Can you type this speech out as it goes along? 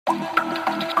Hey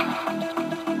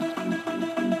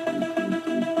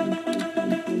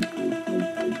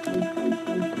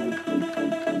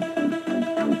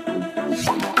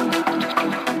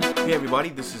everybody,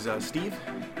 this is Steve.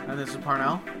 And this is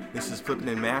Parnell. This is Flipping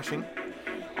and Mashing.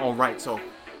 Alright, so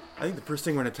I think the first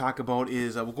thing we're going to talk about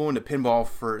is we'll go into pinball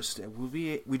first.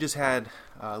 We just had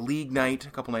league night a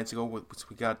couple nights ago.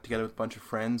 We got together with a bunch of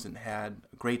friends and had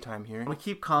a great time here. We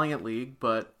keep calling it league,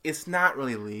 but It's not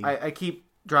really league. I keep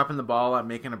dropping the ball on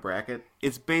making a bracket.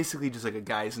 It's basically just like a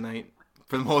guys' night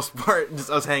for the most part, just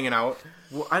us hanging out.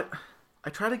 Well, I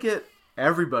try to get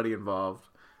everybody involved,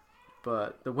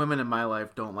 but the women in my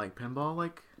life don't like pinball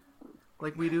like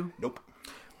we do. Nope.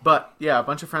 But yeah, a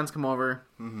bunch of friends come over,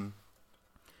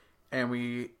 and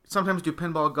we sometimes do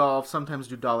pinball, golf, sometimes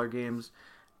do dollar games,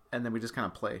 and then we just kind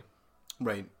of play.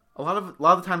 Right. A lot of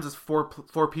the times it's four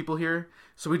people here,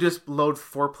 so we just load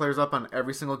 4 players up on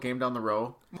every single game down the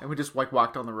row, and we just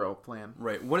walk down the row playing.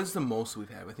 Right. What is the most we've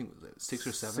had? I think was it 6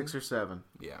 or 7. 6 or 7.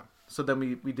 Yeah. So then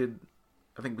we did.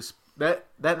 I think that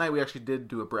night we actually did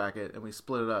do a bracket, and we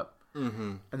split it up.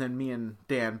 Mm-hmm. And then me and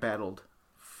Dan battled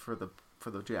for the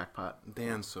jackpot.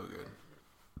 Dan's so good.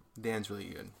 Dan's really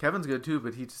good. Kevin's good too,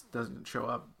 but he just doesn't show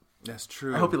up. That's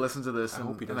true. I hope he listens to this. I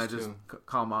hope he does and I just too.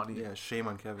 Call him out. Yeah, shame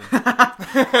on Kevin.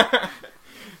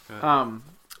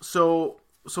 So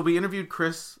we interviewed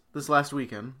Chris this last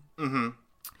weekend. Mm-hmm.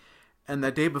 And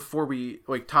that day before we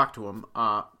talked to him,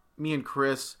 me and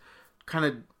Chris kind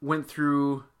of went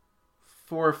through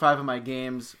 4 or 5 of my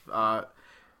games. I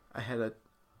had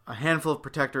a handful of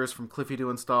protectors from Cliffy to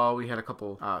install. We had a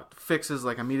couple fixes,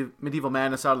 like a Medieval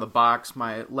Madness out of the box.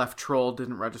 My left troll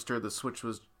didn't register. The switch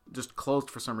was just closed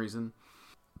for some reason.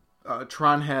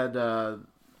 Tron had the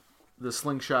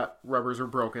slingshot rubbers were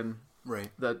broken. Right.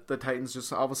 The Titans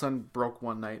just all of a sudden broke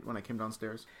one night when I came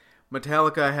downstairs.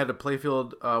 Metallica had a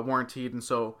playfield warranted, and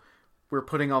so we're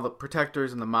putting all the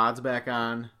protectors and the mods back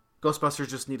on. Ghostbusters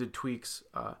just needed tweaks.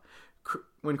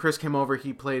 When Chris came over,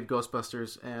 he played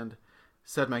Ghostbusters and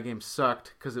said my game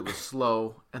sucked because it was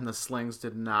slow and the slings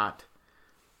did not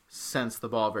sense the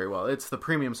ball very well. It's the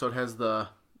premium, so it has the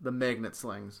magnet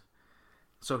slings.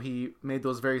 So he made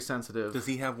those very sensitive. Does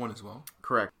he have one as well?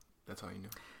 Correct. That's how you knew.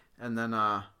 And then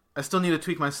I still need to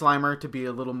tweak my Slimer to be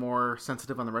a little more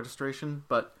sensitive on the registration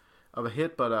of a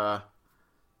hit. But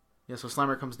yeah, so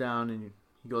Slimer comes down and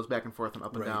he goes back and forth and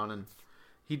up and down. And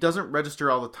he doesn't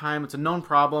register all the time. It's a known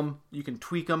problem. You can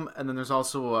tweak them. And then there's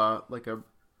also like a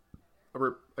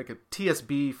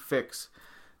TSB fix.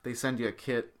 They send you a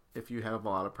kit if you have a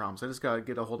lot of problems. I just got to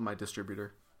get a hold of my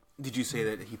distributor. Did you say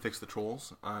that he fixed the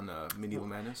trolls on Medieval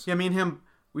Madness? Yeah, me and him,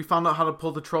 we found out how to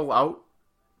pull the troll out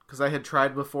because I had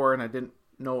tried before and I didn't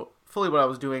know fully what I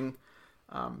was doing.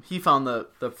 He found the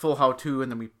full how-to,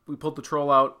 and then we pulled the troll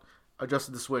out,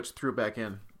 adjusted the switch, threw it back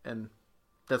in, and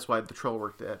that's why the troll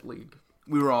worked at League.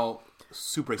 We were all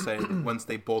super excited once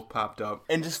they both popped up.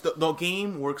 And just the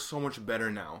game works so much better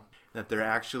now that they're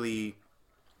actually...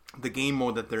 The game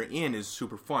mode that they're in is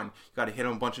super fun. You got to hit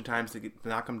them a bunch of times to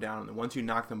knock them down. And once you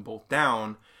knock them both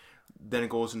down, then it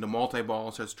goes into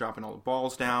multi-ball, starts dropping all the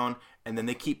balls down, and then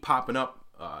they keep popping up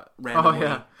randomly. Oh,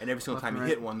 yeah. And every single time you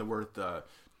hit one, they're worth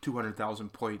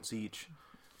 200,000 points each.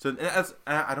 So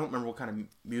I don't remember what kind of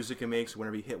music it makes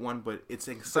whenever you hit one, but it's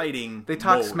exciting. They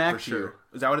talk smack to you.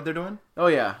 Is that what they're doing? Oh,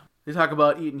 yeah. They talk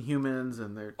about eating humans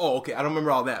and they're... Oh, okay. I don't remember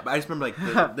all that, but I just remember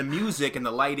like the music and the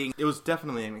lighting. It was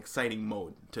definitely an exciting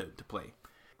mode to play.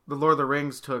 The Lord of the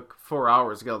Rings took 4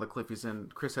 hours to get all the Cliffies in.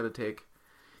 Chris had to take...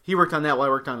 He worked on that while I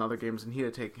worked on other games, and he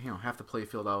had to take half the play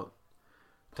field out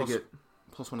to get...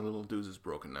 Plus one of the little dudes is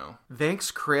broken now. Thanks,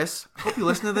 Chris. Hope you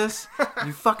listen to this.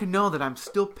 You fucking know that I'm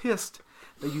still pissed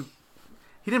that you...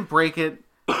 He didn't break it.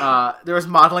 There was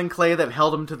modeling clay that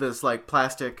held him to this like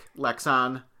plastic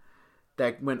Lexan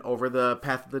that went over the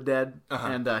Path of the Dead,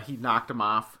 and he knocked him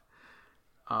off.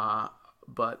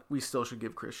 But we still should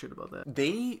give Chris shit about that.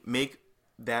 They make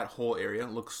that whole area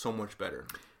look so much better.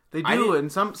 They do,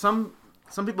 and some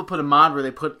people put a mod where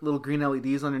they put little green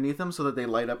LEDs underneath them so that they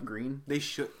light up green. They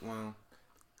should. Well,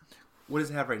 what does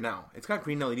it have right now? It's got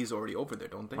green LEDs already over there,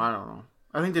 don't they? I don't know.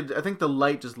 I think the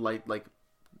light just lights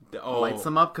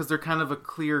them up because they're kind of a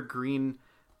clear green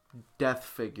death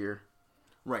figure.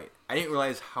 Right. I didn't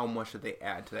realize how much that they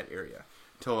add to that area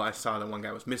until I saw that one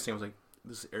guy was missing. I was like,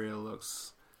 this area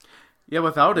looks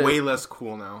without it way less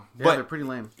cool now. Yeah, but they're pretty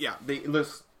lame. Yeah, definitely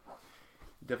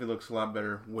looks a lot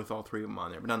better with all 3 of them on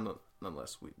there. But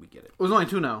nonetheless, we get it. It was only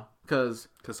 2 now because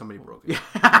somebody broke it.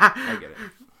 I get it.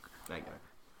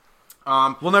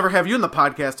 We'll never have you in the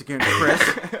podcast again, Chris.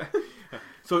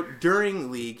 So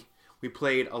during League, we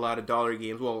played a lot of dollar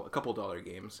games. Well, a couple dollar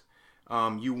games.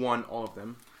 You won all of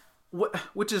them.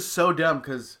 which is so dumb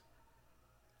because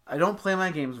I don't play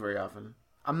my games very often.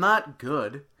 I'm not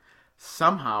good.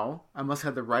 Somehow, I must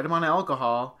have the right amount of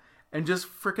alcohol and just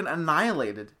freaking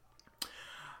annihilated.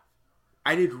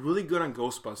 I did really good on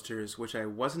Ghostbusters, which I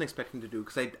wasn't expecting to do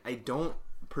because I don't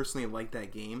personally like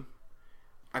that game.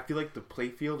 I feel like the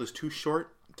playfield is too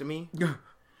short to me.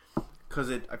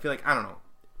 Because I feel like, I don't know.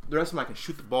 The rest of them I can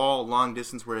shoot the ball long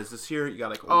distance, whereas this here you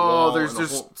got like a wall. There's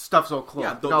just stuff so close.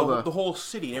 Yeah, the whole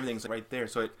city and everything's right there.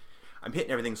 So I'm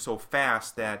hitting everything so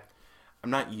fast that I'm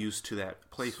not used to that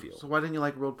playfield. So why didn't you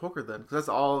like World Poker then? Because that's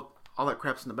all that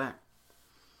crap's in the back.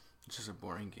 It's just a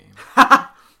boring game.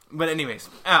 But anyways,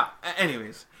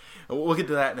 we'll get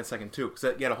to that in a second too, because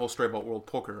you got a whole story about World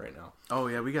Poker right now. Oh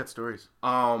yeah, we got stories.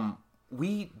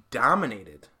 We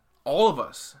dominated. All of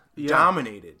us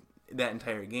dominated that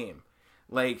entire game.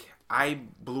 Like, I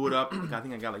blew it up. I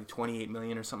think I got like 28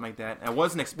 million or something like that. I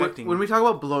wasn't expecting. When we talk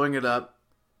about blowing it up,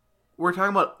 we're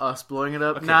talking about us blowing it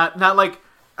up, okay. not like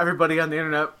everybody on the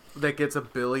internet that gets a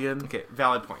billion. Okay,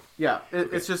 valid point. Yeah,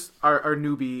 it's just our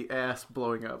newbie ass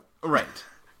blowing up. Right.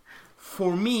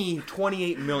 For me,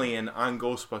 28 million on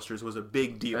Ghostbusters was a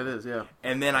big deal. That is, yeah.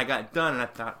 And then I got done, and I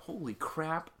thought, holy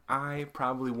crap, I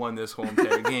probably won this whole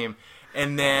entire game.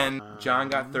 And then John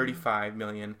got 35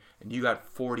 million, and you got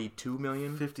 42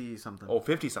 million? 50 something. Oh,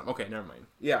 50 something. Okay, never mind.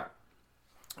 Yeah.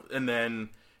 And then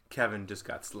Kevin just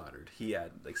got slaughtered. He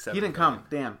had like 7 He didn't million.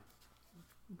 come.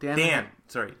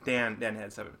 Dan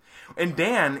had 7. And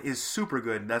Dan is super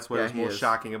good. That's what was most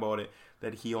shocking about it,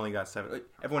 that he only got 7. Like,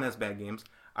 everyone has bad games.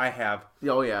 I have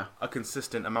a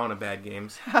consistent amount of bad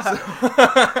games.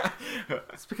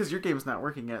 It's because your game's not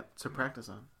working yet to practice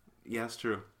on. Yeah, that's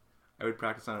true. I would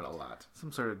practice on it a lot.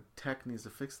 Some sort of tech needs to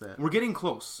fix that. We're getting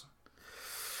close.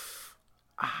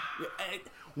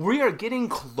 We are getting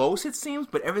close, it seems,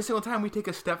 but every single time we take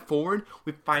a step forward,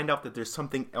 we find out that there's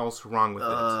something else wrong with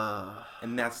it.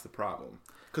 And that's the problem.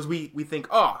 Because we think,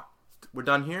 we're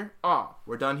done here.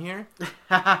 We're done here.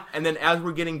 And then as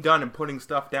we're getting done and putting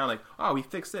stuff down, like, we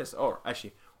fixed this. Oh,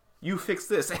 actually, you fixed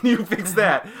this and you fixed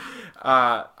that.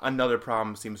 Another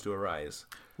problem seems to arise.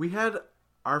 We had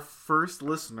our first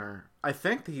listener. I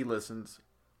think that he listens.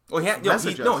 Oh,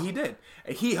 he did.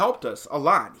 He helped us a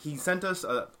lot. He sent us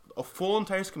a full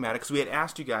entire schematic because we had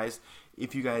asked you guys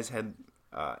if you guys had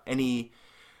any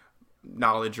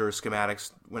knowledge or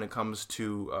schematics when it comes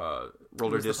to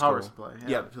roller disco. The power supply.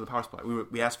 Yeah, to the power supply.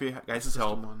 We asked for you guys'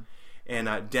 help,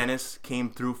 and Dennis came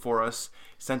through for us,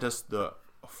 sent us the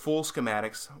full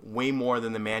schematics, way more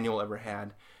than the manual ever had.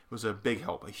 It was a big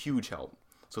help, a huge help.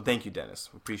 So thank you, Dennis.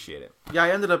 We appreciate it. Yeah,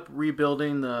 I ended up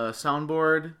rebuilding the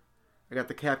soundboard. I got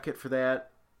the cap kit for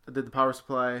that. I did the power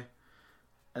supply.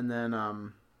 And then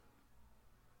on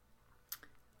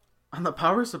the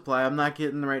power supply, I'm not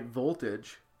getting the right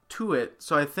voltage to it.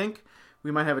 So I think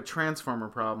we might have a transformer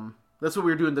problem. That's what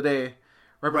we were doing today,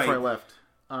 right before I left.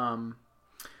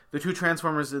 The two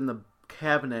transformers in the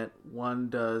cabinet, one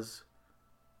does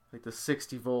like the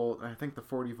 60 volt, I think the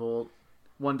 40 volt.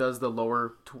 One does the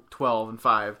lower 12 and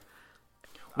 5.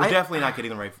 We're definitely not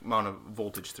getting the right amount of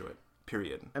voltage through it,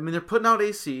 period. I mean, they're putting out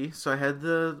AC, so I had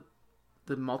the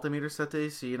multimeter set to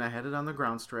AC, and I had it on the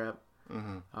ground strap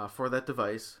for that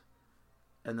device.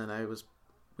 And then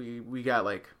we got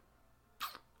like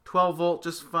 12 volt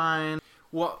just fine.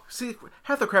 Well, see,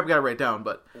 half the crap we got to write down,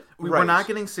 but we were not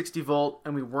getting 60 volt,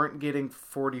 and we weren't getting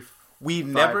 40. We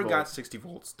never got 60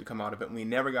 volts to come out of it, and we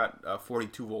never got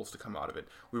 42 volts to come out of it.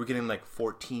 We were getting like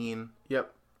 14.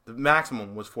 Yep. The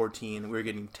maximum was 14. We were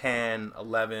getting 10,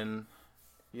 11.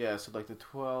 Yeah, so like the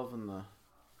 12 and the...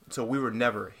 So we were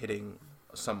never hitting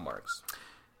some marks.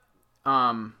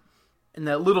 And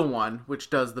that little one,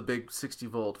 which does the big 60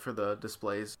 volt for the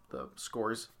displays, the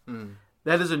scores,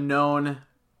 that is a known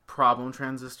problem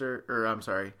transformer.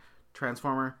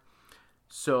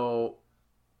 So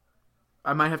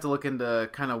I might have to look into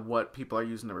kind of what people are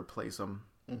using to replace them.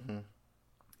 Mm-hmm.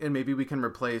 And maybe we can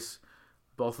replace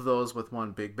both of those with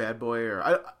one big bad boy. Or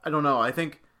I don't know. I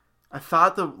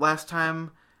thought the last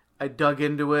time I dug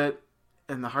into it,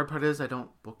 and the hard part is I don't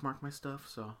bookmark my stuff,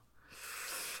 so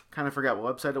kind of forgot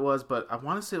what website it was, but I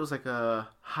want to say it was like a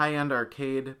high-end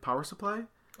arcade power supply.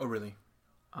 Oh, really?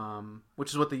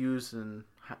 Which is what they use in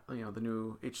the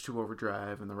new H2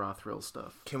 Overdrive and the Raw Thrill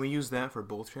stuff. Can we use that for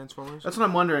both Transformers? That's what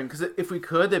I'm wondering, because if we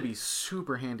could, that'd be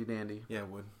super handy-dandy. Yeah, it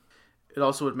would. It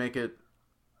also would make it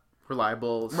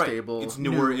reliable, stable. It's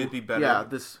newer, it'd be better.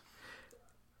 Yeah,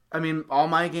 I mean, all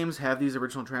my games have these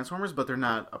original Transformers, but they're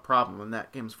not a problem. And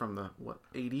that game's from the,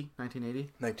 1980?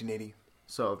 1980.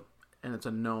 So, and it's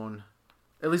a known,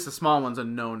 at least the small one's a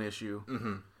known issue.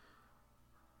 Mm-hmm.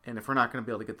 And if we're not going to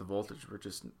be able to get the voltage, we're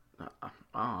just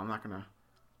I'm not gonna.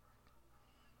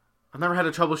 I've never had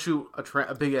to troubleshoot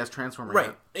a big ass transformer.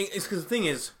 Right. Yet. It's because the thing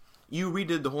is, you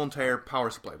redid the whole entire power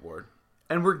supply board,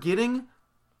 and we're getting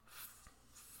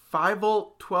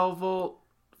 5-volt, 12-volt,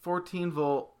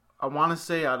 14-volt. I want to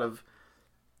say out of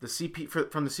the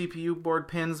from the CPU board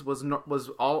pins was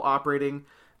all operating,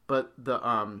 but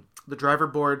the driver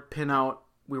board pinout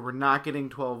we were not getting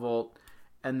 12-volt,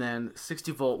 and then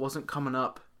 60-volt wasn't coming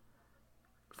up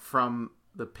from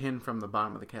the pin from the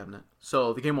bottom of the cabinet,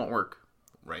 so the game won't work.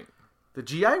 Right. The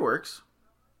GI works.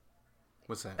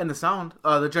 What's that? And the sound,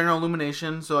 the general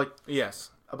illumination. So like,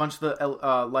 yes, a bunch of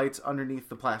the lights underneath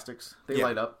the plastics, they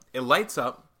light up. It lights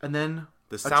up. And then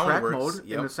the sound track works. mode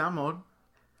in the sound mode.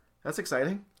 That's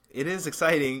exciting. It is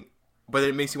exciting, but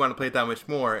it makes you want to play it that much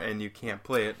more, and you can't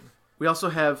play it. We also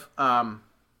have. I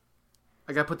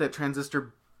got to put that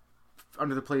transistor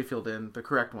under the playfield in, the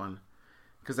correct one,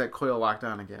 because that coil locked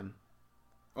on again.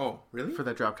 Oh, really? For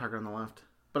that drop target on the left.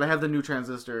 But I have the new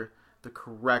transistor, the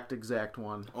correct exact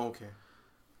one. Oh, okay.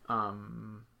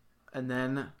 And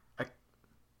then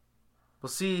we'll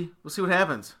see what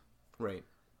happens. Right.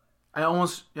 I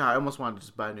almost wanted to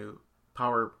just buy a new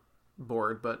power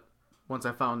board, but once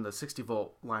I found the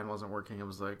 60-volt line wasn't working, it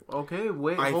was like, okay,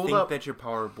 hold up. I think that your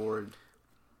power board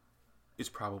is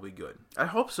probably good. I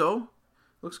hope so.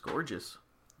 Looks gorgeous.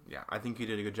 Yeah, I think you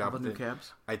did a good job with with new it.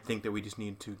 cabs. I think that we just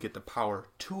need to get the power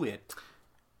to it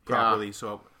properly. Yeah.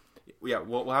 So, yeah,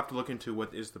 we'll have to look into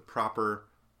what is the proper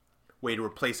way to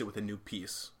replace it with a new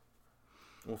piece.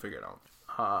 We'll figure it out.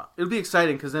 It'll be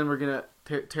exciting because then we're going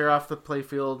to tear off the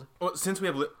playfield. Well, since we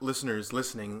have listeners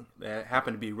listening that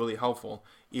happen to be really helpful,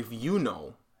 if you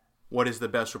know what is the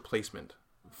best replacement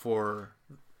for...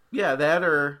 Yeah, that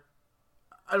or...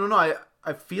 I don't know.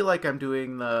 I feel like I'm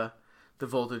doing the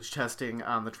voltage testing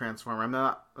on the transformer. I'm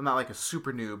not like a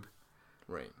super noob.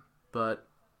 Right. But...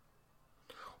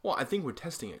 Well, I think we're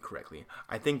testing it correctly.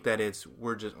 I think that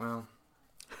we're just... Well...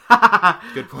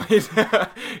 Good point.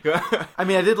 I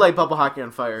mean, I did light bubble hockey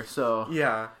on fire, so...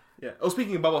 Yeah. Oh,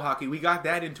 speaking of bubble hockey, we got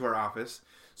that into our office,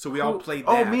 so we all played that.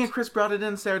 Oh, me and Chris brought it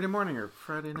in Saturday morning or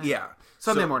Friday night. Yeah.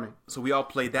 Sunday morning. So we all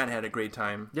played that and had a great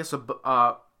time. Yeah, so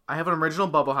I have an original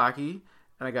bubble hockey,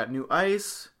 and I got new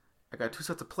ice. I got 2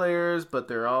 sets of players, but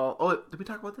they're all... Oh, did we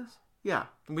talk about this? Yeah.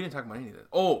 We didn't talk about any of this.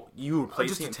 Oh, you were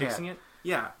replacing it and fixing it?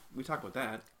 Yeah, we talked about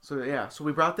that. So, yeah. So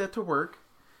we brought that to work,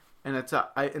 and it's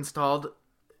I installed...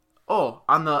 Oh,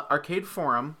 on the arcade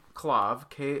forum, Klov,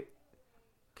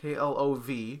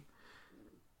 Klov,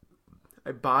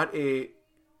 I bought a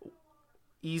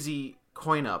Easy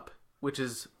Coin Up, which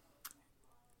is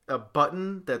a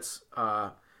button that's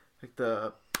like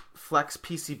the Flex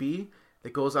PCB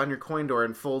that goes on your coin door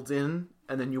and folds in,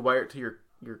 and then you wire it to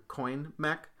your coin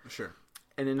mech. Sure.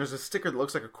 And then there's a sticker that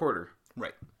looks like a quarter.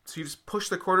 Right. So you just push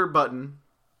the quarter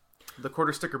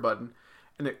sticker button,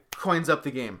 and it coins up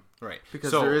the game. Right.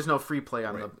 Because there is no free play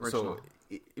on the original. So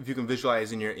if you can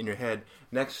visualize in your head,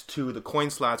 next to the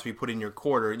coin slots where you put in your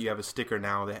quarter, you have a sticker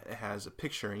now that has a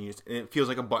picture, and it feels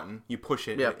like a button. You push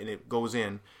it, and it goes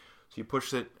in. So you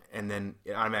push it, and then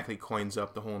it automatically coins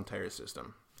up the whole entire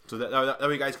system. So that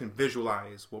way you guys can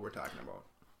visualize what we're talking about.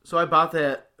 So I bought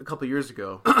that a couple years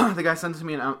ago. The guy sent it to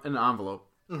me in an envelope,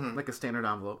 like a standard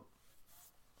envelope.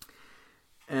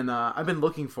 And I've been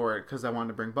looking for it because I wanted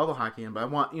to bring bubble hockey in, but I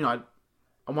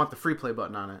want the free play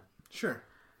button on it. Sure.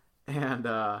 And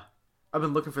I've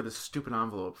been looking for this stupid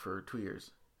envelope for 2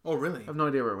 years. Oh, really? I have no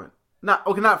idea where it went.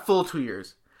 Not full 2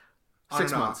 years.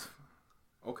 6 months.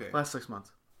 Okay. Last 6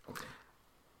 months. Okay.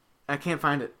 I can't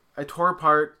find it. I tore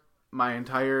apart my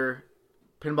entire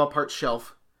pinball parts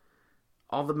shelf.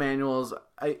 All the manuals.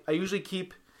 I usually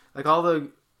keep like all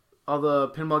the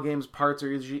pinball games parts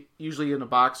are usually in a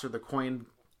box or the coin.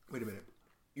 Wait a minute.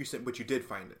 You said, but you did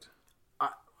find it.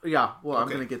 Yeah. Well, okay. I'm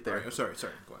gonna get there. Right. Sorry.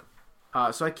 Go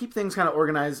on. So I keep things kind of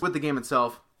organized with the game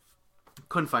itself.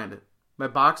 Couldn't find it. My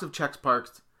box of Chex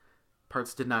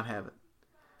parts did not have it.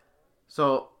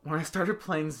 So when I started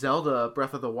playing Zelda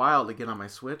Breath of the Wild again on my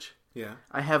Switch,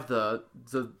 I have the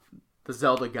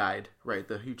Zelda guide, right?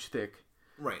 The huge, thick,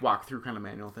 walkthrough kind of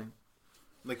manual thing.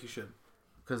 Like you should,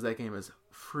 because that game is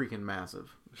freaking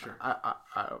massive. Sure.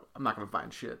 I'm not gonna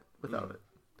find shit without it.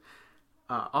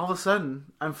 All of a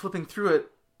sudden, I'm flipping through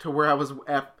it to where I was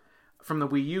at from the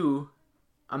Wii U.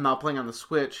 I'm now playing on the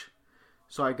Switch,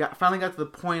 so I finally got to the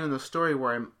point in the story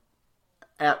where I'm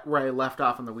at where I left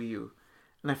off on the Wii U,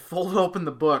 and I folded open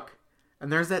the book,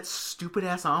 and there's that stupid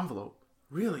ass envelope.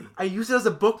 Really? I used it as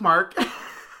a bookmark, and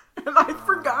I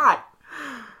forgot.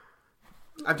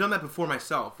 I've done that before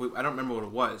myself. I don't remember what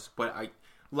it was, but I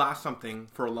lost something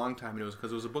for a long time, and it was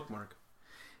because it was a bookmark.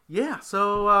 Yeah,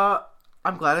 so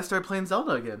I'm glad I started playing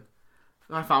Zelda again.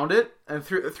 I found it and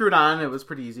threw it on. It was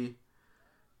pretty easy.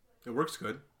 It works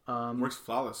good. Works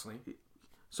flawlessly.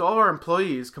 So all our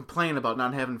employees complain about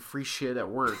not having free shit at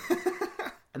work.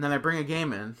 And then I bring a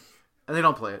game in, and they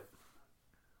don't play it.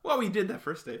 Well, we did that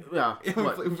first day. Yeah.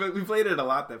 We played it a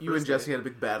lot that first day. You and Jesse had a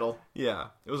big battle. Yeah.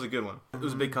 It was a good one. It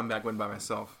was a big comeback win by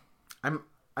myself.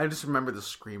 I just remember the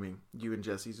screaming. You and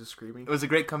Jesse just screaming. It was a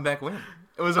great comeback win.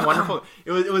 It was a wonderful...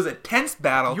 It was a tense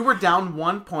battle. You were down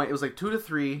 1 point. It was like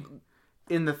 2-3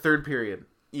 in the third period.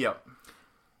 Yep.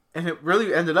 And it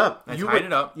really ended up. I tied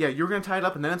it up. Yeah, you were going to tie it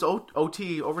up, and then it's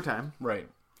OT, overtime. Right.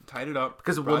 Tied it up.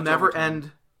 Because it will never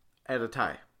end at a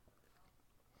tie.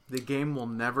 The game will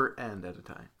never end at a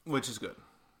tie. Which is good.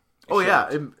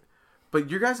 Yeah. But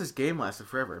your guys' game lasted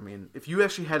forever. I mean, if you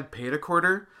actually had paid a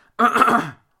quarter...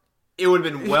 it would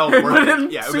have been well worth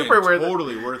it. Yeah, it would have been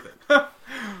totally worth it.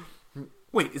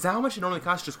 Wait, is that how much it normally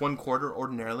costs? Just 1 quarter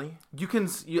ordinarily?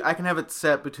 I can have it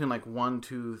set between like 1,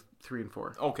 2, 3, and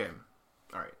 4. Okay.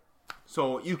 All right.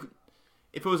 So if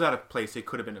it was out of place, it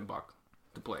could have been $1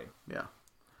 to play. Yeah.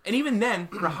 And even then,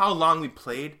 for how long we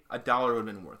played, $1 would have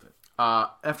been worth it.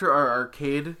 After our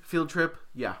arcade field trip,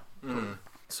 yeah.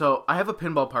 So I have a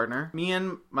pinball partner. Me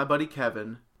and my buddy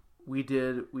Kevin, we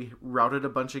routed a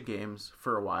bunch of games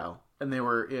for a while, and they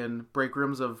were in break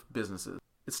rooms of businesses.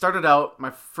 It started out, my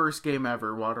first game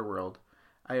ever, Waterworld,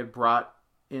 I had brought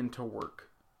into work.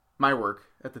 My work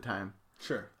at the time.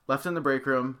 Sure. Left in the break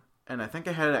room, and I think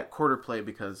I had it at quarter play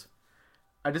because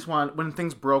I just when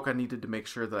things broke, I needed to make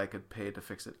sure that I could pay to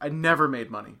fix it. I never made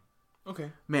money.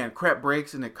 Okay. Man, crap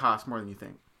breaks and it costs more than you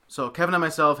think. So Kevin and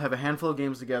myself have a handful of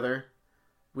games together,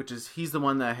 he's the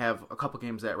one that I have a couple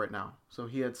games at right now. So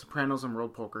he had Sopranos and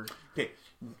World Poker. Okay,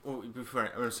 before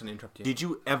I'm just going to interrupt you. Did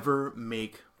you ever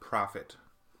make profit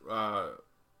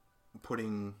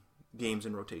putting games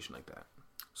in rotation like that?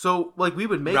 So, like, we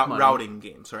would make money. Routing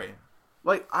games, sorry.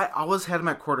 Like, I always had them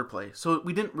at quarter play. So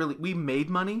we made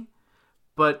money,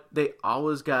 but they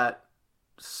always got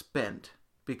spent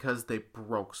because they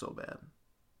broke so bad.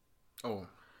 Oh.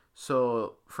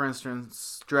 So, for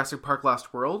instance, Jurassic Park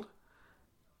Lost World,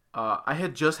 I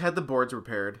had just had the boards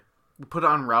repaired. We put it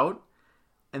on route,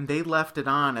 and they left it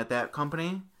on at that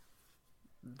company.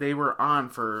 They were on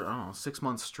for, 6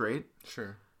 months straight.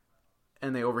 Sure.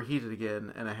 And they overheated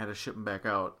again, and I had to ship them back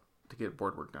out to get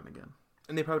board work done again.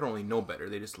 And they probably don't really know better.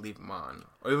 They just leave them on.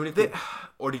 Or even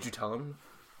if or did you tell them?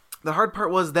 The hard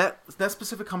part was that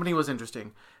specific company was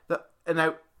interesting.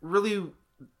 It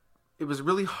was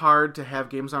really hard to have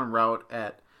games on route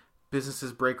at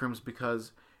businesses' break rooms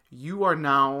because you are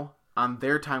now on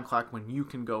their time clock when you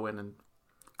can go in and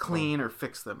clean or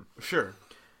fix them. Sure.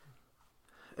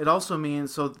 It also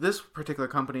means, so this particular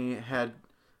company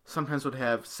sometimes would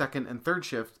have second and third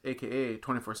shift, aka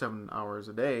 24/7 hours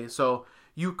a day. So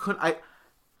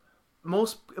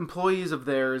most employees of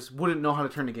theirs wouldn't know how to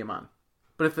turn the game on.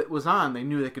 But if it was on, they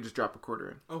knew they could just drop a quarter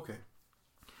in. Okay.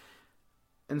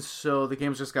 And so the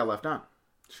games just got left on.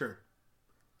 Sure.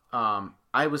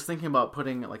 I was thinking about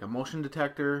putting like a motion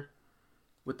detector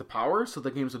with the power so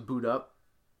the games would boot up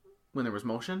when there was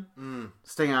motion.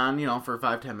 Stay on, for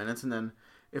 5-10 minutes, and then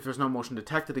if there's no motion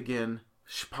detected again,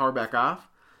 power back off.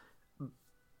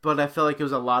 But I felt like it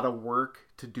was a lot of work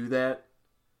to do that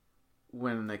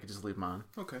when they could just leave them on.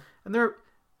 Okay. And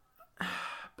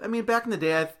back in the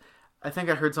day, I think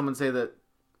I heard someone say that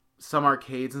some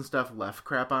arcades and stuff left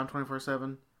crap on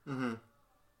 24/7.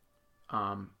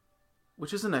 Mm-hmm.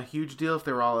 Which isn't a huge deal if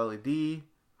they were all LED,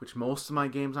 which most of my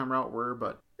games on route were,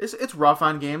 but it's rough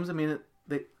on games. I mean,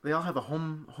 they all have a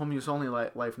home use only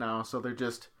life now, so they're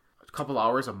just a couple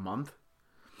hours a month.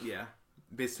 Yeah.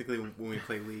 Basically when we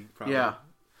play League, probably. Yeah.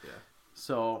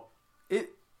 So,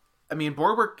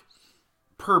 board work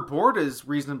per board is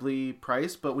reasonably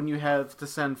priced, but when you have to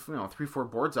send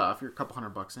 3-4 boards off, you're a couple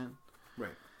 $100 in.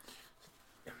 Right.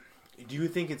 Do you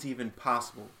think it's even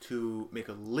possible to make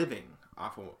a living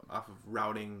off of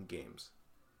routing games?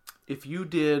 If you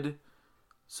did,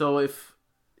 so if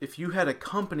you had a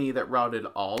company that routed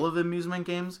all of amusement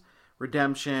games,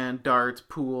 Redemption, darts,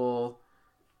 pool,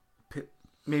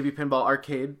 maybe pinball,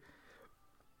 arcade,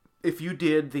 if you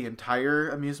did the entire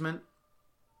amusement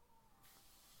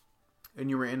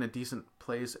and you were in a decent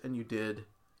place and you did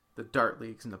the dart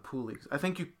leagues and the pool leagues, I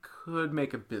think you could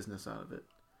make a business out of it.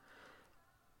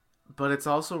 But it's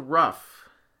also rough.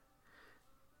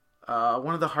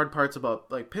 One of the hard parts about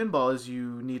pinball is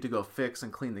you need to go fix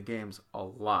and clean the games a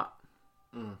lot.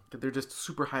 They're just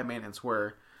super high maintenance,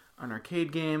 where an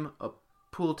arcade game, a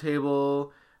pool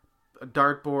table, a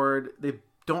dartboard, they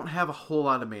don't have a whole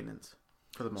lot of maintenance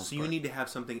for the most part. So you need to have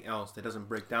something else that doesn't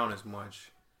break down as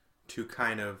much to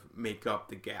kind of make up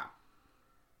the gap.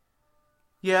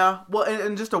 Yeah, well,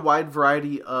 and just a wide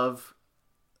variety of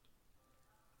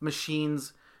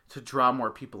machines to draw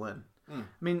more people in. I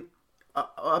mean,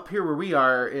 up here where we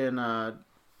are in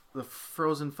the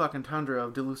frozen fucking tundra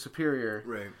of Duluth Superior,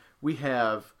 Right. we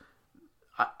have...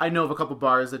 I know of a couple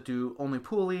bars that do only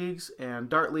pool leagues and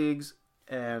dart leagues,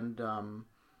 and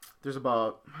there's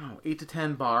about 8 to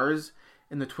 10 bars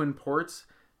in the Twin Ports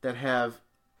that have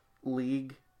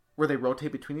league where they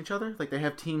rotate between each other. Like, they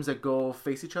have teams that go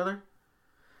face each other.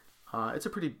 It's a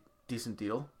pretty decent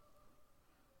deal.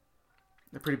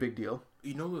 A pretty big deal.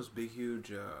 You know those big,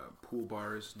 huge pool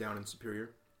bars down in Superior?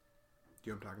 Do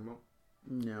you know what I'm talking about?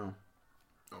 No.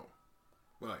 Oh.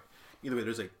 Well, either way,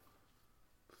 there's like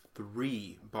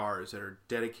 3 bars that are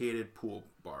dedicated pool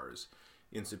bars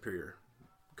in Superior.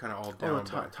 Kind of all down.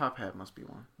 Oh, Top Hat must be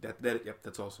one. Yep,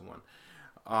 that's also one.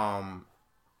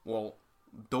 Well,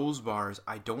 those bars,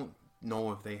 I don't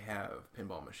know if they have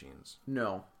pinball machines.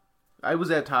 No. I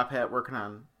was at Top Hat working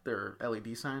on their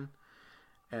LED sign,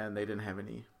 and they didn't have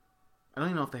any. I don't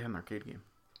even know if they had an arcade game.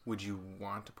 Would you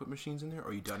want to put machines in there, or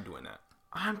are you done doing that?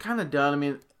 I'm kind of done. I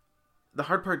mean, the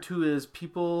hard part, too, is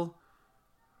people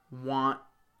want...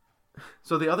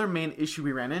 So the other main issue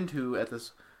we ran into at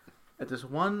this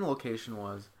one location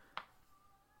was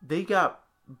they got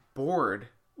bored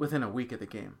within a week of the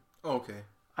game. Oh, okay.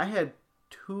 I had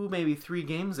 2, maybe 3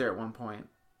 games there at one point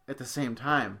at the same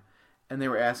time, and they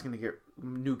were asking to get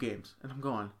new games. And I'm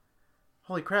going,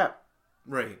 holy crap.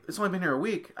 Right. It's only been here a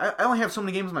week. I only have so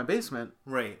many games in my basement.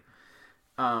 Right.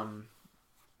 And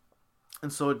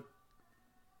so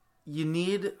you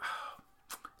need...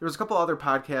 There was a couple other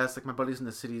podcasts, like my buddies in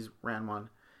the cities ran one.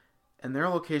 And their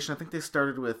location, I think they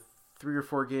started with 3 or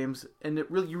 4 games. And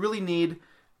you really need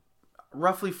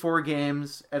roughly 4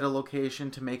 games at a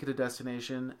location to make it a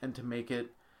destination and to make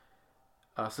it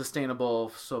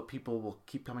sustainable so people will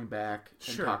keep coming back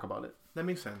and talk about it. That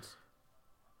makes sense.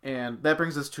 And that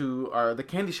brings us to the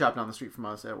candy shop down the street from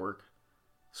us at work.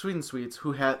 Sweden Sweets,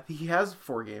 he has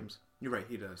 4 games. You're right,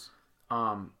 he does.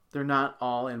 They're not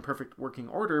all in perfect working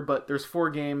order, but there's 4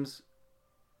 games,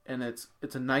 and it's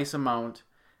a nice amount.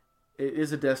 It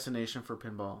is a destination for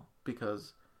pinball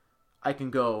because I can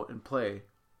go and play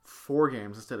 4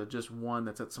 games instead of just one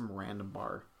that's at some random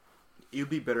bar. It would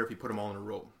be better if you put them all in a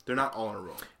row. They're not all in a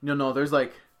row. No, there's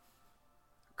like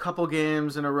a couple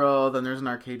games in a row, then there's an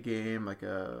arcade game, like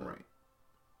a... Right.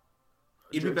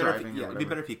 It'd be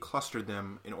better if you clustered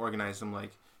them and organized them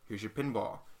like, here's your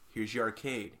pinball, here's your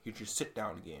arcade, here's your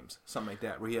sit-down games, something like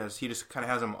that, where he just kind of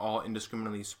has them all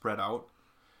indiscriminately spread out.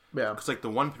 Yeah. Because like the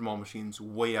one pinball machine's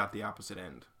way out the opposite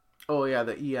end. Oh yeah,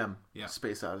 the EM. Yeah.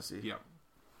 Space Odyssey. Yeah.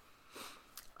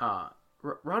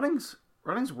 Routing's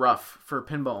rough for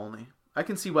pinball only. I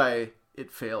can see why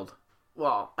it failed.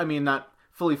 Well, I mean, not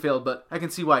fully failed, but I can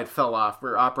see why it fell off,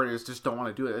 where operators just don't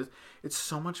want to do it. It's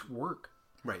so much work.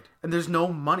 Right. And there's no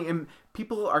money. And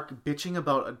people are bitching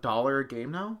about $1 a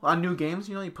game now. On new games,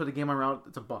 you put a game on route,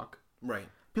 it's $1. Right.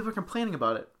 People are complaining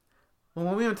about it. Well,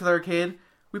 when we went to the arcade,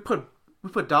 we put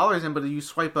dollars in, but you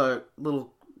swipe a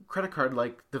little credit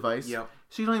card-like device. Yep.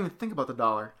 So you don't even think about the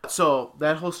dollar. So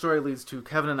that whole story leads to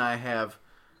Kevin and I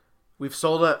we've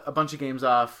sold a bunch of games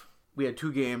off. We had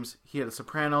 2 games. He had a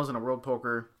Sopranos and a World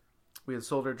Poker. We had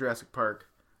sold our Jurassic Park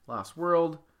Lost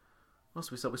World. What else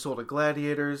did we sell? We sold a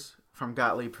Gladiators from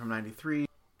Gottlieb from 93.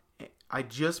 I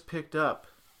just picked up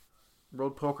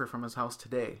World Poker from his house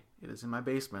today. It is in my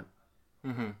basement,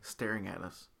 staring at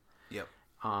us. Yep.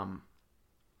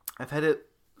 I've had it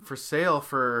for sale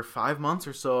for 5 months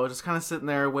or so, just kind of sitting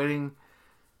there waiting.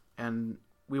 And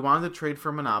we wanted to trade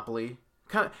for Monopoly.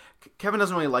 Kevin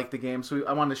doesn't really like the game, so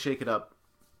I wanted to shake it up.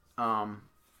 I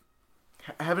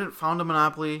haven't found a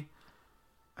Monopoly.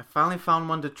 I finally found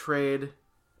one to trade,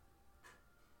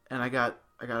 and I got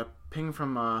a ping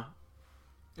from.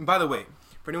 And by the way,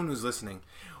 for anyone who's listening,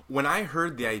 when I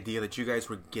heard the idea that you guys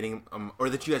were getting, or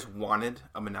that you guys wanted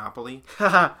a Monopoly,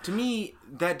 to me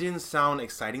that didn't sound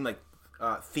exciting. Like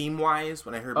theme wise,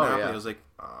 when I heard Monopoly, I was like,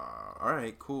 all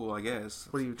right, cool, I guess.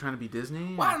 What are you trying to be,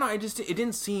 Disney? Well, I don't know. It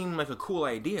didn't seem like a cool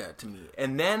idea to me.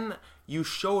 And then you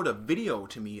showed a video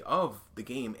to me of the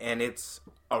game, and it's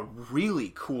a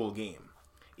really cool game.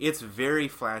 It's very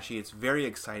flashy. It's very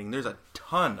exciting. There's a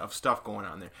ton of stuff going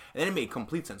on there. And then it made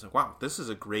complete sense. Like, wow, this is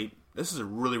a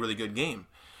really, really good game.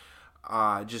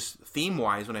 Just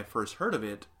theme-wise, when I first heard of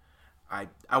it, I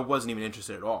wasn't even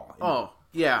interested at all. Oh,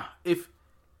 yeah. If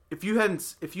you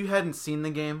hadn't seen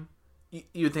the game,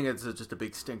 you'd think it's just a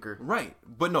big stinker. Right.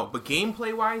 But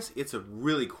gameplay-wise, it's a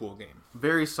really cool game.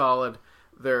 Very solid.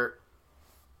 They're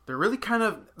really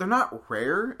they're not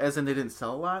rare, as in they didn't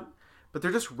sell a lot, but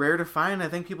they're just rare to find. I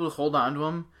think people hold on to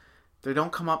them. They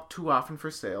don't come up too often for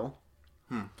sale.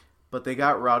 But they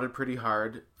got routed pretty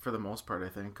hard for the most part, I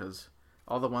think, because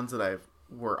all the ones that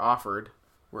were offered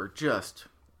were just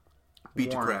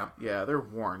beat worn. to crap. Yeah, they're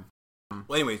worn.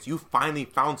 Well, anyways, you finally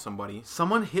found somebody.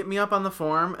 Someone hit me up on the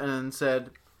forum and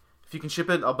said, if you can ship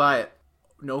it, I'll buy it.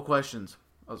 No questions.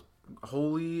 I was,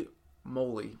 holy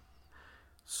moly.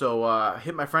 So I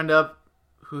hit my friend up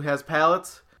who has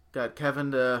pallets. Got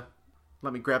Kevin to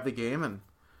let me grab the game, and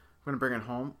we're going to bring it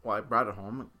home. Well, I brought it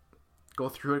home. Go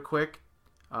through it quick.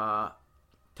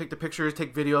 Take the pictures,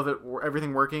 take video of it,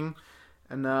 everything working,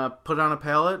 and put it on a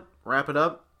pallet, wrap it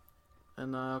up,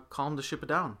 and call him to ship it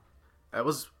down. That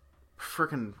was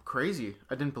freaking crazy.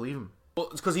 I didn't believe him. Well,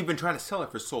 it's because he's been trying to sell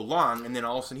it for so long, and then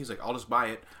all of a sudden he's like, I'll just buy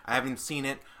it. I haven't seen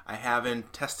it. I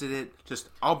haven't tested it. Just,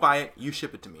 I'll buy it. You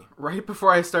ship it to me. Right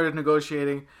before I started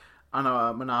negotiating on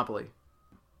a Monopoly.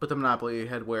 But the Monopoly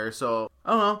headwear, so, I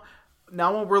don't know.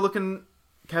 Now we're looking,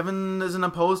 Kevin isn't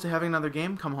opposed to having another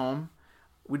game come home.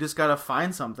 We just gotta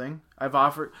find something. I've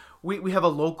offered, we have a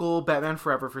local Batman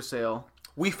Forever for sale.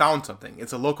 We found something.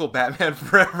 It's a local Batman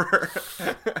Forever.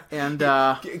 And,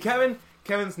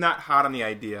 Kevin's not hot on the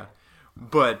idea,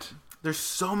 but there's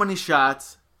so many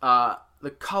shots.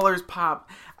 The colors pop.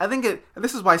 I think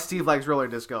this is why Steve likes roller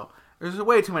disco. There's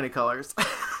way too many colors.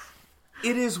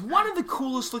 it is one of the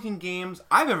coolest looking games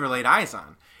I've ever laid eyes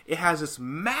on. It has this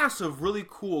massive, really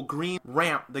cool green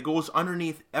ramp that goes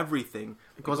underneath everything.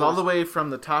 It goes all the way from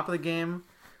the top of the game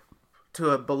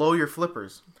to below your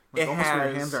flippers. Like almost where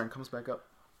your hands are and comes back up.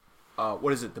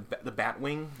 What is it? The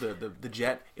Batwing, the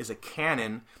jet, is a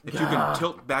cannon that you can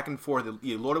tilt back and forth.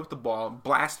 You load it with the ball,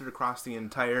 blast it across the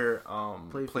entire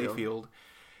playfield.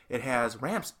 It has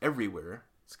ramps everywhere.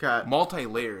 It's got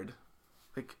multi-layered,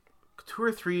 like 2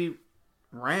 or 3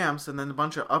 ramps, and then a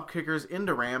bunch of up kickers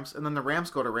into ramps, and then the ramps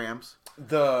go to ramps.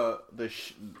 What is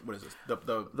this?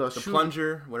 The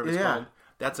plunger, whatever it's called.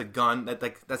 That's a gun.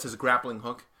 That's his grappling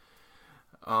hook.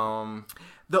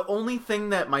 The only thing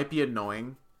that might be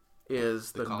annoying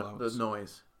is the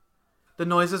noise. The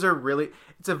noises are really...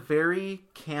 It's a very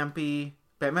campy...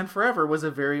 Batman Forever was a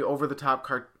very over-the-top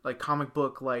comic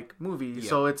book-like movie. Yeah.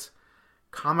 So it's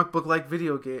comic book-like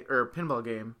video game or pinball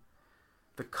game.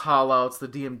 The call-outs, the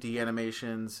DMD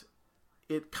animations,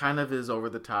 it kind of is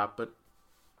over-the-top, but...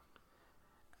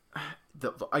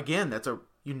 Again,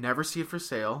 you never see it for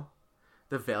sale.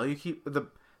 The value the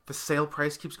sale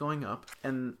price keeps going up,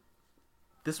 and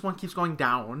this one keeps going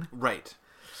down. Right.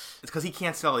 It's because he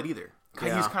can't sell it either.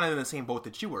 Yeah. He's kind of in the same boat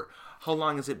that you were. How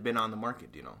long has it been on the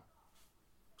market, do you know?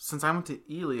 Since I went to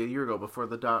Ely a year ago, before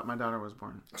my daughter was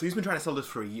born. So he's been trying to sell this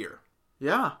for a year.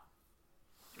 Yeah.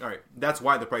 All right. That's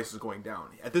why the price is going down.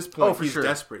 At this point, he's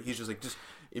desperate. He's just like,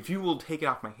 if you will take it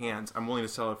off my hands, I'm willing to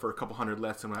sell it for a couple $100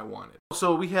 less than what I wanted.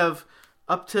 So we have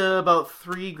up to about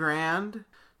 $3,000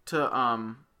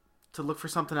 to look for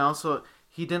something else. So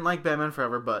he didn't like Batman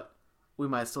Forever, but we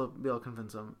might still be able to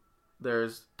convince him.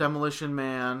 There's Demolition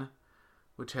Man,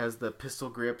 which has the pistol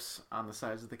grips on the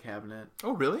sides of the cabinet.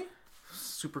 Oh, really?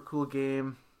 Super cool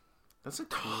game. That's a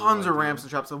cool tons of ramps and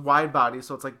shops. A wide body,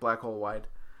 so it's like black hole wide.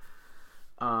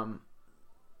 I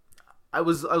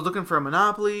was looking for a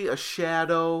Monopoly, a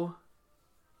Shadow.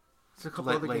 There's a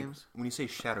couple other games. When you say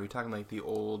Shadow, you're talking like the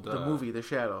old... The movie, The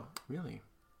Shadow. Really?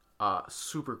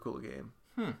 Super cool game.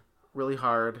 Really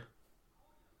hard.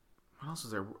 What else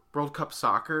is there? World Cup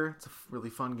Soccer. It's a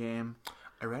really fun game.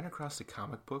 I ran across a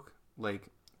comic book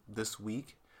this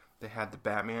week that had the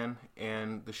Batman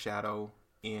and the Shadow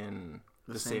in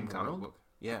the same comic book.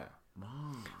 Yeah.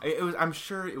 Wow. I'm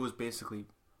sure it was basically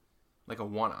like a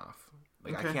one-off.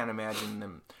 I can't imagine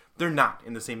them. They're not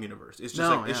in the same universe. It's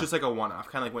just it's just like a one-off.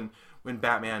 Kind of like when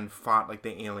Batman fought like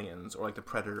the aliens or like the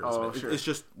Predators. Oh, sure. It's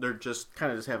just they're just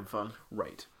kind of just having fun.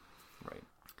 Right.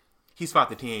 He's fought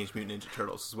the Teenage Mutant Ninja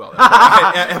Turtles as well.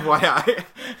 FYI.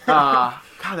 God,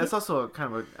 that's also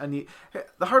kind of a neat...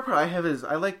 The hard part I have is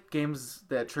I like games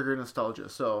that trigger nostalgia.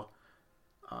 So,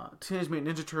 Teenage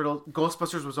Mutant Ninja Turtles,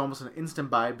 Ghostbusters was almost an instant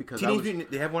buy because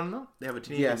Mutant... They have one though? They have a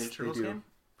Teenage Mutant Ninja Turtles game?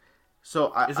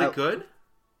 So is it good?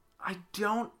 I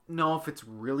don't know if it's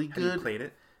really good. Have you played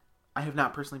it? I have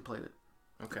not personally played it.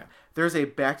 Okay. There's a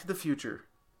Back to the Future,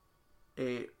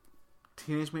 a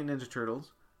Teenage Mutant Ninja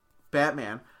Turtles,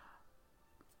 Batman...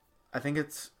 I think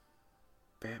it's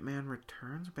Batman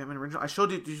Returns or Batman Original. I showed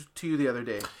it to you the other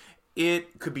day.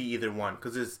 It could be either one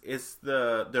because it's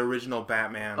the original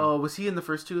Batman. Oh, was he in the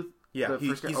first two? Yeah,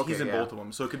 he's in both of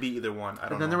them, so it could be either one. I don't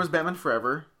know. And then there was Batman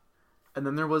Forever, and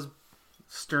then there was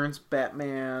Stern's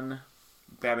Batman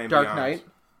Dark Beyond. Knight.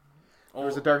 There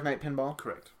was a Dark Knight pinball.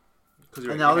 Correct.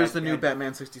 And now there's the new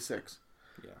Batman 66.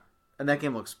 Yeah. And that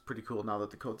game looks pretty cool now that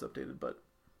the code's updated, but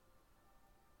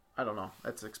I don't know.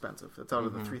 That's expensive. It's out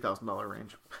of the $3,000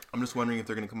 range. I'm just wondering if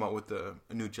they're going to come out with a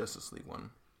new Justice League one.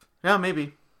 Yeah,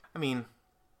 maybe. I mean,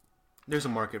 there's a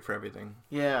market for everything.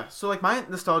 Yeah. So, like, my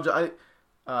nostalgia,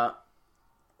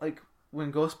 like,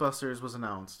 when Ghostbusters was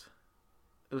announced,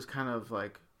 it was kind of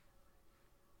like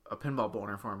a pinball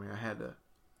boner for me.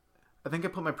 I think I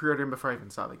put my pre-order in before I even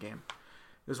saw the game.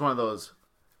 It was one of those,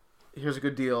 here's a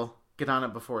good deal, get on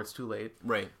it before it's too late.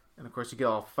 Right. And of course you get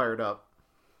all fired up.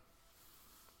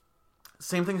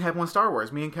 Same thing happened with Star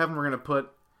Wars. Me and Kevin were going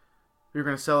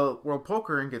to sell World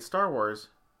Poker and get Star Wars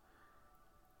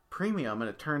Premium, and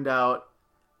it turned out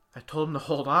I told him to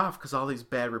hold off because all these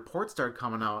bad reports started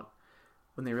coming out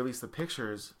when they released the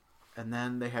pictures, and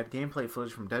then they had gameplay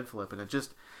footage from Dead Flip, and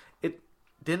it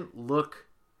didn't look...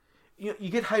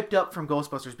 You get hyped up from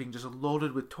Ghostbusters being just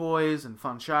loaded with toys and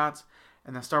fun shots,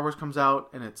 and then Star Wars comes out,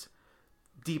 and it's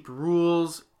deep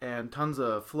rules and tons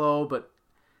of flow, but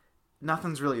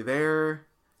nothing's really there.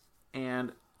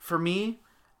 And for me,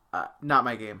 not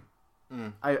my game.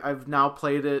 I've now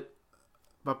played it,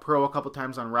 but pro a couple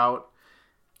times on route.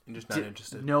 I'm just not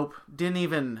interested. Nope. I didn't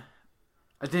even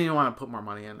want to put more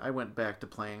money in. I went back to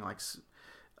playing like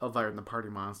Elvira and the Party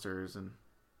Monsters and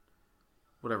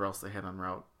whatever else they had on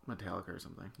route. Metallica or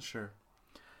something. Sure.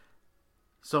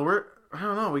 So I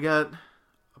don't know, we got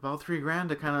about $3,000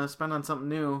 to kind of spend on something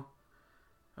new.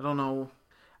 I don't know.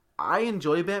 I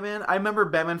enjoy Batman. I remember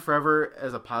Batman Forever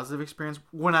as a positive experience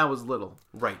when I was little.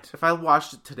 Right. If I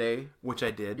watched it today... Which I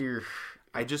did.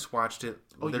 I just watched it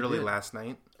literally last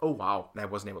night. Oh, wow. And I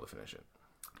wasn't able to finish it.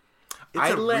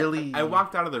 I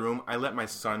walked out of the room. I let my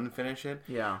son finish it.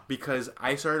 Yeah. Because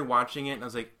I started watching it and I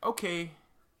was like, okay,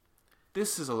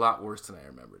 this is a lot worse than I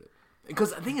remembered it.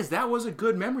 Because the thing is, that was a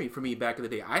good memory for me back in the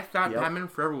day. I thought Batman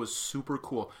Forever was super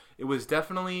cool. It was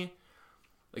definitely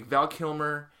like Val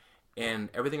Kilmer and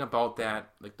everything about that,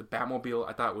 like the Batmobile,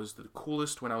 I thought was the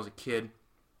coolest when I was a kid.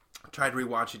 I tried to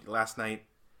rewatch it last night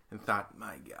and thought,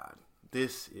 my God,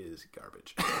 this is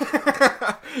garbage.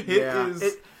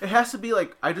 It has to be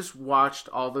like, I just watched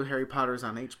all the Harry Potters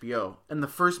on HBO, and the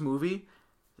first movie,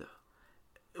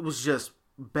 it was just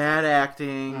bad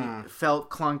acting, it felt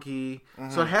clunky,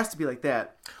 so it has to be like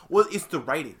that. Well, it's the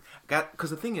writing. Because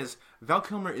the thing is, Val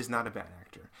Kilmer is not a bad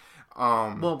actor.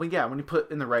 But yeah, when you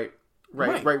put in the right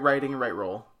writing and right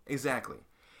role. Exactly.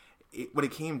 What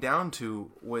it came down to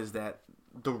was that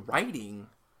the writing,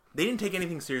 they didn't take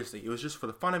anything seriously. It was just for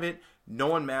the fun of it. No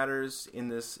one matters in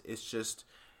this. It's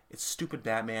stupid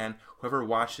Batman. Whoever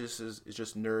watches is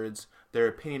just nerds. Their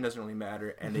opinion doesn't really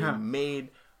matter. And they made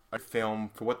a film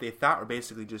for what they thought were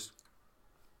basically just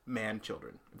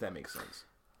man-children, if that makes sense.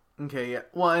 Okay, yeah.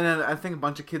 Well, and then I think a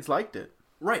bunch of kids liked it.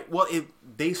 Right. Well,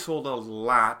 they sold a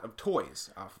lot of toys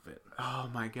off of it. Oh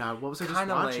my God! What was I just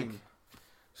Kinda watching? like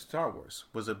Star Wars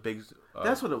was a big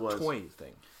That's what it was. toy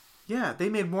thing. Yeah, they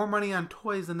made more money on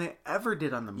toys than they ever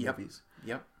did on the movies.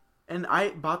 Yep. And I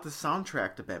bought the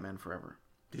soundtrack to Batman Forever.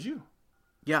 Did you?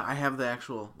 Yeah, I have the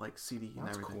actual CD and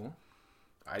That's everything. cool.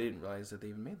 I didn't realize that they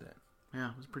even made that.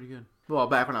 Yeah, it was pretty good. Well,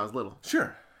 back when I was little.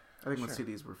 Sure. I think when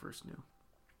CDs were first new.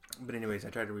 But anyways, I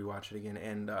tried to rewatch it again,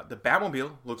 and the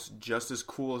Batmobile looks just as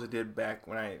cool as it did back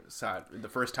when I saw it the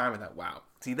first time. I thought, wow.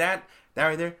 See that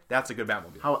right there? That's a good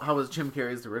Batmobile. How was Jim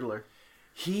Carrey's The Riddler?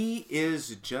 I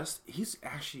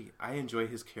enjoy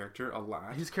his character a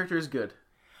lot. His character is good.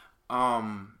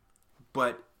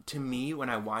 But to me, when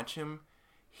I watch him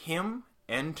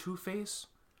and Two-Face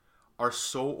are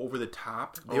so over the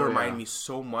top. They remind me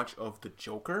so much of the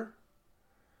Joker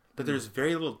that there's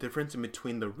very little difference in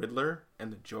between the Riddler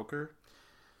and the Joker.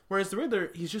 Whereas the Riddler,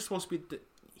 he's just supposed to be...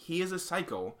 he is a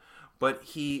psycho, but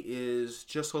he is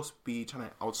just supposed to be trying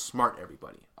to outsmart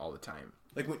everybody all the time.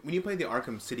 Like when you play the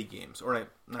Arkham City games, or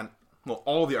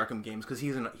all the Arkham games, because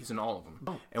he's in all of them.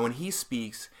 Oh. And when he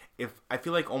speaks, I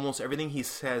feel like almost everything he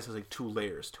says has like 2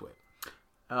 layers to it.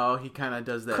 Oh, he kind of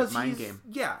does that mind game.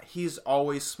 Yeah, he's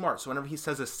always smart. So whenever he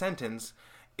says a sentence,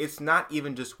 it's not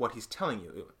even just what he's telling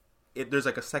you. There's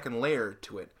like a second layer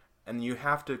to it. And you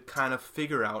have to kind of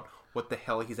figure out what the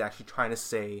hell he's actually trying to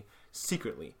say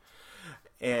secretly.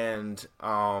 And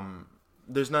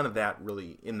there's none of that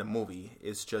really in the movie.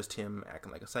 It's just him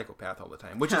acting like a psychopath all the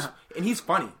time. Which is, and he's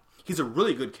funny. He's a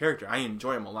really good character. I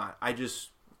enjoy him a lot. I just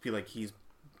feel like he's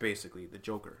basically the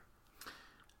Joker.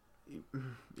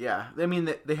 Yeah, I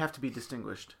mean, they have to be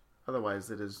distinguished. Otherwise,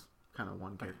 it is kind of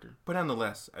one character. But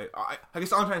nonetheless, I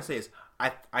guess all I'm trying to say is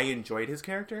I enjoyed his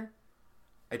character.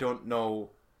 I don't know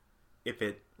if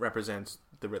it represents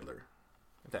the Riddler,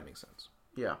 if that makes sense.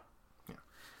 Yeah.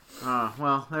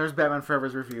 Well, there's Batman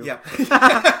Forever's review. Yeah.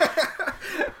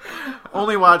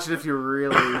 Only watch it if you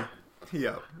really,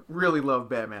 Yeah. really love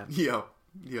Batman. Yeah.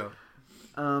 Yeah.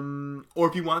 Or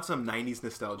if you want some 90s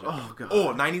nostalgia. Oh, God.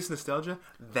 Oh, 90s nostalgia?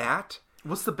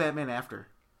 What's the Batman after?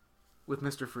 With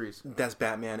Mr. Freeze. That's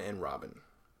Batman and Robin.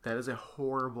 That is a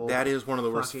horrible... That is one of the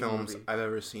worst fucking films movie. I've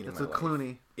ever seen in my life. It's a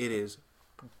Clooney. It is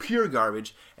pure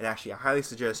garbage, and actually I highly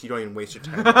suggest you don't even waste your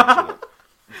time watching it.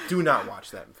 Do not watch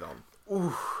that film.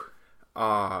 Ooh.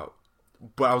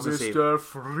 But I was going to say... Mr.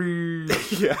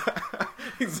 Freeze. Yeah,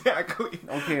 exactly.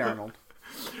 Okay, Arnold.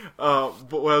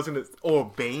 But what I was going to... Oh,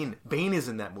 Bane. Bane is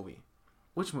in that movie.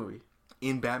 Which movie?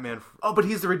 In Batman... Oh, but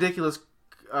he's the ridiculous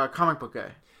comic book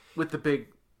guy. With the big...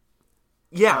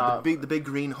 Yeah, the big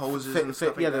green hoses and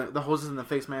stuff like that. The hoses and the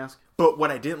face mask. But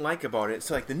what I didn't like about it,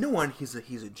 so like the new one, he's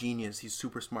a genius. He's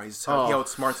super smart. He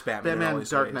outsmarts Batman. Batman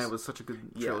Dark Knight was such a good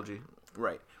trilogy.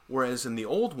 Right. Whereas in the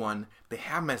old one, they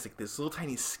have him as like this little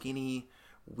tiny skinny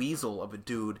weasel of a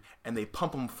dude, and they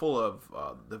pump him full of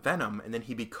the venom, and then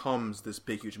he becomes this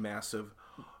big, huge, massive,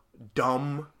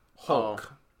 dumb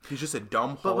Hulk. He's just a dumb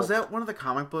Hulk. But was that one of the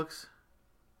comic books?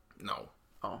 No.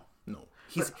 Oh. No.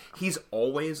 He's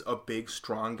always a big,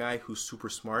 strong guy who's super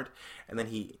smart, and then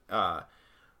he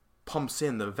pumps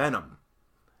in the venom.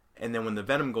 And then when the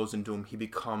venom goes into him, he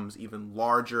becomes even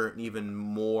larger and even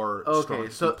more strong.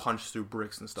 He can punch through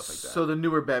bricks and stuff like that. So the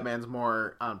newer Batman's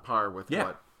more on par with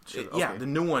what? Yeah, the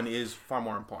new one is far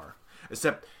more on par.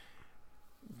 Except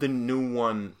the new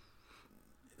one,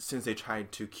 since they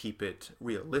tried to keep it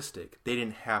realistic, they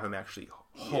didn't have him actually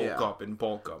hulk up and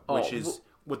bulk up, which is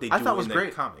what they do in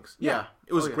the comics. Yeah.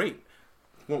 It was great.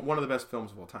 One of the best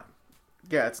films of all time.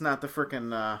 Yeah, it's not the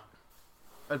frickin'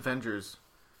 Avengers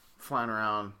flying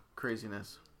around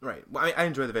craziness. Right. Well, I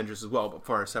enjoy the Avengers as well, but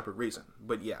for a separate reason.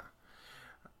 But yeah.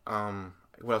 What I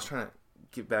was trying to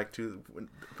get back to,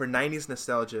 for 90s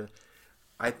nostalgia,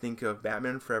 I think of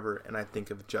Batman Forever and I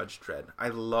think of Judge Dredd. I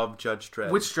love Judge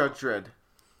Dredd. Which Judge Dredd?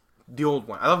 The old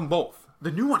one. I love them both.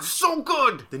 The new one's so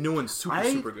good! The new one's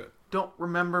super good. Don't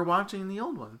remember watching the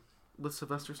old one with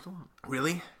Sylvester Stallone.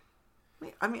 Really?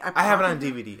 I mean, I have it on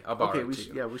DVD. I'll borrow it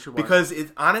to you. we should watch because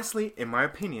it's honestly, in my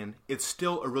opinion, it's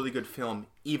still a really good film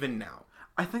even now.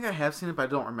 I think I have seen it, but I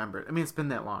don't remember it. I mean, it's been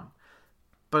that long.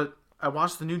 But I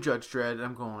watched the new Judge Dredd, and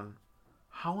I'm going,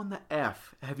 how in the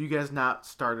F have you guys not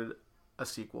started a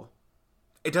sequel?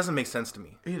 It doesn't make sense to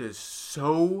me. It is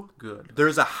so good.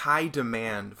 There's a high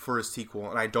demand for a sequel,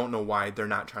 and I don't know why they're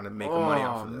not trying to make money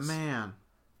off of this. Oh, man.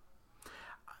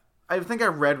 I think I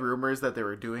read rumors that they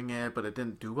were doing it, but it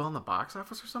didn't do well in the box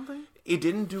office or something? It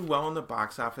didn't do well in the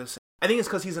box office. I think it's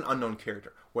because he's an unknown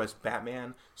character. Whereas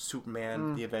Batman,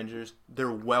 Superman, the Avengers,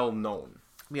 they're well known.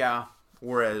 Yeah.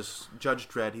 Whereas Judge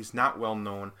Dredd, he's not well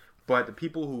known. But the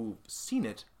people who've seen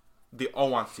it, they all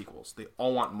want sequels. They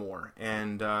all want more.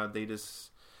 And they just,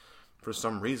 for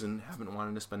some reason, haven't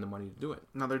wanted to spend the money to do it.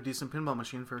 Another decent pinball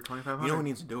machine for $2,500. You know who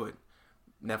needs to do it?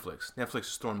 Netflix. Netflix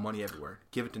is throwing money everywhere.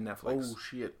 Give it to Netflix. Oh,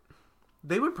 shit.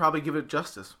 They would probably give it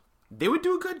justice. They would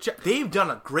do a good job. They've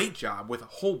done a great job with a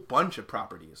whole bunch of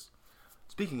properties.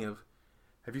 Speaking of,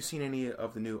 have you seen any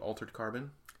of the new Altered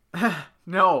Carbon?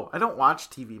 No, I don't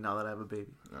watch TV now that I have a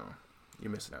baby. No,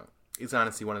 you're missing out. It's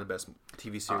honestly one of the best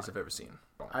TV series I've ever seen.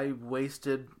 I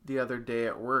wasted the other day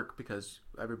at work because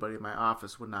everybody in my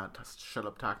office would not shut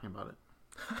up talking about it.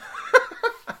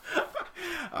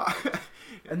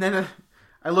 And then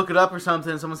I look it up or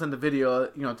something, and someone sent a video,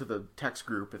 to the text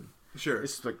group, and sure,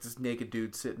 it's like this naked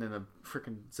dude sitting in a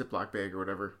freaking Ziploc bag or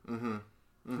whatever. Mm-hmm.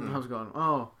 And I was going,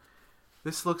 oh,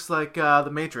 this looks like The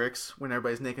Matrix when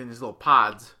everybody's naked in these little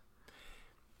pods.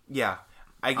 Yeah,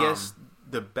 I guess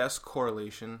the best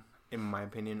correlation, in my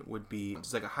opinion, would be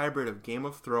it's like a hybrid of Game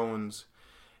of Thrones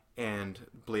and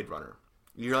Blade Runner.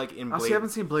 You're like in Blade. I haven't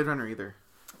seen Blade Runner either.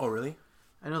 Oh, really?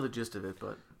 I know the gist of it,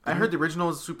 but I heard the original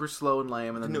is super slow and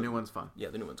lame, and then the new one's fun. Yeah,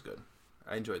 the new one's good.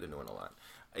 I enjoyed the new one a lot.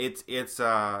 It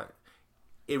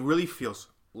really feels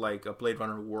like a Blade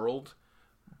Runner world,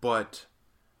 but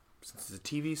since it's a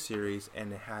TV series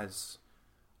and it has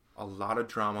a lot of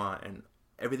drama and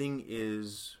everything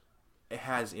it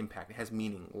has impact, it has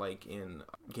meaning, like in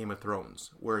Game of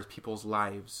Thrones, whereas people's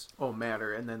lives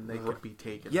matter, and then they could be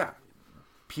taken. Yeah,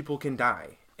 people can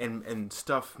die, and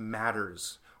stuff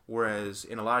matters. Whereas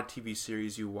in a lot of TV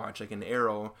series you watch, like in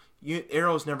Arrow,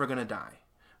 Arrow's never gonna die.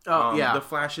 The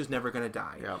Flash is never gonna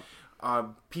die. Yeah.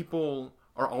 People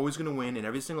are always gonna win in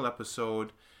every single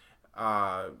episode,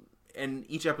 and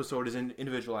each episode is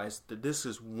individualized. This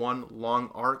is one long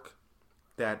arc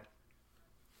that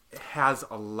has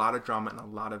a lot of drama and a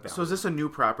lot of value. So is this a new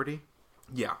property?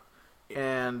 Yeah.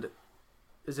 And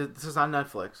this is on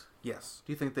Netflix? Yes.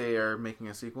 Do you think they are making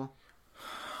a sequel?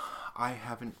 I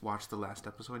haven't watched the last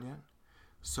episode yet.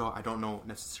 So I don't know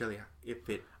necessarily if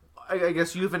it... I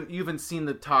guess you haven't seen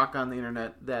the talk on the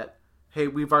internet that, hey,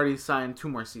 we've already signed 2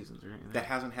 more seasons or anything. That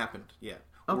hasn't happened yet.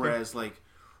 Okay. Whereas, like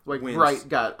Wright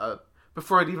got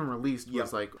before it even released, Yep.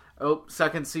 was like,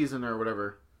 second season or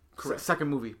whatever. Correct. Second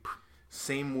movie.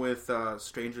 Same with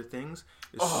Stranger Things.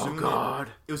 God.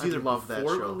 It was I either love that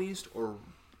before show. released or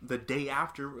the day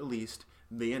after released,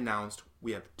 they announced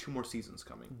we have 2 more seasons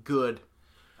coming. Good.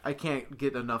 I can't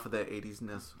get enough of that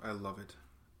 80s-ness. I love it.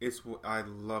 I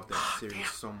love that series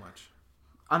so much.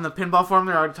 On the pinball forum,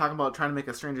 they're already talking about trying to make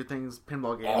a Stranger Things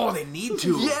pinball game. Oh, they need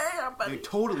to. Yeah, buddy. They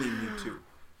totally need to.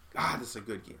 This is a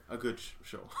good game, a good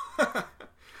show.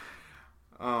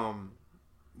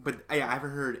 But I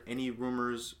haven't heard any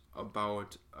rumors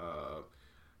about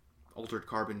Altered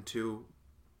Carbon 2,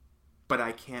 but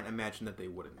I can't imagine that they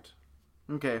wouldn't.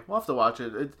 Okay, we'll have to watch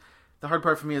it. The hard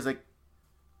part for me is like,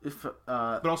 if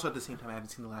But also at the same time, I haven't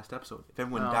seen the last episode. If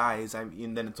everyone dies,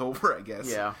 then it's over, I guess.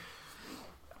 yeah,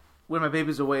 when my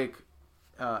baby's awake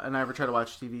and I ever try to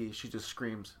watch TV, she just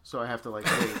screams. So I have to like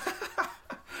wait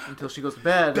until she goes to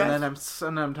bed, and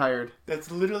then I'm tired.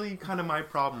 That's literally kind of my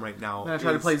problem right now. And I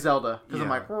try to play Zelda because I'm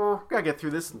Yeah. like, gotta get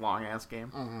through this long ass game.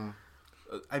 Mm-hmm.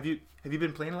 Have you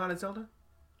been playing a lot of Zelda?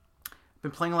 Been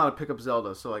playing a lot of pick up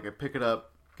Zelda, so like I pick it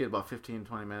up, get about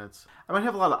 15-20 minutes. I might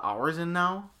have a lot of hours in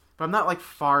now, but I'm not like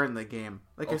far in the game.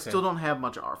 Like I still don't have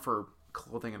much for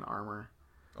clothing and armor.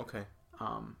 Okay.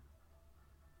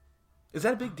 Is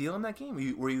that a big deal in that game?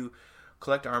 Where you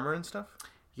collect armor and stuff?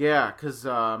 Yeah, because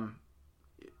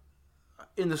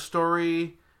in the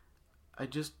story, I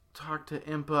just talked to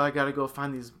Impa. I got to go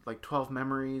find these like 12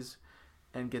 memories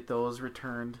and get those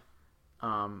returned.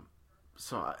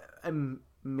 So I'm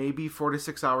maybe 4 to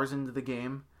 6 hours into the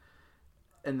game,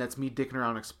 and that's me dicking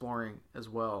around exploring as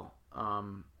well.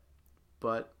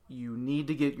 But you need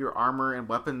to get your armor and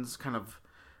weapons kind of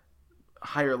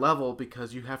higher level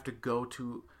because you have to go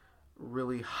to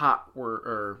really hot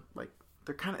or like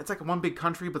they're kind of, it's like one big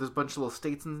country, but there's a bunch of little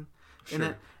states in it,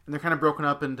 and they're kind of broken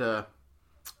up into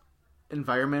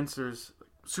environments. There's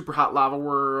super hot lava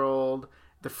world,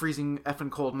 the freezing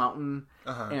effing cold mountain,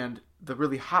 and the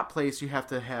really hot place. You have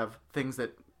to have things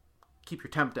that keep your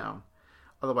temp down,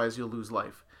 otherwise you'll lose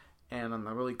life. And on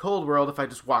the really cold world, if I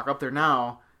just walk up there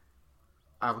now,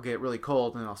 I'll get really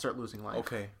cold and I'll start losing life.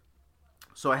 Okay.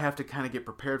 So I have to kind of get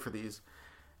prepared for these,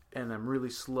 and I'm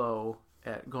really slow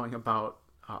at going about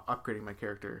upgrading my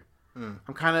character.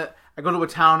 I go to a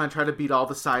town and try to beat all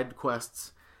the side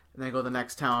quests, and then I go to the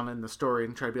next town in the story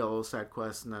and try to beat all those side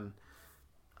quests, and then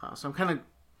so I'm kind of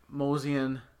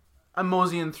moseying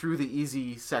through the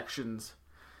easy sections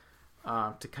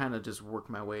to kind of just work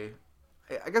my way.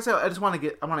 I guess I just want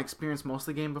to experience most of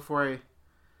the game before I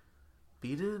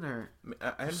beat it. Or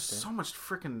I there's understand. so much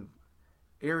freaking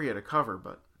area to cover,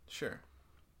 but Sure.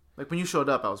 like when you showed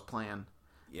up, I was playing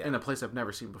Yeah. in a place I've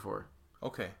never seen before,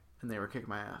 Okay. and they were kicking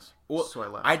my ass. Well, so I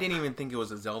left. I didn't even think it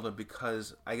was a Zelda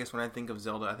because I guess when I think of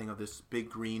Zelda, I think of this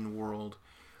big green world.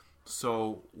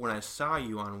 So when I saw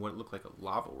you on what looked like a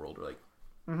lava world, or like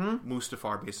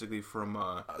Mustafar, basically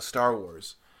from Star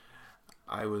Wars,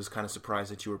 I was kind of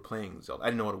surprised that you were playing Zelda. I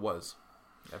didn't know what it was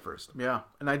at first. Yeah,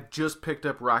 and I just picked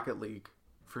up Rocket League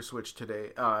for Switch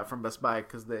today from Best Buy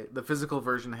because the physical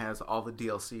version has all the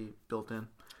DLC built in.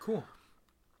 Cool.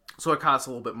 So it costs a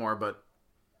little bit more, but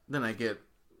then I don't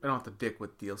have to dick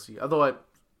with DLC. Although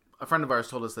a friend of ours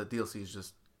told us that DLC is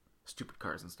just stupid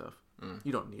cars and stuff.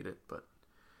 You don't need it, but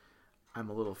I'm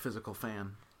a little physical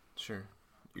fan. Sure.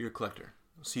 You're a collector,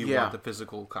 so you Yeah. want the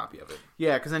physical copy of it.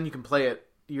 Yeah, because then you can play it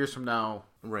years from now.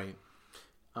 Right.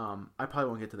 I probably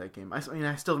won't get to that game. I mean,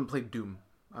 I still haven't played Doom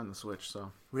on the Switch,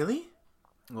 so. Really?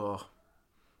 Oh,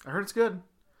 I heard it's good.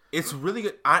 It's really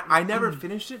good. I never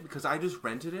finished it because I just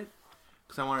rented it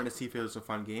because I wanted to see if it was a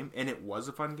fun game, and it was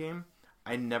a fun game.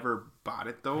 I never bought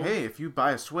it though. Hey, if you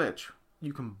buy a Switch,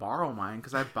 you can borrow mine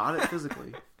because I bought it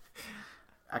physically.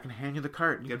 I can hand you the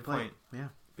cart. And you Good can play point. it. Yeah.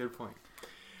 Good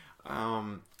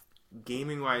point.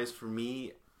 Gaming wise, for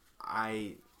me,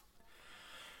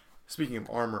 speaking of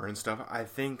armor and stuff, I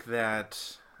think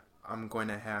that I'm going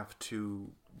to have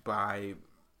to buy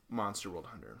Monster World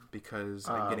Hunter because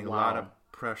I'm getting a lot of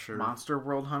pressure. Monster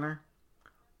World Hunter?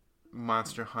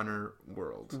 Monster Hunter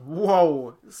World.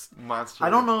 Whoa. Monster. I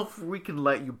don't know if we can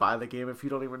let you buy the game if you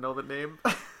don't even know the name.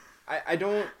 I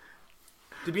don't.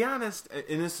 To be honest,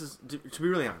 and this is to be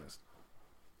really honest,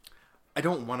 I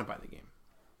don't want to buy the game.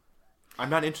 I'm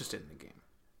not interested in the game.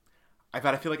 I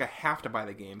feel like I have to buy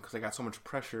the game because I got so much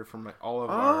pressure from all of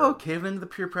our... caving into the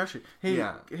peer pressure. Hey,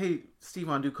 Yeah. Hey, Steve,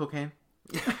 want to do cocaine?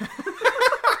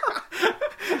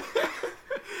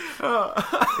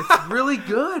 It's really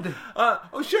good.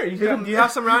 Oh, sure. You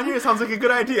have some around here? It sounds like a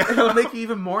good idea. It'll make you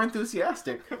even more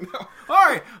enthusiastic. All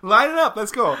right. Line it up.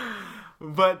 Let's go.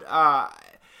 But our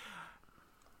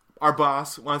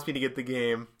boss wants me to get the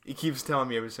game. He keeps telling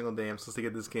me every single day I'm supposed to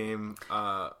get this game.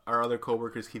 Our other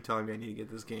coworkers keep telling me I need to get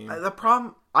this game. The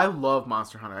problem, I love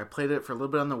Monster Hunter. I played it for a little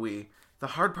bit on the Wii. The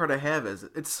hard part I have is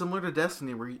it's similar to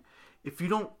Destiny, where if you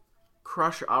don't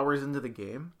crush hours into the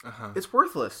game, it's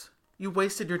worthless. You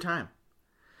wasted your time.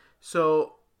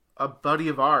 So a buddy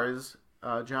of ours,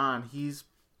 John,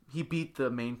 he beat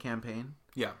the main campaign.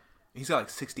 Yeah. He's got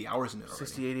like 60 hours in it already.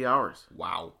 60, 80 hours.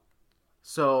 Wow.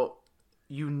 So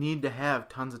you need to have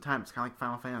tons of time. It's kind of like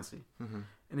Final Fantasy. Mm-hmm.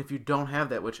 And if you don't have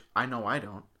that, which I know I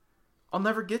don't, I'll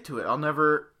never get to it.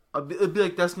 It'd be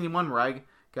like Destiny 1 where I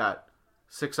got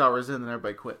 6 hours in and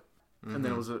everybody quit. Mm-hmm. And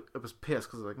then it was pissed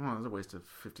because it was like, oh, it was a waste of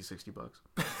 $50,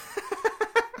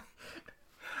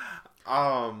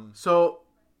 $60. So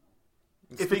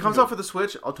if it comes out for the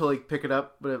Switch, I'll totally pick it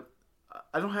up. But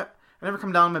I never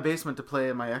come down in my basement to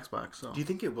play my Xbox. So do you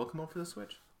think it will come out for the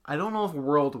Switch? I don't know if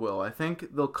World will. I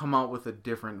think they'll come out with a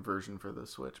different version for the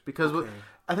Switch because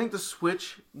I think the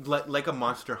Switch, like a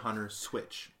Monster Hunter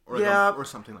Switch, or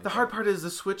something like that. The hard part is the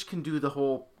Switch can do the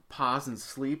whole pause and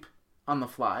sleep on the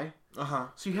fly.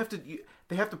 So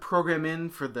they have to program in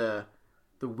for the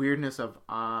weirdness of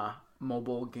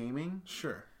mobile gaming.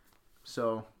 Sure.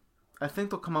 So I think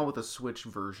they'll come out with a Switch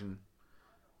version.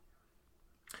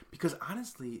 Because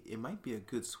honestly, it might be a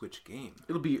good Switch game.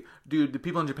 It'll be, dude. The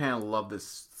people in Japan love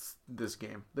this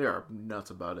game. They are nuts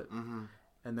about it. Mm-hmm.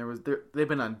 And they've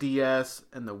been on DS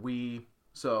and the Wii,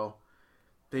 so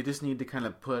they just need to kind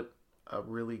of put a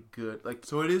really good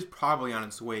So it is probably on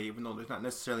its way, even though there's not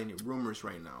necessarily any rumors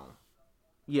right now.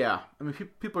 Yeah, I mean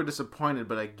people are disappointed,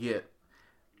 but I get.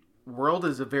 World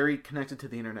is a very connected to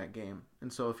the internet game,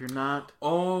 and so if you're not,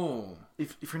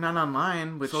 if you're not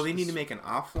online, so they need to make an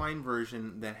offline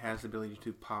version that has the ability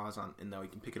to pause on, and that we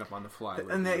can pick it up on the fly.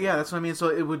 And that's what I mean. So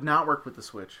it would not work with the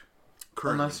Switch,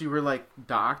 unless you were like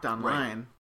docked online. Right.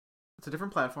 It's a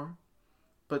different platform,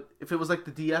 but if it was like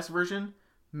the DS version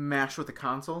mashed with the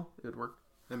console, it would work.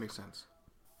 That makes sense.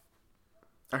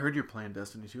 I heard you're playing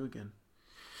Destiny 2 again.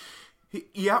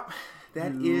 Yep,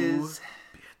 that is.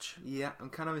 Yeah,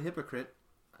 I'm kind of a hypocrite.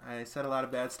 I said a lot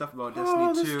of bad stuff about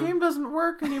Destiny 2. This game doesn't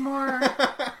work anymore.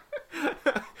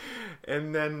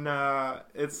 And then I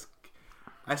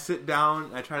sit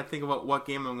down, I try to think about what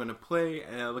game I'm going to play,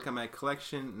 and I look at my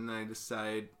collection, and I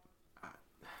decide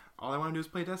all I want to do is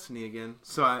play Destiny again.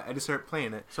 So I just start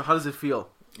playing it. So how does it feel?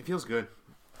 It feels good.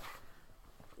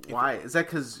 Why? Is that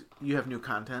because you have new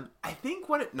content? I think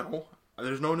no,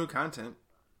 there's no new content.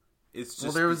 It's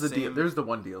just there's the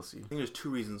one DLC. I think there's two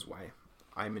reasons why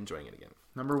I'm enjoying it again.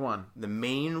 Number one. The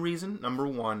main reason, number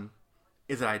one,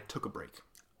 is that I took a break.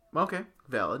 Okay,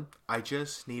 valid. I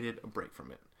just needed a break from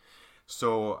it.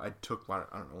 So I took,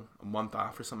 a month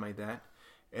off or something like that.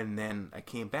 And then I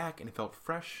came back and it felt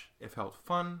fresh, it felt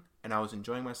fun, and I was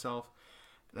enjoying myself.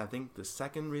 And I think the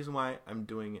second reason why I'm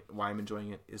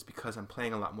enjoying it is because I'm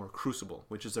playing a lot more Crucible,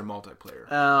 which is their multiplayer.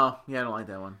 Oh, yeah, I don't like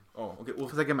that one. Oh, okay. Well,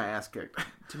 because I get my ass kicked.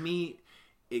 To me,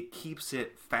 it keeps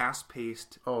it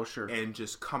fast-paced. Oh, sure. And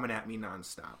just coming at me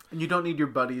nonstop. And you don't need your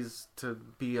buddies to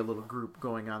be a little group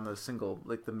going on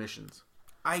the missions.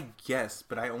 I guess,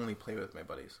 but I only play with my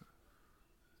buddies.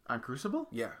 On Crucible?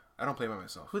 Yeah, I don't play by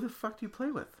myself. Who the fuck do you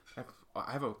play with?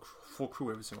 I have a full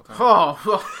crew every single time. Oh,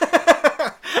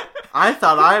 I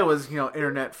thought I was,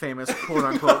 internet famous, quote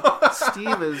unquote.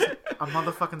 Steve is a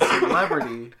motherfucking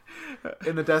celebrity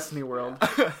in the Destiny world.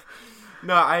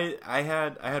 No, I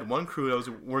had one crew that I was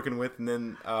working with, and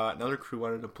then another crew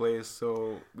wanted to play,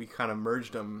 so we kind of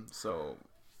merged them. So,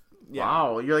 yeah.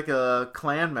 Wow, you're like a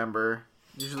clan member.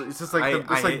 Usually, it's just like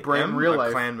Brent in real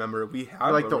life. Clan member. We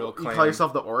have like real clan. You call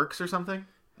yourself the Orcs or something?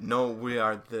 No, we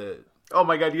are the. Oh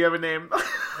my god, do you have a name?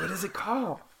 What is it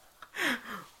called?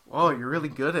 Oh, you're really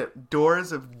good at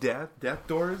Doors of Death. Death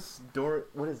Doors.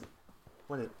 What is it?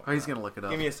 Oh, he's gonna look it up.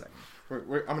 Give me a second.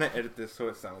 I'm gonna edit this so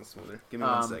it sounds smoother. Give me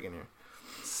 1 second here.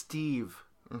 Steve.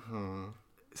 Mm-hmm.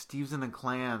 Steve's in a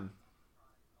clan.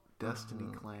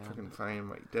 Destiny clan. I can find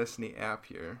my Destiny app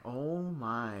here. Oh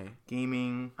my.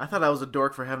 Gaming. I thought I was a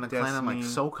dork for having a clan. I'm like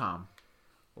SOCOM.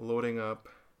 Loading up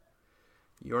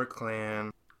your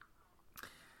clan.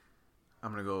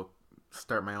 I'm gonna go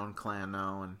start my own clan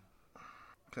now, and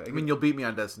okay, I mean you'll beat me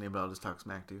on Destiny, but I'll just talk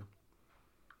smack to you.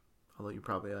 Although you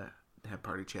probably have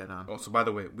party chat on. Oh, so by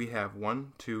the way, we have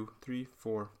 1, 2, 3,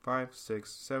 4, 5,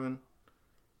 6, 7,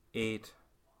 8,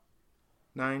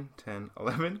 9, 10,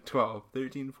 11, 12,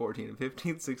 13, 14,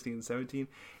 15, 16, 17,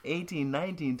 18,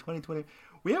 19, 20, 20.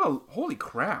 We have holy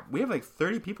crap. We have like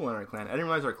 30 people in our clan. I didn't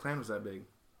realize our clan was that big.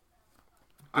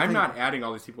 I'm not adding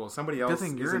all these people. Somebody else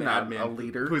is you're an not admin. a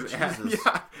leader.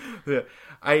 Yeah.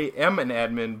 I am an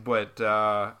admin, but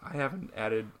I haven't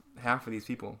added half of these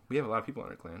people. We have a lot of people in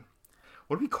our clan.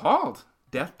 What are we called?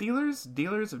 Death dealers?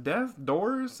 Dealers of death?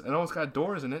 Doors? I know it's got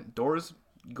doors in it. Doors,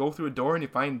 you go through a door and you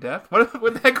find death. What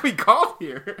the heck are we called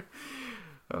here?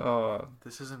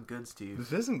 This isn't good, Steve.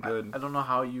 This isn't good. I don't know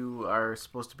how you are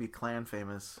supposed to be clan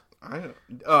famous.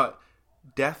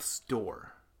 Death's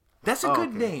Door. That's a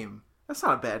good name. That's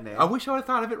not a bad name. I wish I would have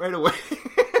thought of it right away.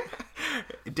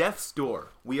 Death's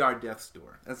Door. We are Death's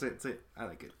Door. That's it. I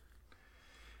like it.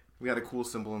 We got a cool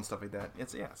symbol and stuff like that.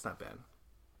 It's not bad.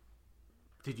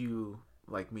 Did you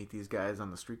meet these guys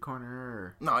on the street corner?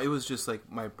 Or? No, it was just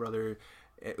like my brother.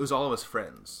 It was all of us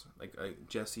friends. Like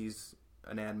Jesse's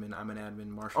an admin. I'm an admin.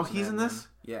 Marshall's he's in this?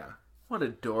 Yeah. What a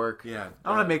dork. Yeah.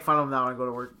 I'm going to make fun of him now when I go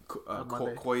to work.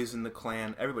 Koi's in the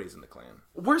clan. Everybody's in the clan.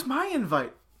 Where's my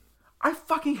invite? I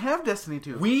fucking have Destiny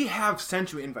 2. We have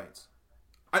sent you invites.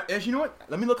 You know what?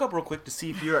 Let me look up real quick to see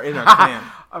if you're in our clan.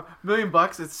 $1 million.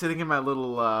 It's sitting in my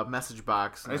little message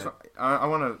box. I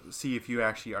want to see if you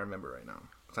actually are a member right now.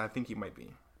 Because I think you might be.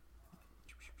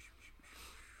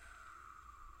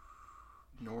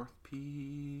 North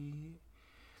P.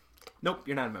 Nope,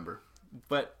 you're not a member.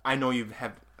 But I know you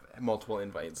have multiple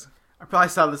invites. I probably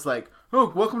saw this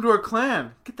welcome to our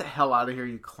clan. Get the hell out of here,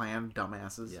 you clan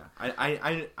dumbasses. Yeah.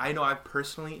 I know I've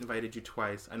personally invited you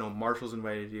twice. I know Marshall's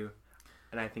invited you.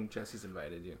 And I think Jesse's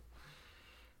invited you.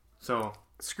 So.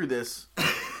 Screw this.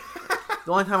 The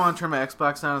only time I want to turn my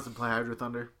Xbox on is to play Hydro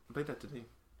Thunder. I played that today.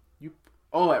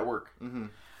 At work. Mm-hmm.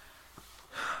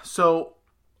 So,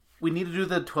 we need to do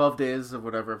the 12 days of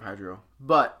whatever of Hydro.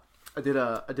 But, I did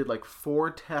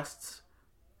 4 tests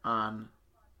on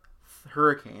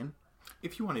Hurricane.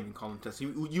 If you want to even call them tests.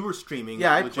 You were streaming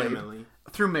legitimately. I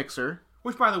played through Mixer.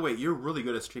 Which, by the way, you're really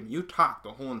good at streaming. You talked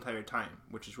the whole entire time,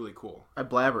 which is really cool. I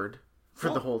blabbered for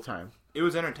the whole time. It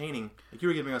was entertaining. You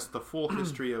were giving us the full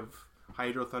history of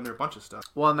Hydro Thunder, a bunch of stuff.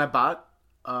 Well, and I bought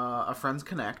a Friends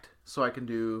Connect so I can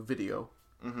do video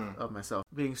of myself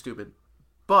being stupid.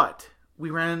 But we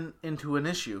ran into an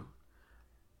issue.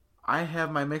 I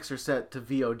have my Mixer set to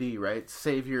VOD, right?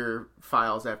 Save your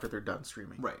files after they're done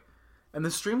streaming. Right. And the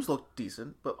streams looked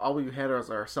decent, but all we had was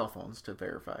our cell phones to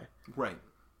verify. Right.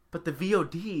 But the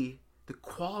VOD, the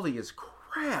quality is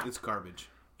crap. It's garbage.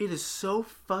 It is so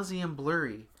fuzzy and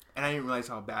blurry. And I didn't realize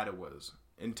how bad it was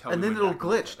until. And then it'll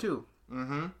glitch too.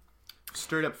 Mm-hmm.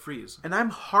 Straight up freeze. And I'm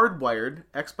hardwired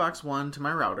Xbox One to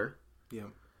my router. Yeah.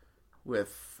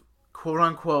 With quote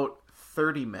unquote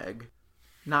 30 meg,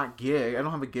 not gig. I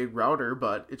don't have a gig router,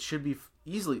 but it should be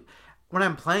easily. When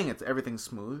I'm playing, everything's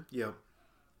smooth. Yep.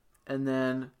 And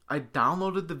then I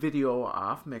downloaded the video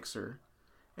off Mixer,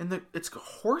 and it's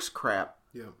horse crap.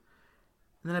 Yep. And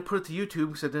then I put it to YouTube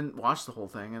because I didn't watch the whole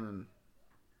thing, and then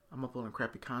I'm uploading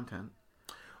crappy content.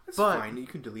 That's fine. You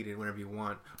can delete it whenever you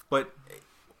want. But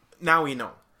now we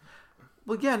know.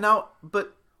 Well, yeah, now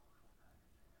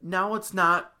it's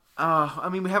not... I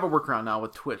mean, we have a workaround now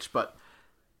with Twitch, but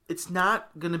it's not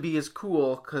going to be as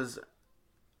cool because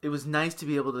it was nice to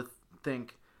be able to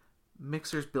think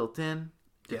Mixer's built in.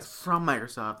 Yes. It's from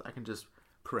Microsoft. I can just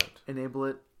enable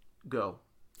it, go.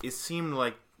 It seemed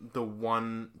like the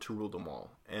one to rule them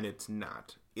all, and it's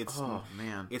not.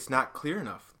 Man. It's not clear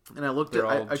enough. And I looked at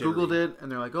I Googled it, and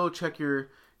they're like, oh, check your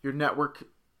network.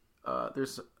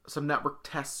 There's some network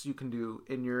tests you can do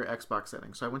in your Xbox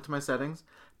settings. So I went to my settings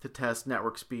to test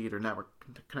network speed or network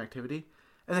connectivity,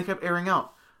 and they kept airing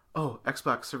out, oh,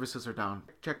 Xbox services are down.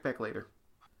 Check back later.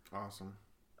 Awesome.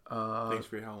 Thanks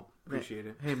for your help. Appreciate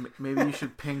it. Hey, maybe you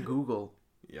should ping Google.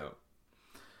 Yeah.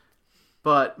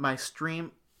 But my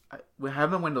stream, we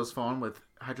have a Windows phone with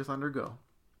Hydro Thunder Go.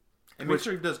 And make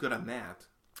sure it does good on that.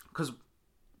 Because,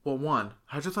 well, one,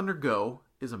 Hydro Thunder Go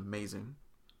is amazing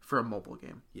for a mobile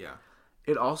game. Yeah.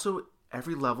 It also,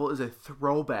 every level is a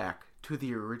throwback to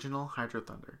the original Hydro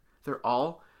Thunder. They're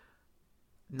all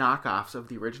knockoffs of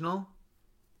the original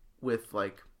with,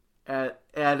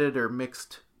 added or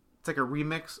mixed. It's like a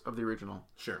remix of the original.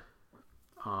 Sure.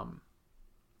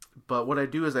 But what I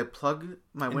do is I plug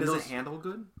my Windows... Does it handle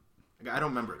good? I don't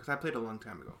remember because I played a long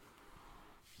time ago.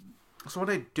 So what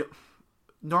I do...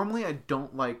 Normally I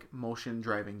don't like motion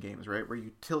driving games, right? Where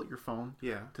you tilt your phone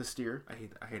to steer. I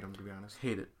hate them, to be honest.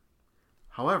 Hate it.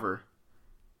 However,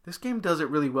 this game does it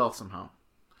really well somehow.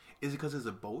 Is it because it's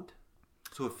a boat?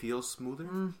 So it feels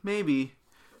smoother? Maybe.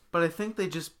 But I think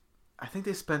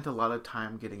they spent a lot of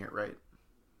time getting it right.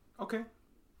 Okay.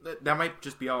 That might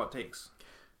just be all it takes.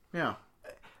 Yeah.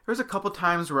 There's a couple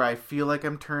times where I feel like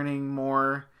I'm turning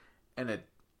more, and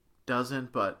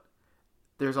doesn't, but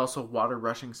there's also water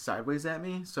rushing sideways at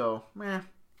me, so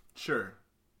Sure.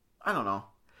 I don't know.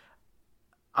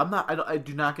 I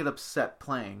do not get upset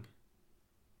playing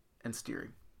and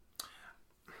steering.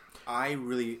 I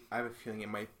have a feeling it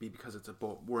might be because it's a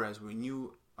boat. Whereas when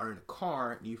you are in a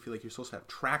car and you feel like you're supposed to have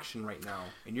traction right now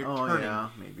and you're turning, yeah,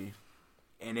 maybe,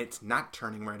 and it's not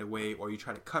turning right away, or you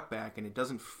try to cut back and it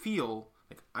doesn't feel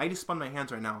like I just spun my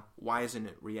hands right now. Why isn't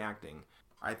it reacting?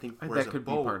 I think that could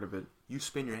be part of it. You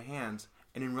spin your hands,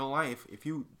 and in real life, if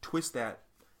you twist that,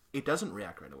 it doesn't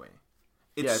react right away.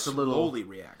 It slowly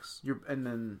reacts. And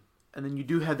then you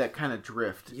do have that kind of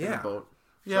drift in a boat.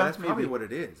 So that's probably what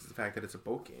it is. The fact that it's a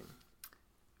boat game.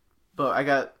 But I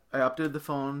updated the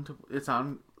phone. It's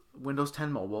on Windows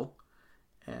 10 Mobile,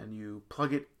 and you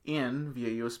plug it in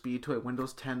via USB to a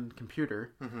Windows 10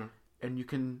 computer, and you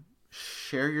can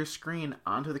share your screen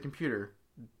onto the computer,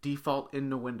 default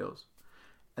into Windows.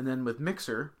 And then with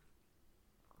Mixer,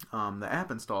 the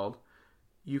app installed,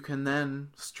 you can then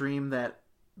stream that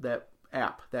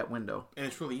app, that window. And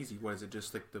it's really easy. What is it?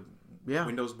 Just like the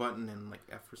Windows button and like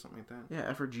F or something like that? Yeah,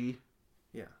 F or G.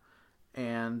 Yeah.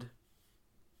 And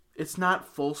it's not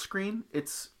full screen.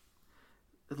 It's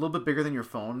a little bit bigger than your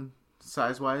phone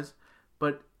size-wise.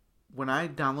 But when I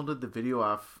downloaded the video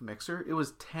off Mixer, it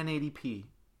was 1080p.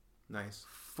 Nice.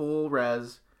 Full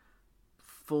res,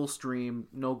 full stream,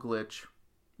 no glitch.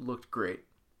 Looked great.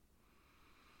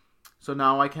 So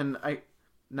now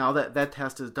now that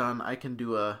test is done, I can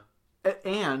do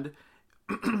and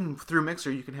through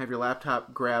Mixer, you can have your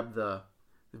laptop grab the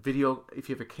video, if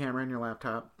you have a camera in your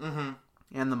laptop,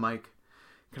 and the mic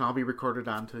can all be recorded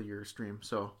onto your stream.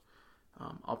 So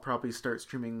I'll probably start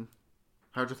streaming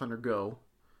Hydro Thunder Go.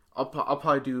 I'll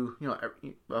probably do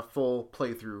a full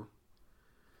playthrough.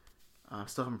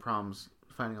 Still having problems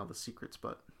finding all the secrets,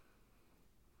 but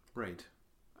right.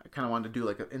 I kind of wanted to do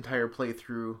like an entire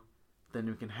playthrough. Then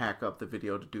we can hack up the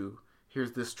video to do,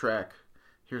 here's this track,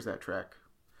 here's that track.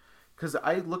 Because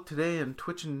I looked today and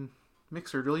Twitch and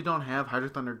Mixer really don't have Hydro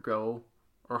Thunder Go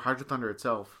or Hydro Thunder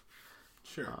itself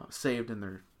saved in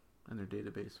their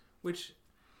database. Which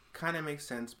kind of makes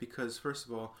sense because, first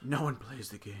of all, no one plays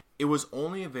the game. It was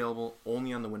only available on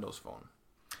the Windows Phone.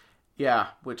 Yeah,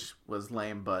 which was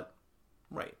lame, but...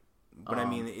 Right. But I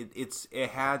mean, it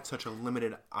had such a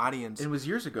limited audience. It was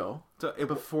years ago.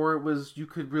 Before it was, you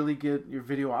could really get your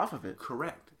video off of it.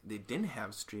 Correct. They didn't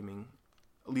have streaming,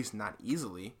 at least not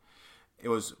easily. It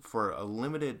was for a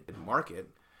limited market.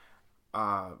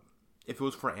 If it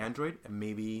was for Android,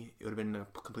 maybe it would have been a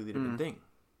completely different thing,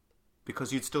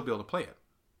 because you'd still be able to play it.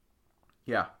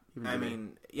 Yeah.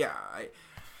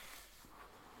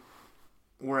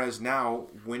 Whereas now,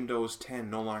 Windows 10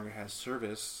 no longer has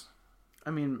service.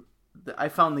 I mean, I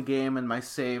found the game and my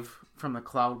save from the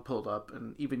cloud pulled up,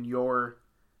 and even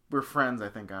we're friends, I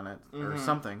think, on it, or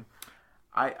something.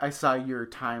 I saw your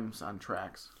times on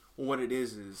tracks. Well, what it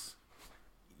is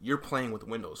you're playing with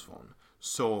Windows Phone,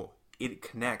 so it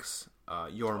connects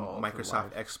your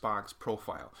Microsoft Xbox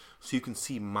profile. So you can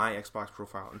see my Xbox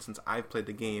profile, and since I've played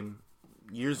the game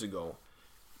years ago,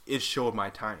 it showed my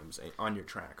times on your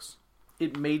tracks.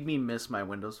 It made me miss my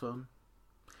Windows Phone.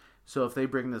 So if they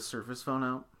bring the Surface Phone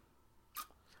out,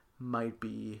 might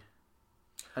be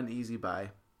an easy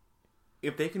buy.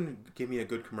 If they can give me a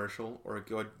good commercial or a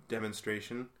good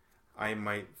demonstration, I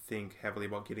might think heavily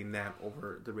about getting that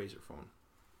over the Razer phone.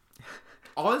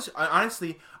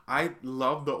 Honestly, I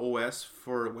love the OS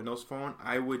for Windows Phone.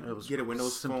 I would get a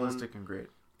Windows phone. Simplistic and great.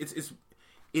 It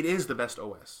is the best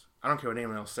OS. I don't care what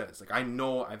anyone else says. Like, I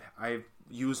know I've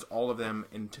used all of them,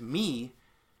 and to me,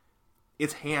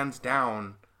 it's hands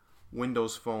down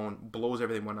Windows Phone blows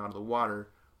everything out of the water.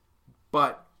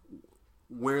 But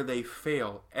where they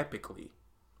fail epically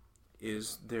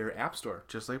is their App Store.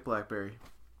 Just like BlackBerry.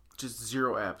 Just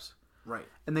zero apps. Right.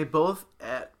 And they both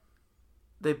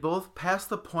past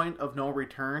the point of no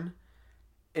return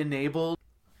enabled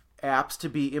apps to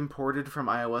be imported from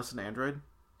iOS and Android.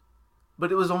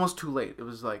 But it was almost too late. It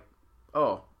was like,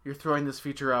 oh, you're throwing this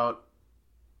feature out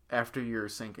after you're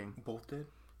syncing. Both did?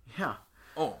 Yeah.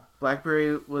 Oh.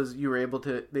 BlackBerry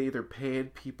they either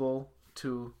paid people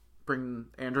to bring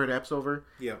Android apps over.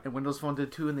 Yeah. And Windows Phone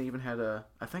did too, and they even had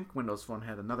I think Windows Phone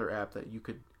had another app that you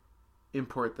could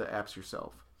import the apps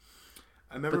yourself.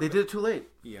 But they did it too late.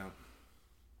 Yeah.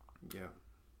 Yeah.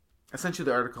 I sent you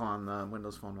the article on the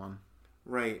Windows Phone one.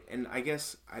 Right, and I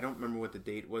guess I don't remember what the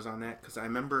date was on that, because I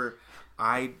remember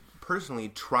I personally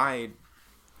tried.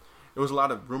 There was a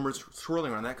lot of rumors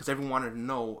swirling around that, because everyone wanted to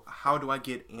know, how do I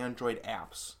get Android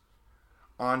apps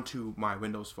onto my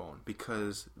Windows phone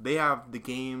because they have the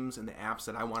games and the apps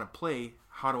that I want to play.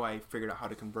 How do I figure out how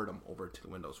to convert them over to the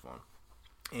Windows phone?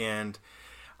 And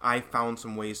I found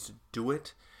some ways to do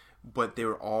it, but they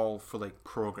were all for like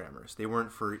programmers. They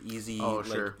weren't for easy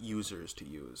users to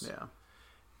use. Yeah.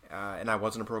 And I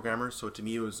wasn't a programmer, so to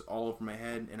me it was all over my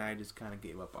head, and I just kind of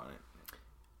gave up on it.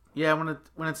 Yeah,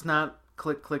 when it's not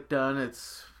click done,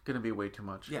 it's gonna be way too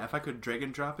much. Yeah, if I could drag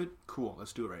and drop it, cool.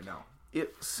 Let's do it right now.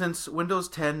 Since Windows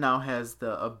 10 now has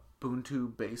the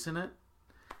Ubuntu base in it,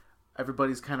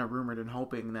 everybody's kind of rumored and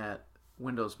hoping that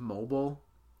Windows Mobile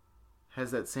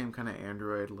has that same kind of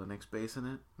Android Linux base in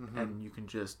it, and you can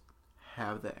just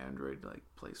have the Android like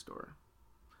Play Store.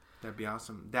 That'd be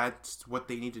awesome. That's what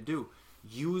they need to do.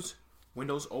 Use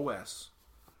Windows OS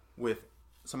with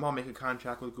somehow make a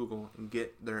contract with Google and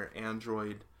get their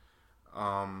Android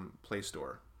Play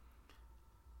Store.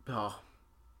 Oh,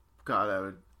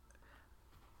 God,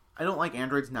 I don't like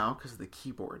Androids now because of the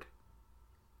keyboard.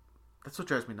 That's what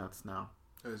drives me nuts now.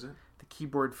 Oh, is it? The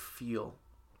keyboard feel.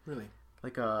 Really?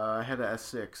 Like, I had an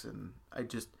S6, and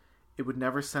it would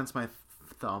never sense my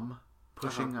thumb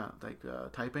pushing,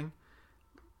 typing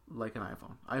like an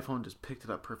iPhone. iPhone just picked it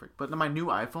up perfect. But my new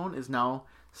iPhone is now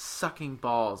sucking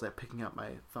balls at picking up my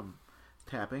thumb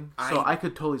tapping. So I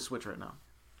could totally switch right now.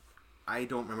 I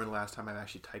don't remember the last time I've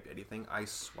actually typed anything. I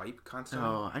swipe constantly.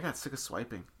 Oh, I got sick of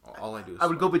swiping. All I do is I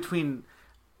would go between...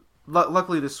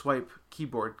 Luckily, the swipe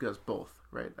keyboard does both,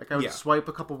 right? Like, I would swipe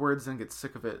a couple words, then get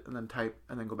sick of it, and then type,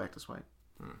 and then go back to swipe.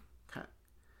 Kind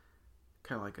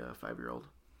of like a 5-year-old.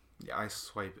 Yeah, I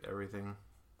swipe everything.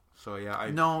 So, yeah.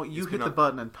 No, you hit the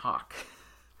button and talk.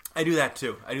 I do that,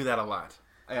 too. I do that a lot.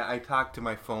 I talk to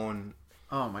my phone...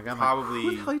 Oh, my God. Probably...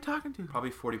 Who the hell are you talking to? Probably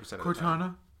 40% of the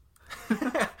time.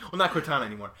 Cortana? Well, not Cortana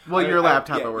anymore. Well, your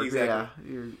laptop at work.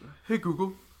 Exactly. Yeah. Hey,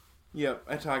 Google. Yep,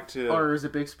 I talk to... Or is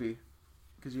it Bixby?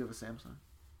 Because you have a Samsung.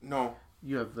 No.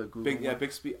 You have the Google one. Yeah,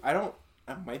 Bixby. I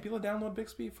might be able to download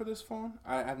Bixby for this phone.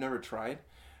 I've never tried.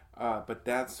 But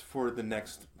that's for the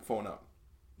next phone up.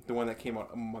 The one that came out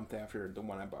a month after the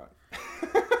one I bought.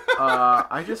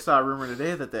 I just saw a rumor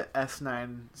today that the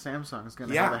S9 Samsung is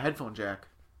going to have a headphone jack.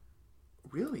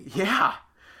 Really? Yeah.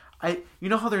 You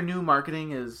know how their new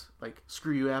marketing is like,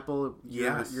 screw you, Apple,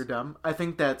 you're dumb? I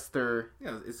think that's their...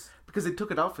 Yeah, it's... Because they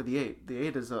took it out for the 8. The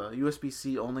 8 is a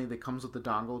USB-C only that comes with the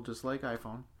dongle, just like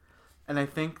iPhone. And I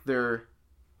think they're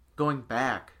going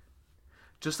back,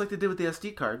 just like they did with the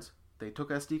SD cards. They took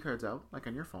SD cards out, like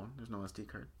on your phone. There's no SD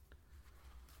card.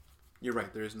 You're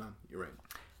right, there is none. You're right.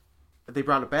 They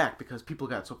brought it back because people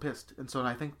got so pissed. And so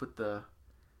I think with the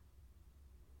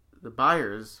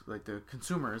buyers, like the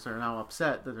consumers, are now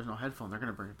upset that there's no headphone. They're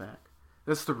going to bring it back.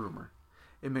 That's the rumor.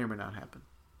 It may or may not happen.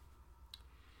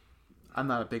 I'm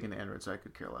not a big into Android, so I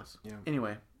could care less. Yeah.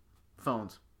 Anyway,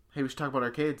 phones. Hey, we should talk about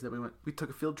arcades that we took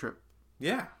a field trip.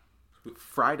 Yeah.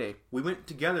 Friday. We went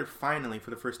together finally for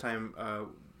the first time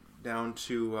down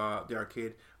to the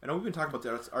arcade. I know we've been talking about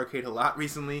the arcade a lot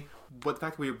recently, but the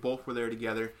fact that we both were there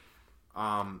together.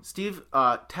 Steve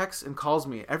texts and calls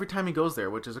me every time he goes there,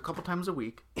 which is a couple times a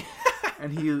week.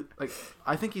 And he,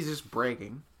 I think he's just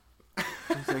bragging.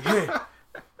 He's like, hey,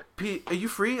 Pete, are you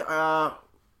free?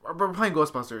 We're playing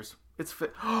Ghostbusters. It's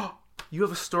fit. You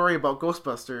have a story about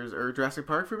Ghostbusters or Jurassic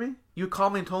Park for me? You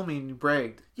called me and told me and you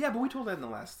bragged. Yeah, but we told that in the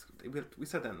last... We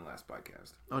said that in the last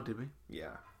podcast. Oh, did we?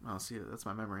 Yeah. Oh, see, that's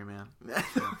my memory, man.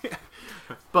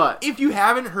 But... If you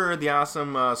haven't heard the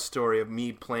awesome story of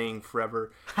me playing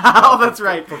Forever... Oh, that's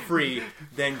right. For free,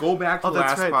 then go back to the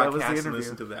last podcast and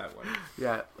listen to that one.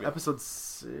 Yeah, episode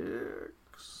 6.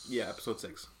 Yeah, episode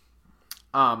 6.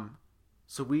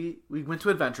 So we went to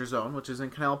Adventure Zone, which is in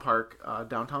Canal Park,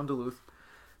 downtown Duluth.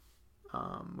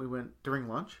 We went during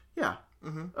lunch. Yeah,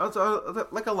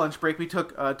 like a lunch break. We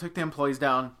took the employees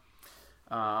down.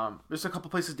 There's a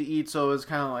couple places to eat, so it was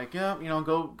kind of like,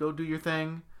 go do your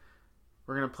thing.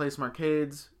 We're gonna play some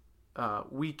arcades.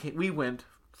 We went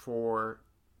for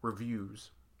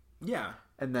reviews. Yeah,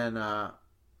 and then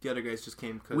the other guys just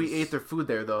came because we ate their food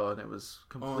there though, and it was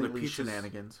completely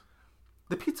shenanigans.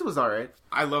 The pizza was alright.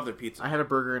 I love their pizza. I had a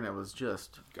burger and it was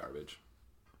just garbage.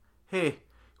 Hey, you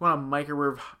want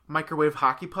a microwave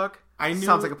hockey puck?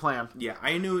 Sounds like a plan. Yeah,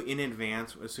 I knew in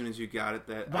advance as soon as you got it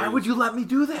that. Why would you let me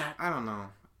do that? I don't know.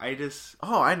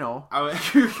 Oh, I know. I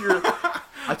took your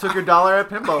 $1 at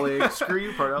Pinball League. Screw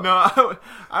you, Pardo. No,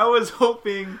 I was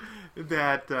hoping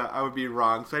that I would be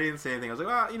wrong, so I didn't say anything. I was like,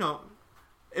 well,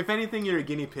 if anything, you're a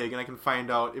guinea pig, and I can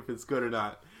find out if it's good or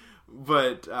not.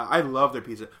 But I love their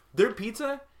pizza. Their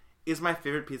pizza is my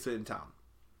favorite pizza in town.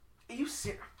 Are you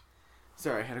serious?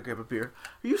 Sorry, I had to grab a beer.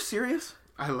 Are you serious?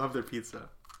 I love their pizza.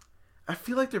 I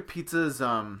feel like their pizza is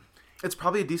It's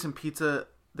probably a decent pizza.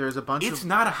 There's a bunch It's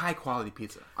not a high quality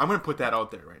pizza. I'm going to put that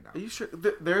out there right now. Are you sure?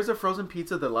 There's a frozen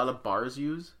pizza that a lot of bars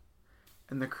use,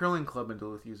 and the Curling Club in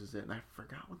Duluth uses it, and I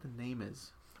forgot what the name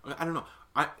is. I don't know.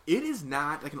 It is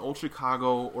not like an Old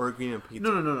Chicago or a Green Pizza.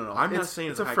 No. I'm not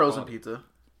saying it's it's a high frozen quality. pizza.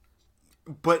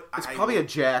 But It's probably a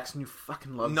Jack's, and you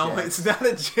fucking love No, Jack's. it's not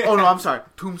a Jack's. Oh, no, I'm sorry.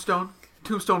 Tombstone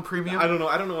Premium. I don't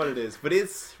know what it is, but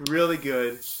it's really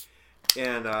good.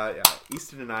 And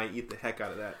Easton and I eat the heck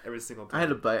out of that every single time. I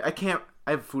had a bite.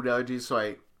 I have food allergies, so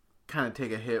I kind of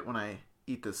take a hit when I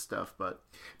eat this stuff, but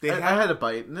I had a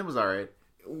bite, and it was alright.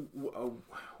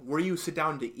 Where you sit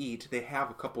down to eat, they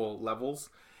have a couple levels,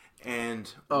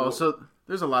 and so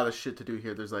there's a lot of shit to do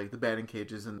here. There's like the batting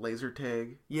cages and laser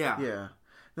tag. Yeah.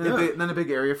 Then a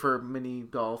big area for mini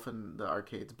golf and the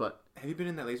arcades. But have you been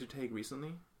in that laser tag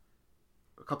recently?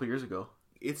 A couple years ago.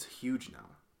 It's huge now.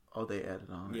 Oh, they added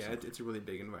on. Yeah, it's a really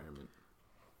big environment.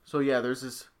 So yeah, there's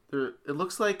this. It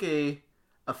looks like a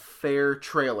fair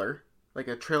trailer, like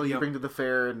a trailer you bring to the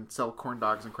fair and sell corn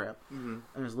dogs and crap. Mm-hmm.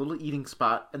 And there's a little eating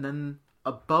spot, and then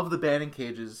above the batting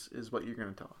cages is what you're going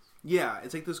to tell us. Yeah,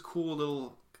 it's like this cool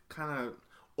little kind of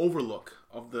overlook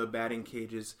of the batting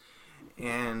cages,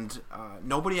 and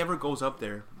nobody ever goes up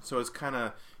there, so it's kind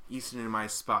of Easton and my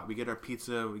spot. We get our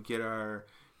pizza, we get our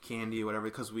candy, whatever,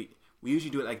 because we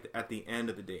usually do it like at the end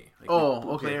of the day. Like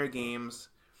we play our games.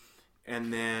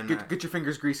 And then get your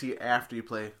fingers greasy after you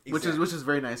play, exactly. which is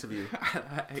very nice of you.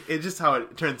 It's just how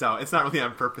it turns out. It's not really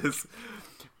on purpose,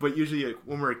 but usually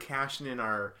when we're cashing in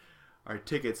our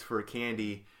tickets for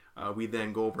candy, we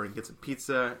then go over and get some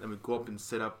pizza. Then we go up and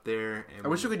sit up there. And I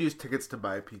wish you could use tickets to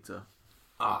buy pizza.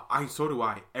 So do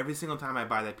I. Every single time I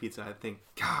buy that pizza, I think,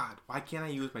 God, why can't I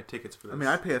use my tickets for this? I mean,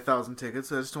 I pay 1,000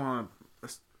 tickets. I just don't want to.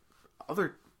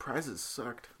 Other prizes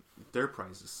sucked. Their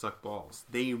prizes suck balls.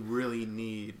 They really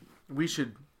need. We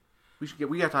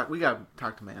gotta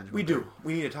talk to management. We do.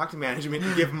 We need to talk to management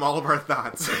and give them all of our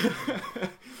thoughts.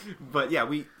 But yeah,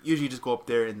 we usually just go up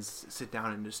there and sit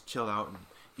down and just chill out and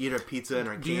eat our pizza and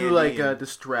our candy. Do you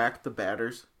distract the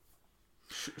batters?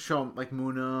 Show them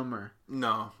moon them or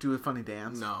do a funny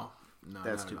dance? No,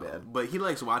 that's too bad. But he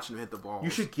likes watching them hit the balls. You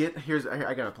should get.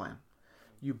 I got a plan.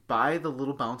 You buy the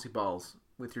little bouncy balls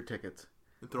with your tickets.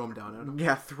 And throw them down at them.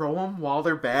 Yeah, throw them while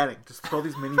they're batting. Just throw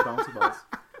these mini bouncy balls.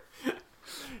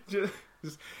 Just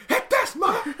hit this,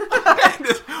 mother!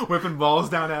 Just whipping balls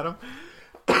down at him.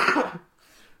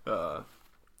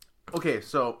 Okay.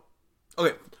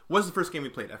 What's the first game we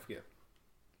played? I forget.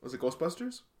 Was it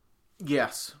Ghostbusters?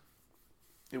 Yes,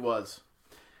 it was.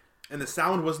 And the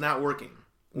sound was not working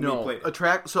when we played it.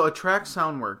 A track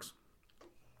sound works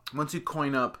once you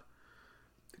coin up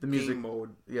the music game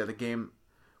mode. Yeah, the game.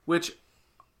 Which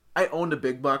I owned a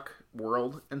Big Buck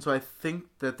World, and so I think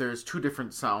that there's two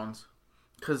different sounds.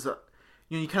 Because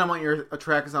you kind of want your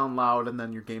track sound loud and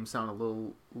then your game sound a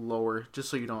little lower, just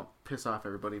so you don't piss off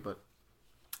everybody. Or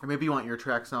maybe you want your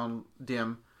track sound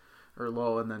dim or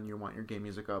low, and then you want your game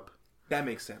music up. That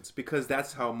makes sense, because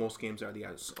that's how most games are. They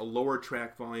got a lower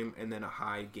track volume and then a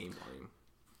high game volume.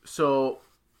 So,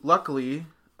 luckily,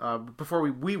 before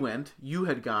we went, you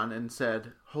had gone and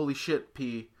said, "Holy shit,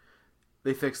 P,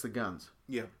 they fixed the guns."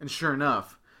 Yeah. And sure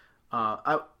enough,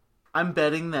 I'm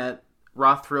betting that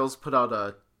Roth Thrills put out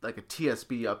a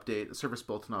TSB update, a service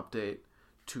bulletin update,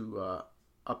 to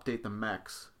update the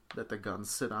mechs that the guns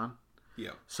sit on.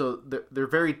 Yeah. So they're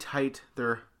very tight.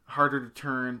 They're harder to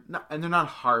turn, and they're not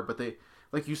hard, but they,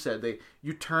 like you said,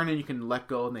 you turn and you can let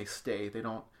go and they stay. They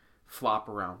don't flop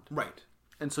around. Right.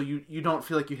 And so you don't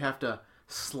feel like you have to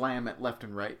slam it left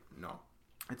and right. No.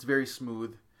 It's very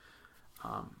smooth.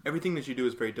 Everything that you do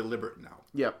is very deliberate now.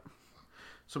 Yep.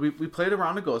 So we played a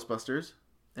round of Ghostbusters,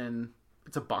 and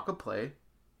it's $1 a play,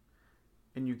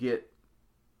 and you get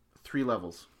 3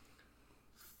 levels.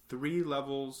 3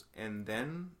 levels and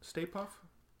then Stay Puft?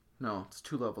 No, it's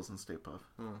 2 levels in Stay Puft.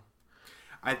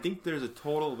 I think there's a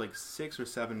total of 6 or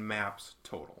 7 maps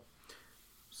total.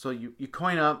 So you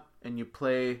coin up and you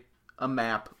play a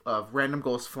map of random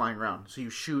ghosts flying around. So you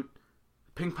shoot.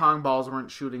 Ping pong balls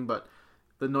weren't shooting, but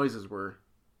the noises were.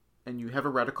 And you have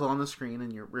a reticle on the screen,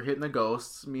 and we're hitting the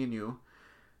ghosts, me and you.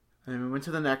 And then we went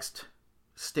to the next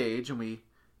stage, and we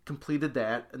completed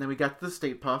that. And then we got to the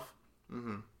Stay Puft.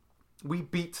 Mm-hmm. We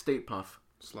beat Stay Puft.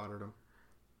 Slaughtered them.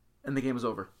 And the game was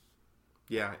over.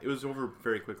 Yeah, it was over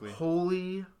very quickly.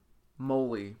 Holy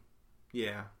moly.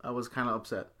 Yeah. I was kind of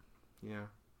upset. Yeah.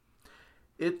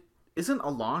 It isn't a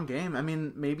long game. I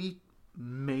mean, maybe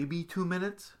 2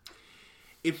 minutes.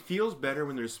 It feels better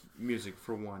when there's music,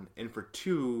 for one. And for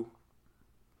two,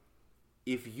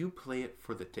 if you play it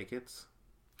for the tickets.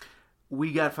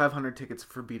 We got 500 tickets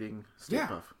for beating Stay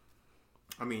Puft.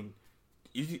 I mean,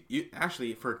 You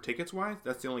actually, for tickets wise,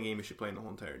 that's the only game you should play in the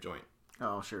whole entire joint.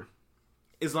 Oh, sure.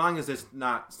 As long as it's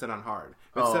not set on hard.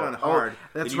 If it's set on hard,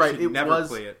 that's then you right. should never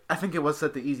play it. I think it was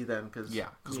set to easy then, because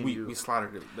we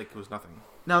slaughtered it like it was nothing.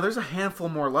 Now there's a handful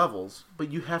more levels,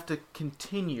 but you have to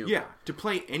continue. Yeah, to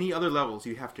play any other levels,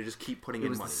 you have to just keep putting in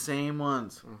money. It was the same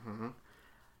ones. Mm-hmm.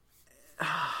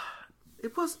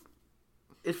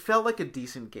 It felt like a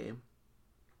decent game.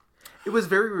 It was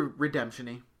very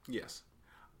redemption-y. Yes.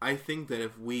 I think that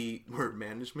if we were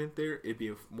management there, it'd be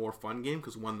a more fun game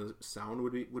because one, the sound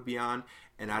would be on,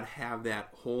 and I'd have that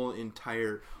whole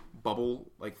entire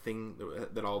bubble like thing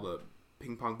that all the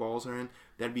ping pong balls are in.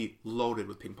 That'd be loaded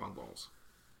with ping pong balls.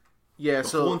 Yeah, the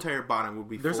whole entire bottom would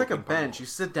be. There's full like a ping pong bench. balls. You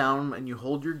sit down and you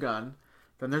hold your gun.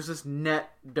 Then there's this net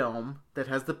dome that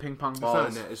has the ping pong balls.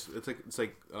 It's not a net. It's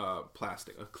like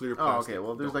plastic, a clear plastic. Oh, okay.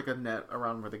 Well, there's dome. like a net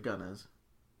around where the gun is.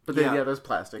 But then, yeah, there's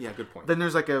plastic. Yeah, good point. Then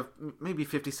there's like a maybe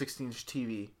 50-60-inch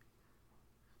TV.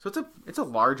 So it's a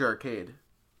large arcade.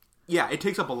 Yeah, it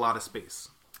takes up a lot of space.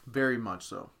 Very much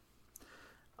so.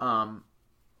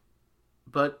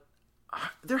 But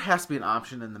there has to be an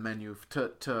option in the menu to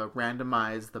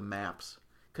randomize the maps,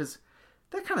 because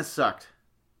that kind of sucked.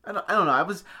 I don't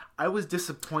know. I was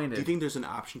disappointed. Do you think there's an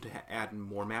option to add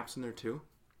more maps in there too?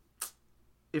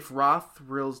 If Roth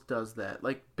Thrills does that,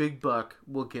 like Big Buck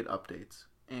will get updates.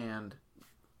 And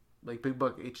like Big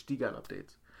Buck HD got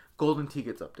updates. Golden Tee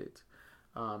gets updates.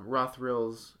 Roth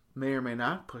Thrills may or may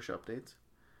not push updates.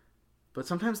 But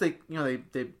sometimes they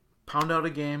pound out a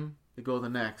game, they go to the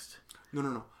next.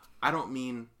 No. I don't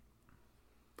mean...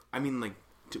 I mean, like,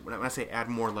 when I say add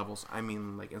more levels, I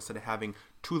mean, like, instead of having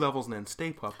 2 levels and then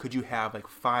Stay Puft, could you have, like,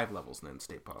 5 levels and then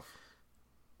Stay Puft?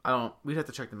 We'd have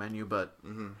to check the menu, but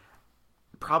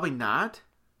probably not.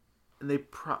 And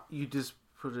you just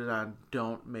put it on,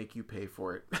 don't make you pay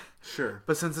for it. Sure.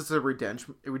 But since it's a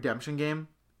redemption game,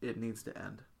 it needs to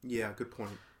end. Yeah, good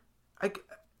point.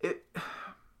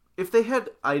 If they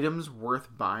had items worth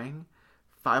buying,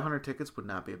 500 tickets would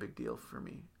not be a big deal for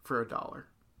me for $1.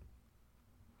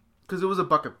 Because it was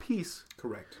 $1 a piece.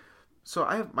 Correct.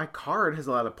 So my card has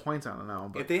a lot of points on it now.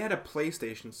 But if they had a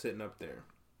PlayStation sitting up there,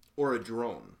 or a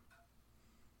drone,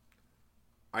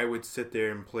 I would sit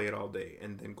there and play it all day,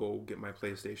 and then go get my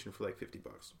PlayStation for like $50.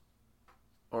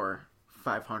 Or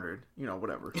 500,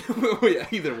 whatever. Yeah,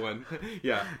 either one.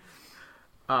 Yeah.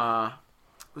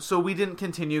 So we didn't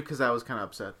continue because I was kind of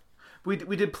upset. We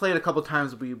did play it a couple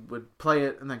times. We would play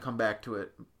it and then come back to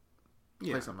it.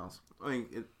 Play something else. I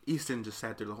mean, Easton just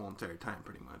sat there the whole entire time,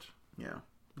 pretty much. Yeah.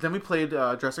 Then we played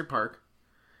Jurassic Park.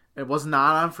 It was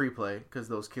not on free play because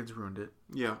those kids ruined it.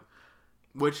 Yeah.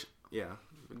 Which, yeah.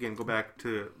 Again, go back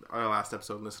to our last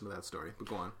episode and listen to that story. But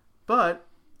go on. But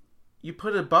you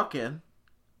put $1 in,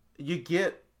 you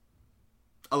get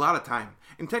a lot of time,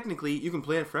 and technically you can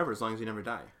play it forever as long as you never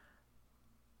die.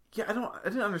 Yeah, I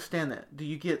didn't understand that. Do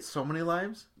you get so many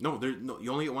lives? No,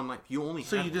 you only get 1 life. You only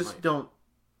so have you one just life. don't.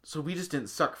 So we just didn't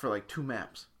suck for like 2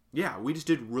 maps. Yeah, we just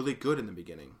did really good in the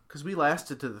beginning. Because we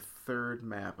lasted to the 3rd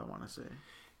map, I want to say.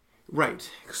 Right.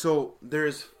 So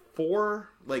there's 4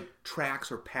 like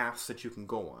tracks or paths that you can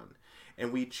go on,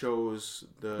 and we chose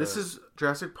the. This is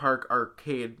Jurassic Park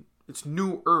Arcade. It's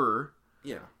newer.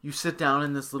 Yeah. You sit down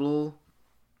in this little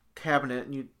cabinet,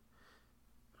 and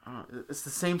it's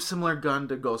the same similar gun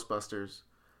to Ghostbusters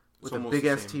with a big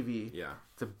ass TV. Yeah.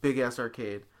 It's a big ass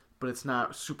arcade, but it's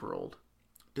not super old.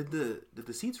 Did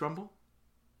the seats rumble?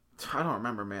 I don't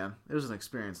remember, man. It was an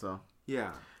experience though.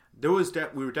 Yeah. There was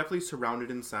we were definitely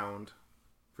surrounded in sound,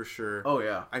 for sure. Oh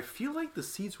yeah. I feel like the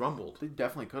seats rumbled. They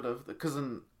definitely could have, because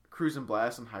in Cruise and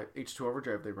Blast and H2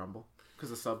 Overdrive they rumble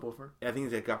because of subwoofer. I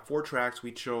think they got 4 tracks.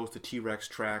 We chose the T-Rex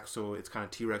track, so it's kind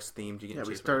of T-Rex themed.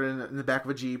 We started in the back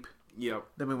of a Jeep. Yep.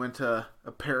 Then we went to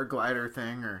a paraglider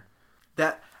thing,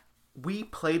 that we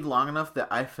played long enough that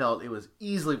I felt it was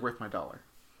easily worth my $1.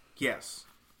 Yes,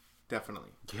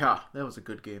 definitely. Yeah, that was a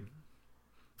good game.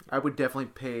 I would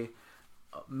definitely pay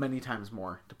many times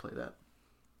more to play that.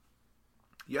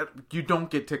 Yeah, you don't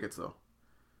get tickets though.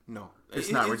 No, it's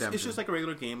not redemption. It's just like a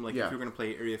regular game. Like if you're going to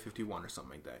play Area 51 or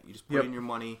something like that, you just put in your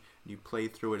money, and you play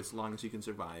through it as long as you can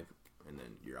survive, and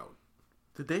then you're out.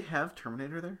 Did they have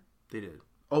Terminator there? They did.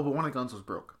 Oh, but one of the guns was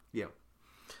broke. Yeah.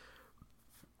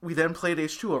 We then played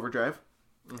H2 Overdrive,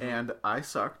 and I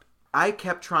sucked. I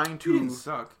kept trying to. You didn't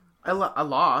suck. I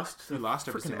lost. You lost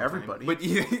every single everybody. Time.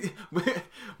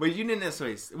 But you didn't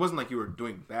necessarily. It wasn't like you were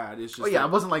doing bad. It's just. Oh yeah, I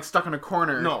wasn't like stuck in a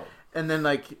corner. No. And then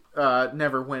like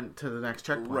never went to the next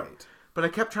checkpoint. Right. But I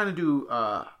kept trying to do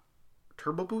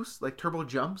turbo boosts, like turbo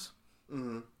jumps.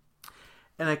 Mm-hmm.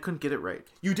 and I couldn't get it right.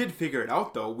 You did figure it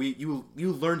out, though. You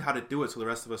learned how to do it, so the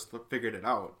rest of us figured it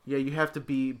out. Yeah, you have to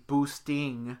be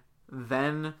boosting,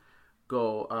 then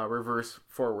go reverse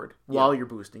forward while you're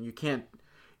boosting. You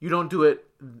don't do it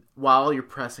while you're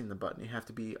pressing the button. You have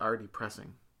to be already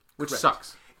pressing, which Correct.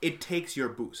 sucks. It takes your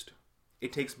boost.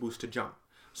 It takes boost to jump.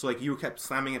 So like you kept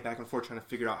slamming it back and forth trying to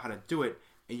figure out how to do it,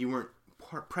 and you weren't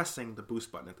pressing the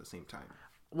boost button at the same time.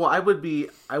 Well, I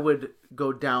would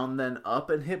go down then up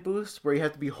and hit boost, where you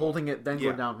have to be holding it then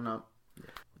go down and up. Yeah.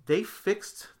 They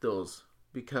fixed those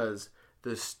because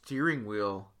the steering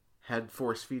wheel had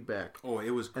force feedback. Oh,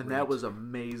 it was great. And that was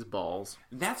amazeballs.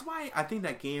 That's why I think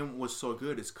that game was so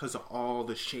good, is because of all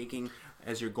the shaking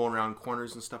as you're going around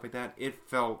corners and stuff like that. It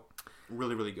felt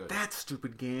really, really good. That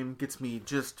stupid game gets me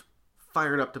just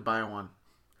fired up to buy one.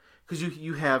 Because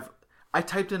you have... I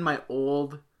typed in my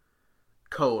old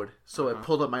code, so it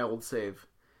pulled up my old save.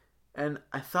 And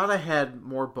I thought I had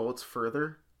more boats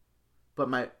further, but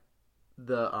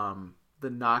the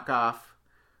knockoff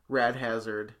Rad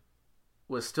Hazard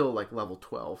was still like level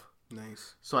 12.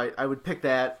 Nice. So I would pick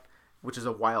that, which is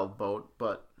a wild boat,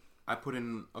 but... I put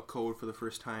in a code for the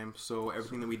first time, so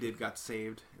everything that we did got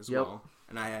saved as well.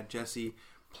 And I had Jesse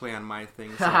play on my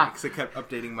thing, so I kept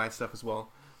updating my stuff as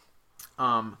well.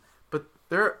 But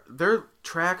their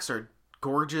tracks are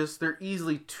gorgeous. They're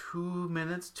easily 2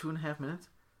 minutes, 2.5 minutes.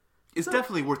 It's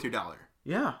definitely worth your $1.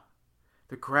 Yeah.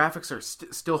 The graphics are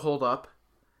still hold up.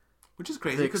 Which is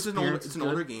crazy, because it's an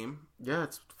older game. Yeah,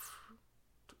 it's...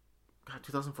 God,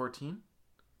 2014?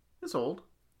 It's old.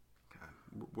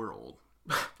 God, we're old.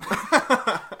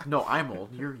 No, I'm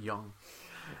old. You're young.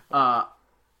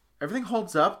 Everything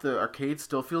holds up. The arcade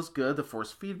still feels good. The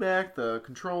force feedback, the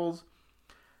controls.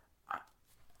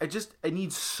 I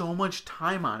need so much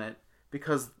time on it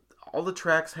because all the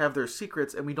tracks have their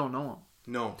secrets and we don't know them.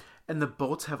 No. And the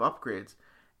boats have upgrades.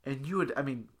 And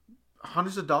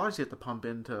hundreds of dollars you have to pump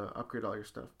in to upgrade all your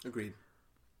stuff. Agreed.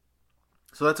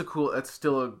 So that's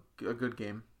still a good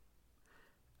game.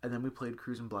 And then we played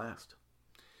Cruisin' Blast.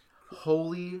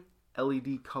 Holy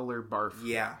LED color barf.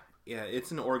 Yeah,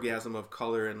 it's an orgasm of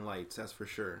color and lights, that's for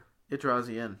sure. It draws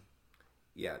you in.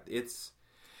 Yeah,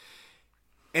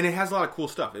 and it has a lot of cool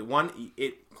stuff.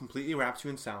 It completely wraps you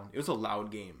in sound. It was a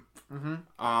loud game. Mm-hmm.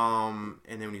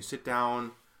 And then when you sit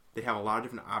down, they have a lot of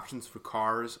different options for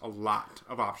cars. A lot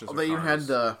of options for cars. You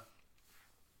had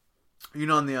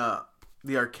on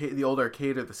the arcade, the old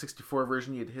arcade or the 64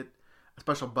 version, you'd hit a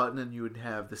special button and you would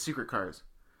have the secret cars,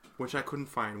 which I couldn't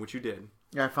find, which you did.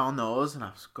 Yeah, I found those and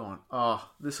I was going,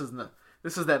 oh, this is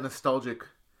that nostalgic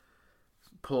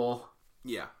pull.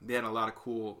 Yeah, they had a lot of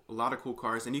cool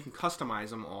cars, and you can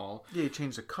customize them all. Yeah, you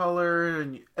change the color,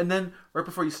 and then right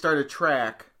before you start a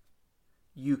track,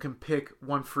 you can pick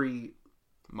one free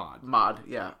mod.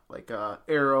 Yeah, like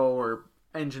aero or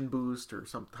engine boost or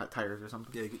some tires or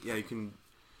something. Yeah,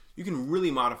 you can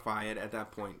really modify it at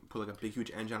that point. Put like a big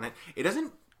huge engine on it. It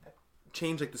doesn't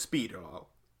change like the speed at all.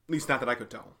 At least not that I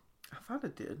could tell. I thought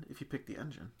it did if you pick the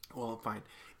engine. Well, fine.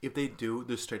 If they do,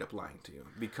 they're straight up lying to you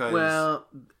because. Well.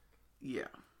 Yeah.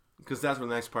 Because that's where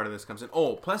the next part of this comes in.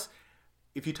 Oh, plus,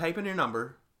 if you type in your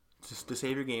number just to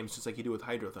save your games, just like you do with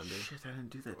Hydro Thunder. Shit, I didn't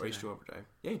do that. Or H2 Overdrive.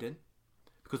 Yeah, you did.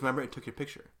 Because remember, it took your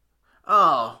picture.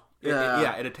 Oh,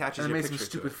 yeah. It attaches and your it picture made some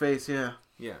stupid to it. face, yeah.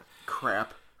 Yeah.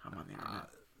 Crap. I'm on the internet.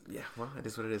 Yeah, well, it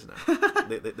is what it is now.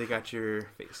 they got your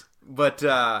face. But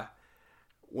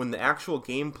when the actual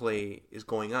gameplay is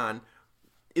going on,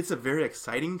 it's a very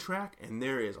exciting track, and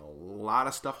there is a lot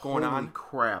of stuff going on. Holy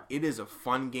crap. It is a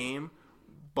fun game,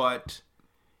 but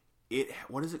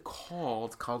what is it called?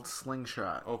 It's called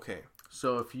Slingshot. Okay.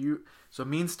 So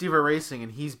me and Steve are racing,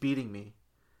 and he's beating me.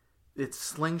 It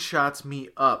slingshots me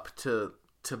up to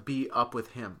be up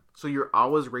with him. So you're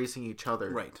always racing each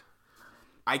other. Right.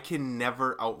 I can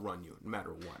never outrun you, no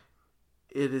matter what.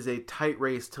 It is a tight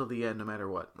race till the end, no matter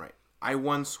what. Right. I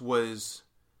once was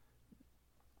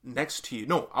next to you.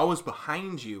 No, I was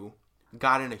behind you,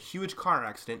 got in a huge car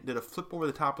accident, did a flip over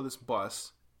the top of this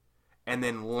bus, and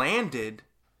then landed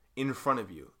in front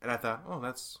of you. And I thought, oh,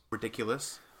 that's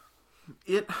ridiculous.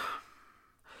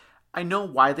 I know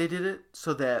why they did it,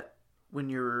 so that when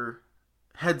you're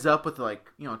heads up with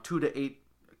 2 to 8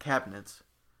 cabinets,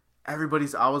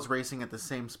 everybody's always racing at the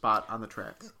same spot on the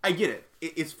track. I get it.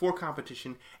 It's for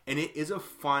competition, and it is a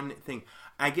fun thing.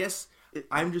 I guess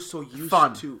I'm just so used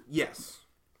to... Yes.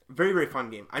 Very, very fun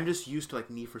game. I'm just used to like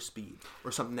Need for Speed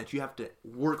or something that you have to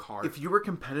work hard. If you were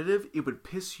competitive, it would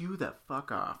piss you the fuck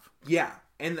off. Yeah,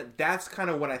 and that's kind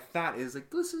of what I thought is like,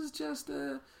 this is just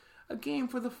a game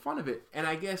for the fun of it. And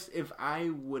I guess if I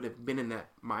would have been in that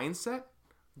mindset,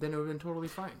 then it would have been totally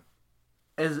fine.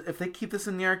 as if they keep this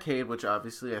in the arcade, which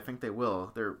obviously I think they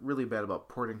will, they're really bad about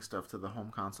porting stuff to the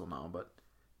home console now, but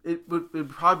it'd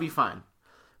probably be fine.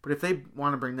 But if they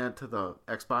want to bring that to the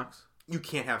Xbox, you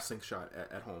can't have slingshot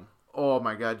at home. Oh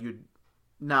my god, you'd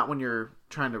not when you're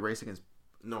trying to race against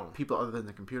people other than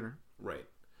the computer. Right.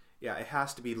 Yeah, it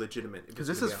has to be legitimate. Because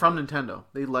this is from Nintendo.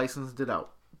 They licensed it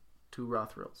out to Raw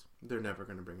Thrills. They're never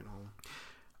going to bring it home.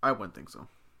 I wouldn't think so.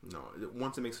 No,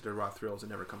 once it makes it to Raw Thrills, it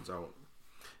never comes out.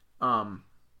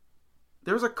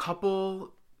 There's a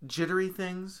couple jittery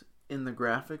things in the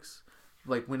graphics.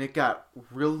 Like when it got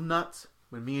real nuts,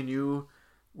 when me and you,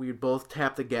 we would both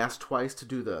tap the gas twice to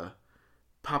do the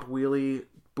pop wheelie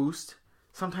boost.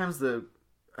 Sometimes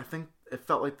I think it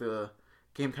felt like the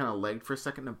game kind of lagged for a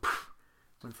second and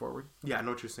went forward. Yeah, I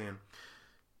know what you're saying.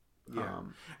 Yeah.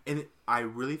 And I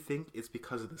really think it's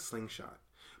because of the slingshot.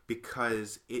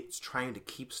 Because it's trying to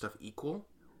keep stuff equal.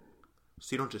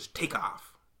 So you don't just take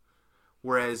off.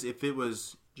 Whereas if it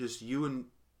was just you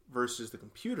versus the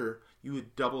computer, you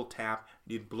would double tap,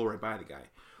 you'd blow right by the guy.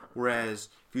 Whereas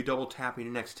if you double tap and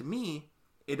you're next to me,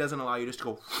 it doesn't allow you just to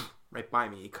go right by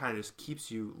me. It kind of just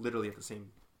keeps you literally at the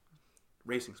same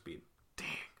racing speed. Dang.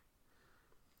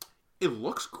 It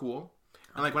looks cool.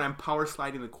 And like when I'm power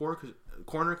sliding the corner,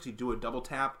 because you do a double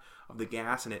tap of the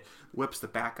gas and it whips the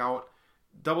back out.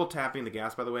 Double tapping the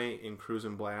gas, by the way, in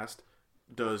Cruis'n Blast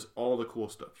does all the cool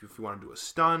stuff. If you want to do a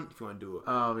stunt, if you want to do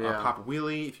a pop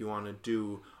wheelie, if you want to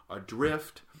do a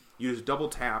drift, you just double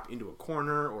tap into a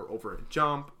corner or over a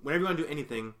jump. Whenever you want to do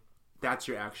anything, that's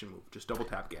your action move. Just double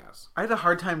tap gas. I had a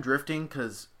hard time drifting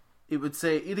because it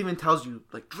even tells you,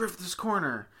 like, drift this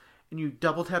corner. And you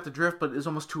double tap the drift, but it's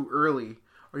almost too early.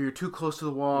 Or you're too close to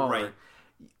the wall. Right.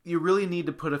 You really need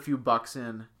to put a few bucks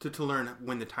in. To learn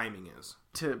when the timing is.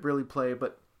 To really play,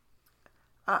 but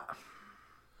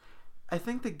I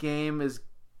think the game is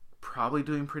probably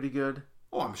doing pretty good.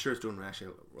 Oh, I'm sure it's doing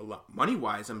actually a lot.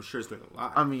 Money-wise, I'm sure it's doing a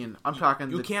lot. I mean, I'm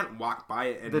talking... You can't walk by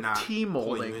it and not the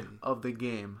T-molding of the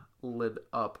game lit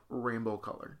up rainbow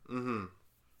color. Mm-hmm.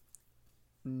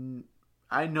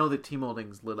 I know that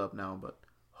T-molding's lit up now, but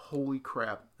holy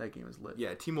crap, that game is lit.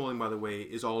 Yeah, T-molding, by the way,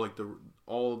 is all like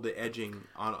the edging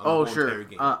on the whole entire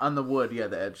game. On the wood, yeah,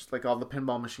 the edge. Like all the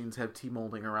pinball machines have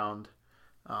T-molding around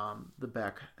the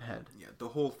back head. Yeah, the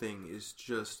whole thing is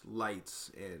just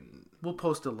lights and... We'll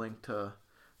post a link to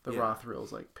the Raw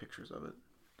Thrills, like pictures of it.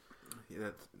 Yeah,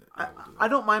 I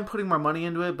don't mind putting more money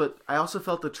into it, but I also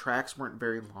felt the tracks weren't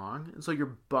very long, and so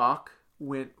your buck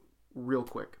went real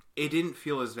quick. It didn't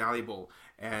feel as valuable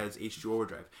as H2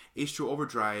 Overdrive. H2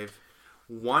 Overdrive,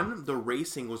 the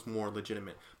racing was more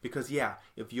legitimate. Because, yeah,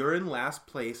 if you're in last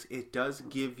place, it does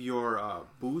give your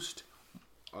boost...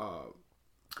 oh,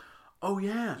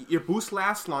 yeah. Your boost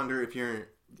lasts longer if you're...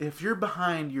 If you're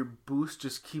behind, your boost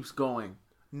just keeps going.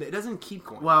 It doesn't keep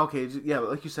going. Well, okay, yeah,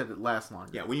 like you said, it lasts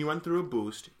longer. Yeah, when you run through a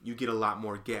boost, you get a lot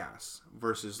more gas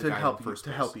versus the guy in first place.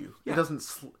 To help you. Yeah. It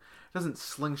doesn't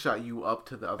slingshot you up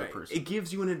to the other person. It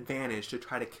gives you an advantage to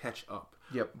try to catch up.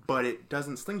 Yep. But it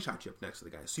doesn't slingshot you up next to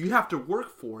the guy. So you have to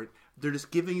work for it. They're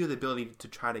just giving you the ability to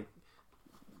try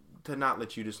to not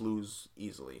let you just lose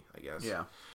easily, I guess. Yeah.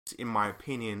 In my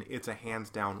opinion, it's a hands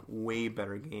down way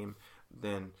better game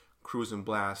than Cruis'n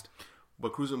Blast.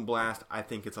 But Cruis'n Blast, I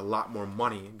think it's a lot more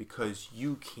money because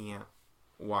you can't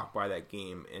walk by that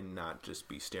game and not just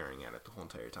be staring at it the whole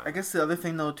entire time. I guess the other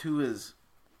thing, though, too, is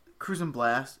Cruis'n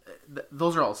Blast,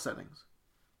 those are all settings.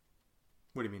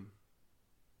 What do you mean?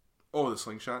 Oh, the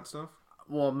slingshot stuff?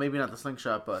 Well, maybe not the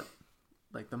slingshot, but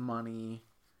like the money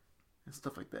and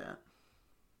stuff like that.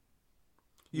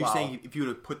 You're saying if you would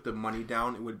have put the money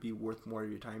down, it would be worth more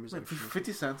of your time? Like for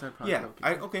 50 cents, I'd probably... Yeah,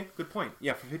 okay, good point.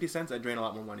 Yeah, for 50 cents, I'd drain a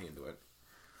lot more money into it.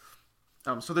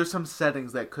 So there's some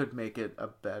settings that could make it a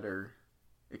better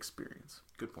experience.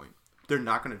 Good point. They're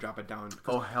not going to drop it down.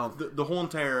 Oh, hell. The whole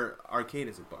entire arcade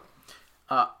is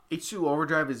 $1. H2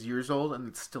 Overdrive is years old, and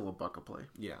it's still $1 a play.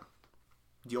 Yeah.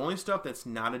 The only stuff that's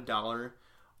not $1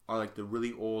 are like the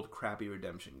really old, crappy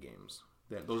Redemption games.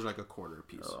 Those are like $0.25 a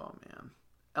piece. Oh, man.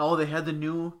 Oh, they had the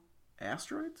new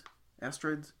Asteroids?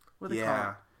 Asteroids? What are they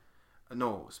called?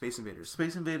 No, Space Invaders.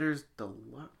 Space Invaders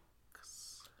Deluxe.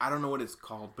 I don't know what it's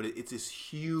called, but it's this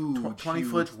huge,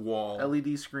 20-foot wall.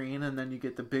 LED screen, and then you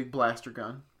get the big blaster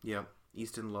gun. Yep.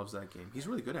 Easton loves that game. He's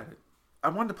really good at it. I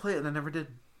wanted to play it, and I never did.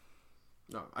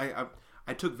 No,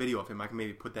 I took video of him. I can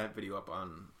maybe put that video up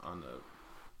on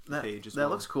the page as well.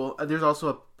 That looks cool. There's also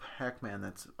a Pac-Man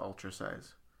that's ultra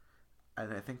size.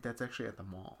 And I think that's actually at the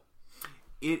mall.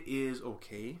 It is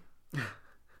okay.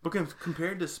 But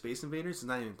compared to Space Invaders, it's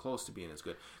not even close to being as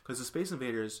good. Because the Space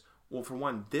Invaders Well, for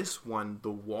one, this one, the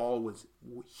wall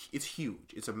it's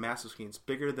huge. It's a massive screen. It's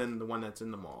bigger than the one that's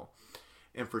in the mall.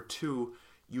 And for two,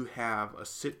 you have a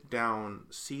sit-down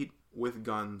seat with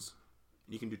guns.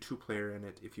 You can do 2-player in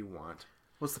it if you want.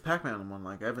 What's the Pac-Man one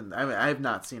like? I have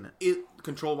not seen it.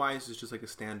 Control-wise, is just like a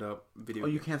stand-up video. Oh,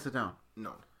 you can't sit down?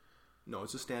 No,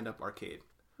 it's a stand-up arcade.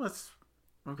 Well, that's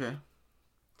okay.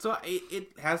 So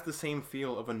it has the same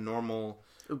feel of a normal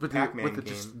Pac-Man with the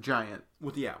game. just giant.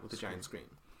 With the giant screen.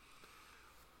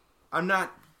 I'm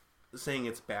not saying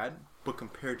it's bad, but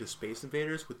compared to Space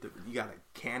Invaders, you got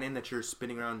a cannon that you're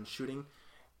spinning around and shooting,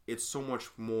 it's so much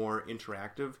more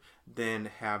interactive than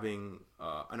having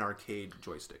an arcade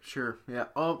joystick. Sure. Yeah.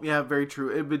 Oh, yeah. Very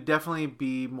true. It would definitely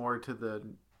be more to the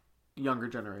younger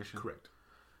generation. Correct.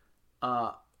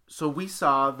 So we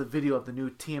saw the video of the new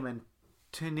TMN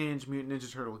Teenage Mutant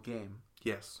Ninja Turtle game.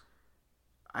 Yes.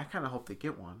 I kind of hope they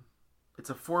get one. It's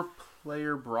a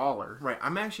 4-player brawler. Right.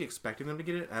 I'm actually expecting them to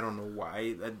get it. I don't know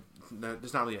why.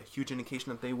 There's not really a huge indication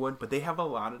that they would, but they have a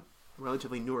lot of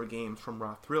relatively newer games from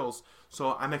Raw Thrills,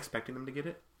 so I'm expecting them to get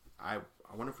it. I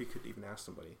wonder if we could even ask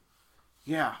somebody.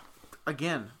 Yeah.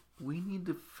 Again, we need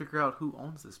to figure out who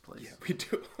owns this place. Yeah, we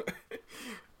do.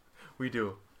 We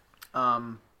do.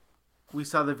 We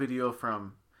saw the video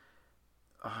from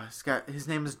his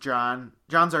name is John's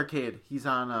Arcade. He's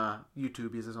on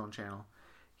YouTube. He has his own channel.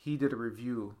 He did a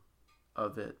review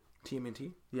of it.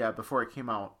 TMNT? Yeah, before it came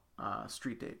out,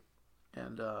 Street Date.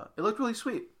 And it looked really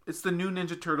sweet. It's the new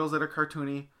Ninja Turtles that are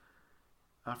cartoony.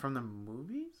 From the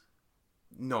movies?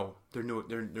 No, they're new.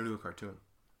 They're new cartoon.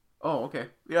 Oh, okay.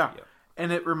 Yeah.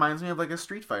 And it reminds me of like a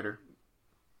Street Fighter.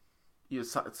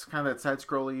 It's kind of that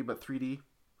side-scrolly, but 3D.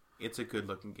 It's a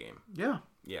good-looking game. Yeah.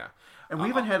 Yeah. And we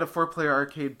even had a 4-player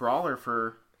arcade brawler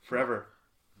for... Forever.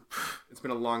 It's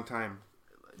been a long time.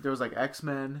 There was like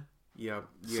X-Men. Yeah.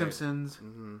 Simpsons.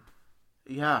 Mm-hmm.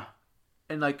 Yeah.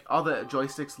 And like all the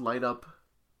joysticks light up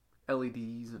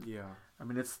LEDs. And, yeah. I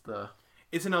mean, it's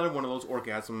another one of those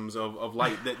orgasms of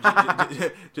light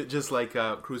that just like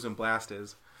Cruise and Blast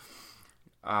is.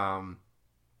 I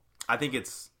think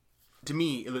it's, to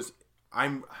me,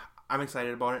 I'm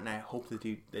excited about it, and I hope that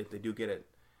they do get it.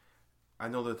 I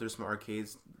know that there's some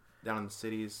arcades down in the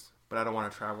cities, but I don't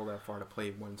want to travel that far to play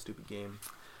one stupid game.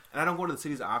 And I don't go to the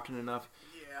cities often enough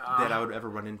that I would ever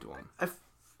run into them.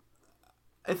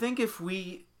 I think if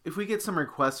we get some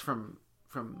requests from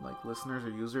like listeners or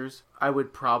users, I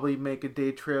would probably make a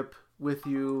day trip with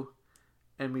you,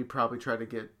 and we'd probably try to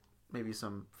get maybe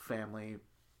some family.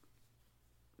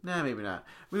 Nah, maybe not.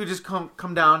 We would just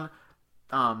come down,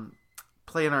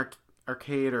 play an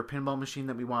arcade or pinball machine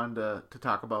that we wanted to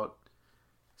talk about,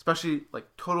 especially like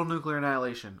Total Nuclear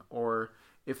Annihilation, or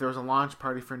if there was a launch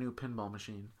party for a new pinball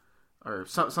machine, or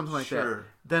something like that.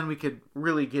 Then we could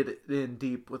really get in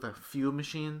deep with a few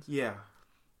machines. Yeah.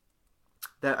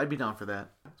 That I'd be down for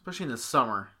that, especially in the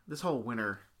summer. This whole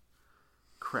winter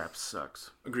crap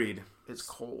sucks. Agreed. It's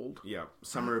cold. Yeah,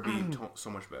 summer would be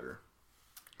so much better,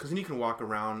 because then you can walk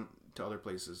around to other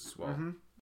places as well. Mm-hmm.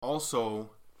 Also,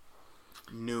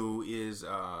 new is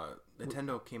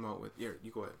Nintendo came out with. Here, you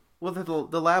go ahead. Well, the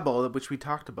Labo, which we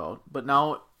talked about, but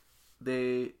now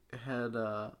they had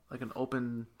like an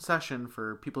open session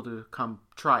for people to come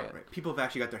try it. Right. People have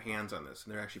actually got their hands on this,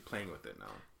 and they're actually playing with it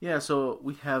now. Yeah, so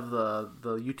we have the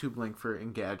YouTube link for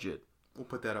Engadget. We'll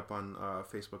put that up on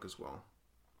Facebook as well.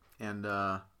 And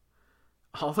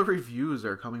all the reviews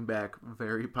are coming back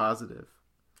very positive.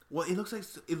 Well, it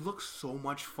looks so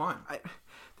much fun.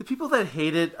 The people that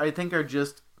hate it, I think, are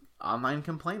just online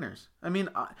complainers. I mean,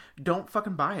 don't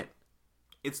fucking buy it.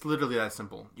 It's literally that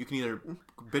simple. You can either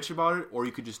bitch about it, or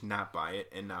you could just not buy it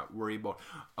and not worry about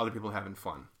other people having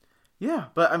fun. Yeah,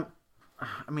 but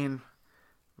I mean,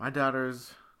 my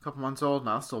daughter's a couple months old, and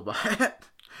I'll still buy it.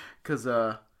 Because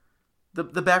the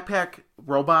backpack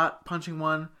robot punching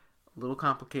one, a little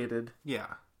complicated. Yeah.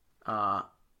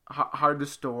 Hard to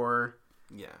store.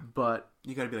 Yeah. But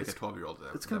you got to be like a 12-year-old.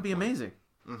 It's going to be amazing.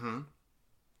 Mm-hmm.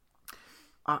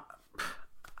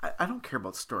 I don't care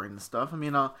about storing the stuff. I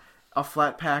mean, I'll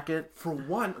flat pack it. For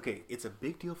one, okay, it's a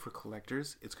big deal for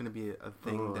collectors. It's going to be a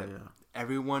thing that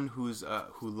everyone who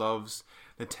loves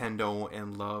Nintendo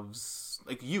and loves,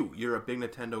 like you're a big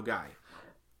Nintendo guy.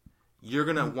 You're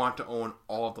going to want to own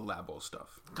all of the Labo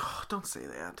stuff. Oh, don't say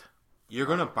that. You're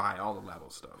going to buy all the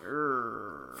Labo stuff.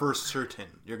 For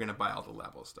certain, you're going to buy all the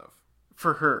Labo stuff.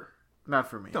 For her, not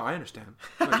for me. No, I understand.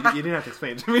 No, you didn't have to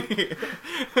explain it to me.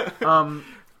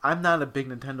 I'm not a big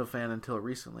Nintendo fan until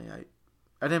recently.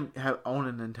 I didn't own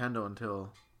a Nintendo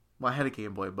until... Well, I had a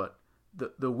Game Boy, but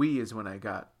the Wii is when I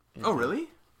got... Oh, really?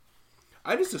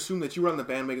 I just assumed that you were on the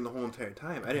bandwagon the whole entire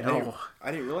time. I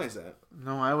didn't realize that.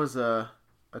 No, I was a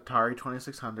Atari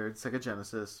 2600, Sega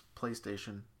Genesis,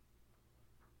 PlayStation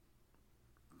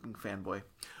fanboy.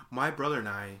 My brother and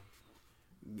I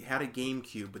had a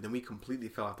GameCube, but then we completely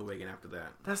fell off the wagon after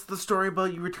that. That's the story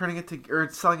about you returning it to or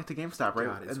selling it to GameStop, right?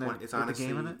 God, it's honestly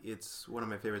the game in it? It's one of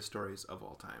my favorite stories of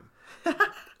all time.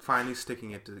 Finally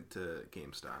sticking it to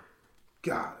GameStop.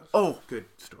 God, good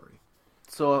story.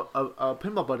 So a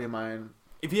pinball buddy of mine.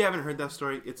 If you haven't heard that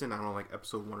story, it's in, I don't know, like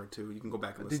episode 1 or 2. You can go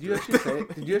back and listen. Did you actually say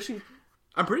it? Did you actually?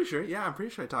 I'm pretty sure. Yeah, I'm pretty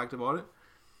sure I talked about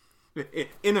it.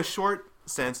 In a short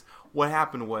sense, what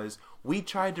happened was we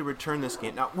tried to return this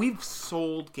game. Now, we've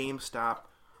sold GameStop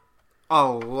a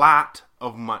lot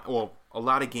of money. Well, a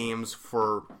lot of games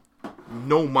for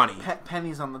no money.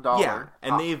 Pennies on the dollar. Yeah,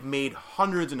 and they've made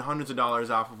hundreds and hundreds of dollars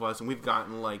off of us, and we've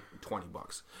gotten like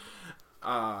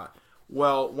 $20.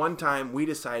 Well, one time we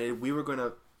decided we were going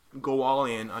to go all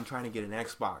in on trying to get an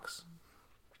Xbox.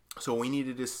 So we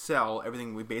needed to sell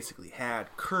everything we basically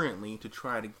had currently to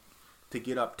try to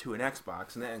get up to an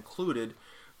Xbox, and that included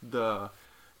the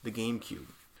GameCube.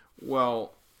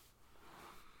 Well,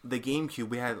 the GameCube,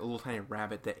 we had a little tiny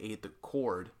rabbit that ate the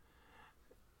cord,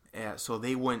 so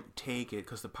they wouldn't take it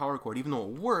because the power cord, even though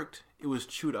it worked, it was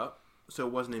chewed up, so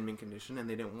it wasn't in mint condition, and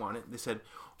they didn't want it. They said,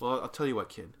 well, I'll tell you what,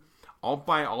 kid. I'll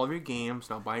buy all of your games,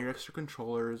 and I'll buy your extra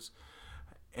controllers,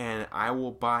 and I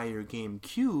will buy your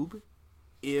GameCube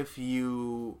if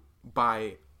you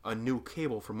buy a new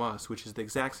cable from us, which is the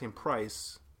exact same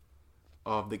price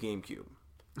of the GameCube.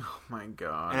 Oh my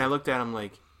god. And I looked at him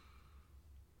like,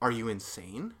 are you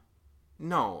insane?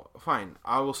 No, fine.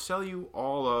 I will sell you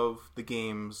all of the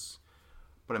games,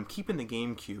 but I'm keeping the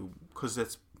GameCube because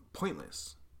that's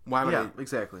pointless. Why would I?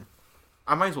 Exactly.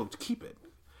 I might as well keep it.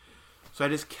 So I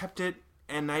just kept it,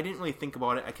 and I didn't really think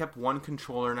about it. I kept one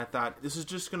controller, and I thought, this is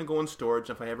just going to go in storage.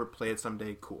 If I ever play it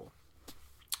someday, cool.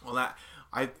 Well,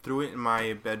 I threw it in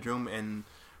my bedroom, and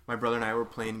my brother and I were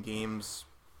playing games,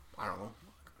 I don't know,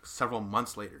 several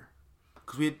months later.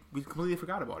 Because we completely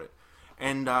forgot about it.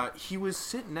 And he was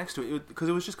sitting next to it, because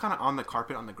it was just kind of on the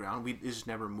carpet on the ground. It just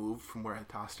never moved from where I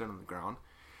tossed it on the ground.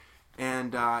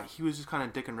 And he was just kind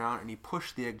of dicking around, and he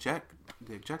pushed the eject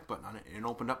button on it, and it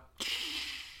opened up.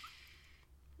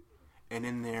 And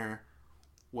in there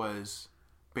was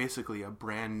basically a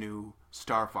brand new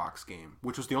Star Fox game,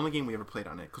 which was the only game we ever played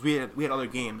on it. Because we had other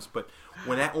games, but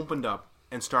when that opened up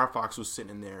and Star Fox was sitting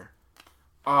in there,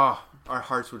 our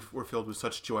hearts were filled with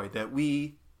such joy that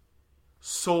we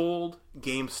sold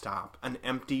GameStop an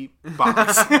empty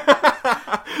box.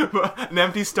 An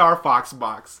empty Star Fox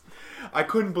box. I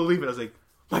couldn't believe it. I was like,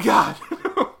 my God,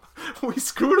 we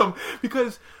screwed them,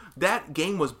 because that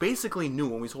game was basically new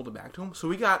when we sold it back to him. So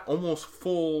we got almost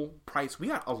full price. We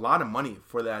got a lot of money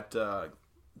for that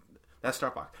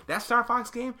Star Fox. That Star Fox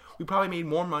game, we probably made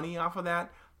more money off of that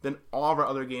than all of our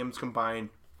other games combined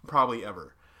probably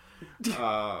ever.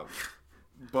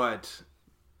 But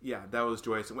yeah, that was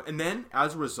joyous. And then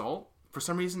as a result, for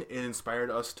some reason, it inspired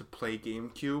us to play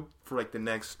GameCube for like the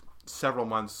next several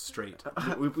months straight.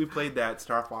 We played that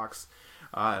Star Fox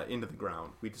into the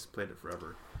ground. We just played it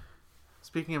forever.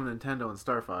 Speaking of Nintendo and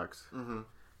Star Fox,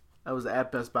 I was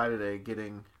at Best Buy today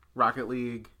getting Rocket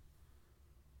League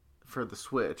for the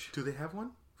Switch. Do they have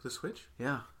one for the Switch?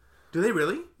 Yeah. Do they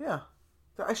really? Yeah.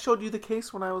 I showed you the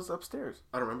case when I was upstairs.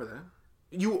 I don't remember that.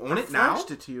 You own it now? I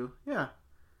flashed it to you. Yeah.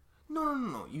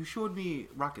 No. You showed me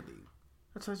Rocket League.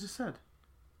 That's what I just said.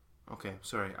 Okay,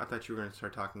 sorry. I thought you were going to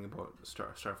start talking about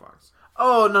Star Fox.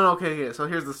 Oh, no. Okay. So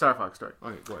here's the Star Fox story.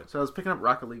 Okay, go ahead. So I was picking up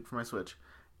Rocket League for my Switch,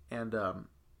 and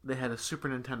they had a Super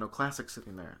Nintendo Classic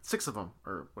sitting there. 6 of them,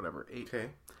 or whatever, 8. Okay.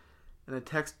 And I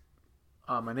text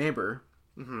my neighbor.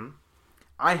 Mm-hmm.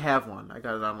 I have one. I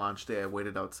got it on launch day. I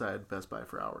waited outside Best Buy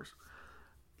for hours.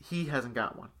 He hasn't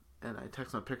got one. And I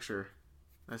text him a picture.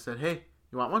 I said, hey,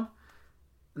 you want one?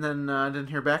 And then I didn't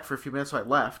hear back for a few minutes, so I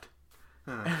left.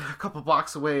 And a couple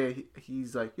blocks away,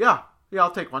 he's like, yeah,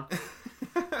 I'll take one.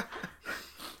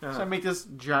 So I make this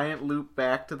giant loop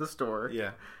back to the store.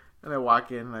 Yeah. And I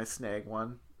walk in and I snag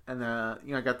one. And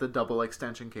I got the double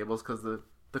extension cables because the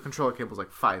controller cable's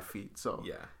like 5 feet. So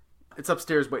yeah, it's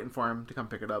upstairs waiting for him to come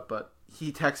pick it up. But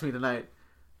he texts me tonight.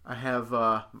 I have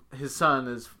his son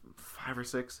is 5 or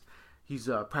 6. He's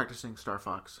practicing Star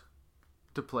Fox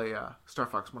to play Star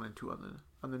Fox 1 and 2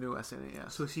 on the new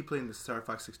SNES. So is he playing the Star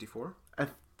Fox 64? I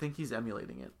think he's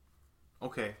emulating it.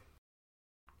 Okay.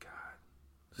 God,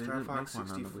 Star Fox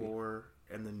 64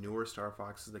 and the newer Star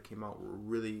Foxes that came out were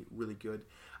really, really good.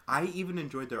 I even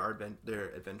enjoyed their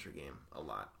adventure game a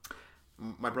lot.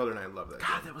 My brother and I love that game.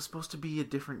 That was supposed to be a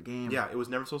different game. Yeah, it was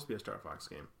never supposed to be a Star Fox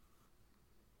game.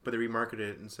 But they remarketed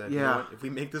it and said, Yeah. you know what? If we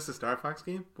make this a Star Fox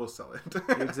game, we'll sell it.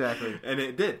 Exactly. And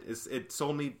it did. It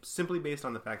sold me simply based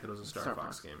on the fact that it was a Star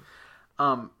Fox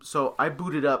game. So I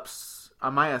booted up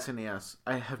on my SNES.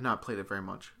 I have not played it very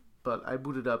much, but I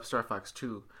booted up Star Fox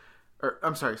 2. Or,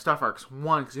 I'm sorry, Star Fox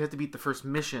 1, because you have to beat the first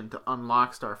mission to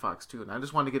unlock Star Fox 2, and I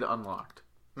just wanted to get it unlocked.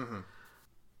 Mm-hmm.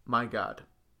 My God.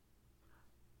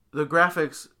 The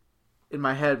graphics in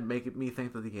my head make me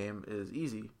think that the game is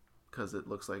easy, because it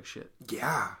looks like shit.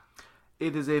 Yeah.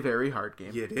 It is a very hard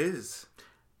game. It is.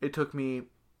 It took me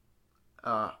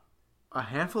a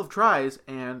handful of tries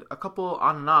and a couple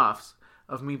on and offs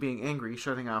of me being angry,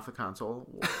 shutting off the console,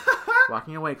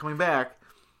 walking away, coming back.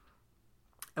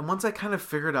 And once I kind of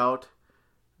figured out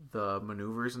the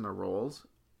maneuvers and the rolls,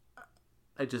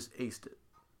 I just aced it.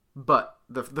 But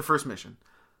the first mission,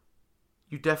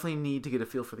 you definitely need to get a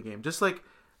feel for the game. Just like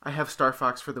I have Star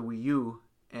Fox for the Wii U,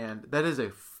 and that is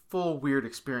a full weird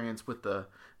experience with the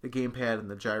gamepad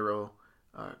and the gyro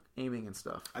aiming and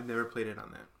stuff. I've never played it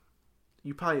on that.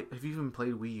 Have you even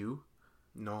played Wii U?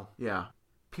 No. Yeah.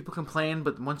 People complain,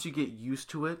 but once you get used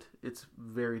to it, it's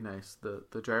very nice.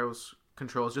 The gyros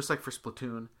controls, just like for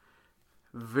Splatoon,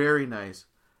 very nice.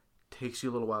 Takes you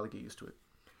a little while to get used to it.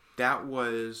 That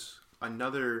was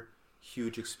another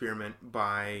huge experiment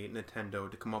by Nintendo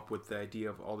to come up with the idea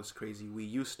of all this crazy Wii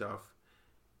U stuff.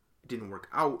 It didn't work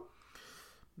out.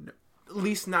 No. At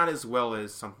least not as well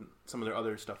as some of their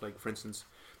other stuff. Like, for instance,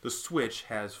 the Switch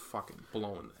has fucking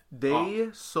blown it. They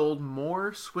sold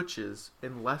more Switches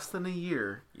in less than a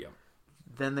year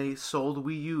than they sold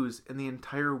Wii U's in the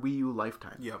entire Wii U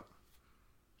lifetime. Yep.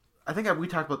 I think we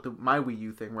talked about my Wii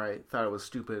U thing where I thought it was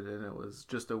stupid and it was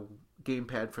just a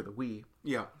gamepad for the Wii.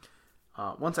 Yeah.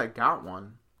 Once I got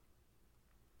one,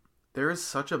 there is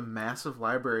such a massive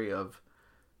library of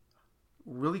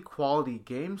really quality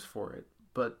games for it,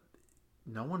 but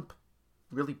no one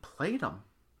really played them.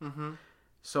 Mm-hmm.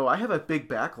 So I have a big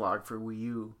backlog for Wii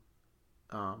U.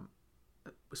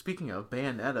 Speaking of,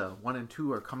 Bayonetta 1 and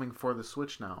 2 are coming for the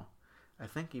Switch now. I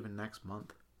think even next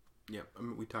month. Yeah, I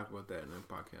mean, we talked about that in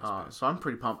a podcast. So I'm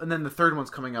pretty pumped. And then the third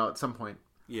one's coming out at some point.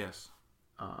 Yes.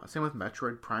 Same with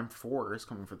Metroid Prime 4 is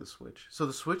coming for the Switch. So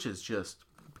the Switch is just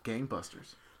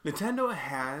gangbusters. Nintendo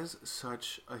has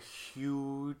such a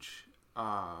huge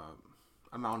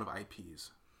amount of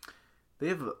IPs. They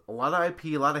have a lot of IP,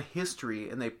 a lot of history,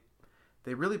 and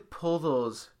they really pull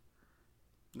those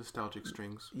nostalgic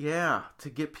strings. Yeah, to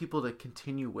get people to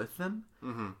continue with them.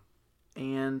 Mm-hmm.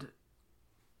 And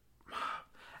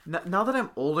now that I'm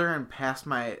older and past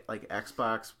my like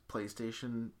Xbox,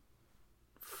 PlayStation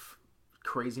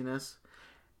craziness,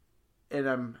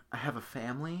 and I have a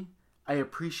family, I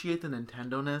appreciate the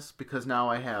Nintendo-ness because now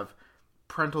I have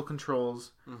parental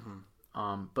controls,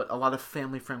 but a lot of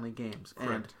family-friendly games.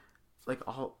 Correct. And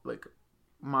like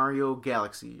Mario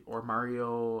Galaxy or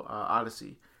Mario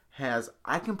Odyssey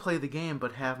I can play the game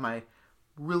but have my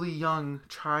really young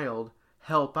child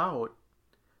help out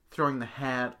throwing the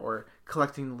hat or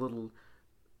collecting the little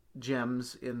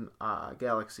gems in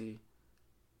Galaxy,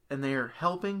 and they're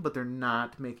helping but they're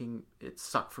not making it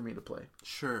suck for me to play.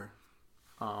 Sure.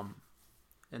 And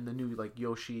the new like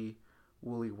Yoshi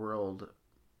Woolly World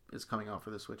is coming out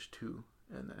for the Switch too,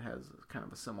 and it has kind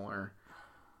of a similar.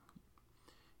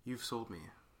 You've sold me.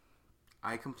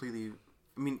 I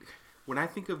mean, when I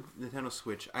think of Nintendo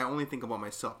Switch, I only think about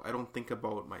myself. I don't think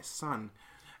about my son.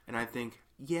 And I think,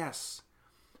 yes,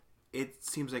 it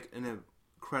seems like an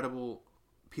incredible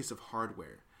piece of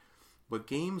hardware. But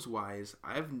games-wise,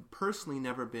 I've personally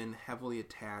never been heavily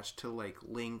attached to, like,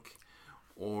 Link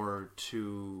or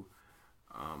to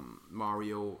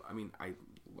Mario. I mean, I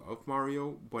love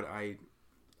Mario, but I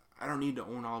don't need to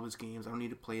own all of his games. I don't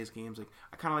need to play his games. Like,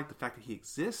 I kind of like the fact that he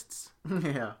exists.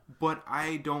 Yeah. But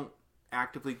I don't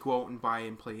actively go out and buy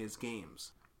and play his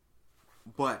games.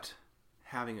 But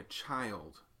having a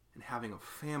child and having a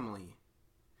family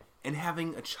and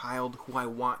having a child who I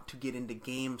want to get into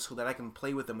games so that I can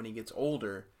play with him when he gets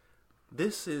older,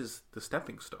 this is the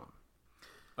stepping stone.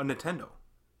 A Nintendo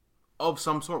of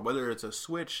some sort, whether it's a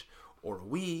Switch or a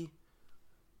Wii.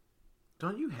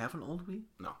 Don't you have an old Wii?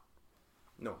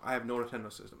 No, I have no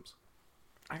Nintendo systems.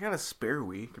 I got a spare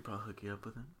Wii. Could probably hook you up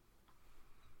with it.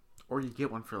 Or you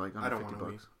get one for like under $50. I don't want a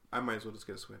Wii. I might as well just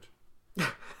get a Switch.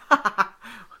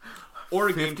 Or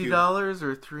a GameCube. $50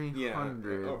 or $300.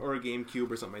 Yeah, or a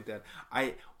GameCube or something like that.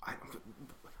 I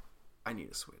need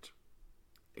a Switch.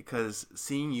 Because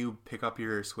seeing you pick up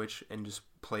your Switch and just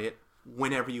play it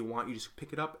whenever you want, you just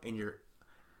pick it up and you're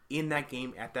in that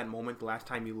game at that moment, the last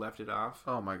time you left it off.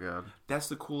 Oh my god. That's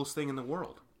the coolest thing in the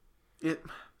world. It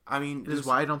is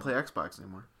why I don't play Xbox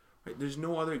anymore. Right, there's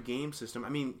no other game system. I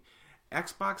mean,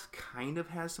 Xbox kind of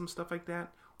has some stuff like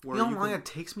that. Where you know how long it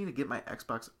takes me to get my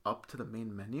Xbox up to the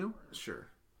main menu? Sure.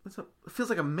 It feels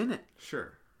like a minute.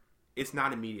 Sure. It's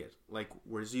not immediate. Like,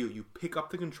 whereas you pick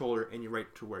up the controller and you're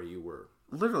right to where you were.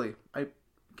 Literally, I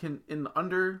can, in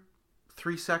under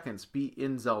 3 seconds, be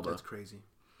in Zelda. That's crazy.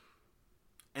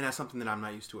 And that's something that I'm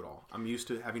not used to at all. I'm used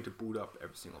to having to boot up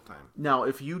every single time. Now,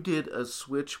 if you did a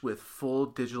Switch with full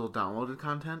digital downloaded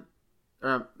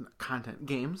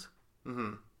games,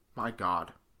 my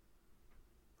God.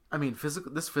 I mean,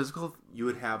 physical. You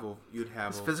would have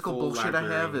this physical bullshit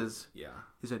library. I have is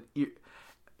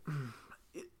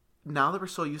now that we're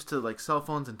so used to like cell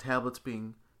phones and tablets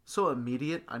being so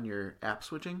immediate on your app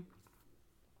switching.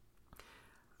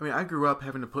 I mean, I grew up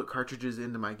having to put cartridges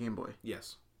into my Game Boy.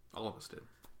 Yes, all of us did.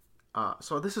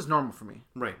 So this is normal for me.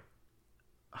 Right.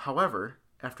 However,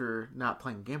 after not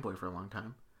playing Game Boy for a long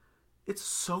time, it's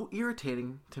so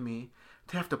irritating to me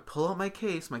to have to pull out my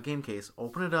game case,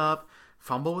 open it up,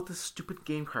 fumble with the stupid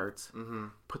game carts,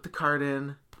 put the card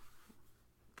in,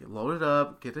 get loaded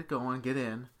up, get it going, get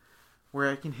in,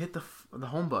 where I can hit the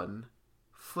home button,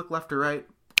 flick left or right,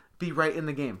 be right in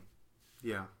the game.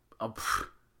 Yeah.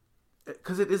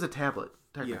 Because it is a tablet,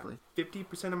 technically. Yeah.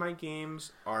 50% of my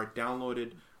games are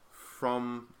downloaded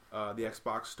from the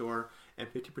Xbox store, and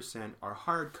 50% are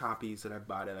hard copies that I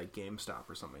bought at like GameStop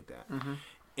or something like that.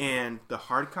 And the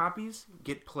hard copies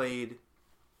get played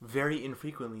very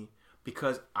infrequently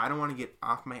because I don't want to get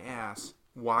off my ass,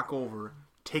 walk over,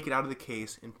 take it out of the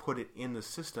case, and put it in the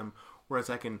system, whereas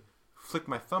I can flick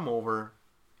my thumb over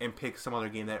and pick some other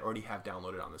game that I already have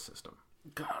downloaded on the system.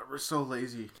 God, we're so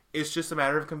lazy. It's just a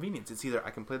matter of convenience. It's either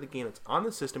I can play the game that's on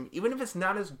the system, even if it's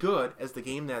not as good as the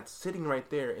game that's sitting right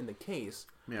there in the case.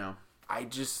 Yeah.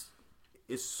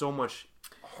 It's so much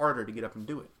harder to get up and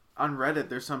do it. On Reddit,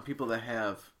 there's some people that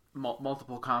have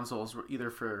multiple consoles, either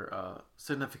for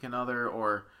significant other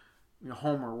or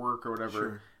home or work or whatever.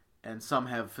 Sure. And some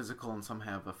have physical and some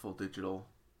have a full digital.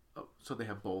 So they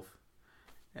have both.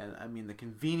 And I mean, the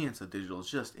convenience of digital is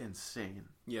just insane.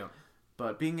 Yeah.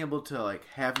 But being able to like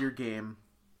have your game,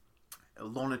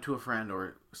 loan it to a friend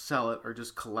or sell it or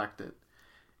just collect it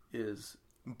is...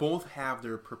 Both have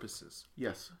their purposes.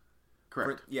 Yes.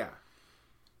 Correct. Yeah.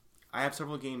 I have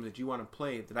several games that you want to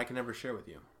play that I can never share with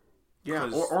you. Yeah,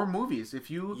 or movies. If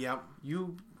you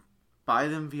buy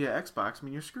them via Xbox, I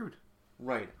mean, you're screwed.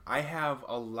 Right. I have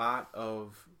a lot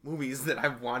of movies that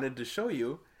I've wanted to show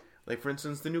you. Like, for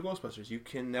instance, the new Ghostbusters. You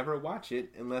can never watch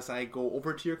it unless I go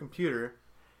over to your computer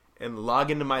and log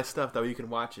into my stuff that way you can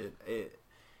watch it.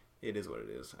 It is what it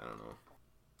is. I don't know.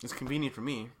 It's convenient for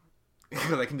me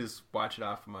because I can just watch it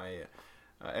off my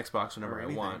Xbox whenever I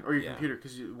want. Or your computer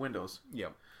because Windows.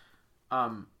 Yep.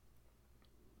 But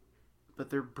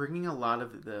they're bringing a lot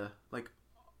of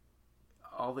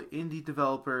all the indie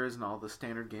developers and all the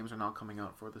standard games are now coming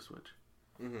out for the Switch.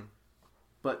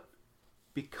 But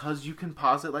because you can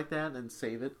pause it like that and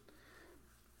save it,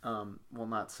 well,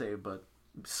 not save, but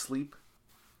sleep,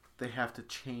 they have to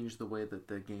change the way that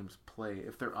the games play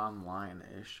if they're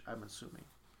online-ish, I'm assuming.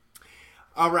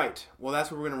 All right. Well, that's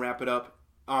where we're going to wrap it up.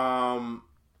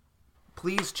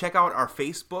 Please check out our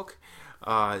Facebook.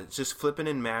 Just flipping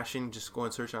and mashing. Just go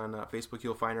and search on Facebook.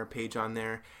 You'll find our page on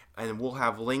there. And we'll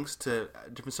have links to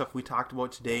different stuff we talked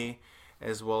about today,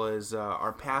 as well as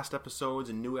our past episodes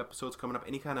and new episodes coming up.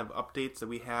 Any kind of updates that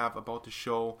we have about the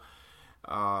show,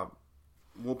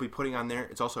 we'll be putting on there.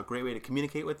 It's also a great way to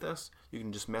communicate with us. You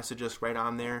can just message us right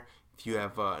on there. If you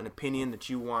have an opinion that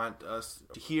you want us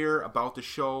to hear about the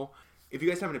show. If you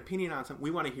guys have an opinion on something,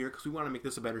 we want to hear because we want to make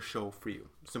this a better show for you.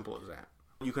 Simple as that.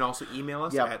 You can also email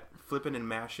us at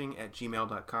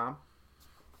flippinandmashing@gmail.com.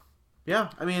 Yeah,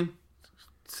 I mean,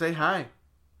 say hi.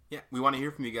 Yeah, we want to hear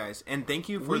from you guys. And thank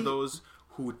you for those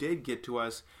who did get to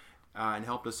us and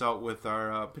helped us out with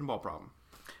our pinball problem.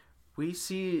 We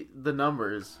see the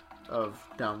numbers of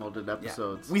downloaded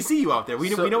episodes. Yeah. We see you out there. We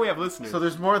know we have listeners. So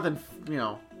there's more than,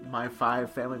 my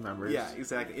 5 family members. Yeah,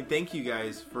 exactly. And thank you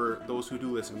guys for those who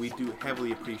do listen. We do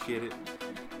heavily appreciate it.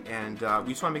 And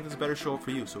we just want to make this a better show for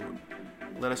you. So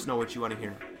let us know what you want to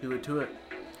hear. Do it to it.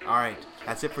 All right.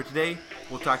 That's it for today.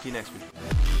 We'll talk to you next week.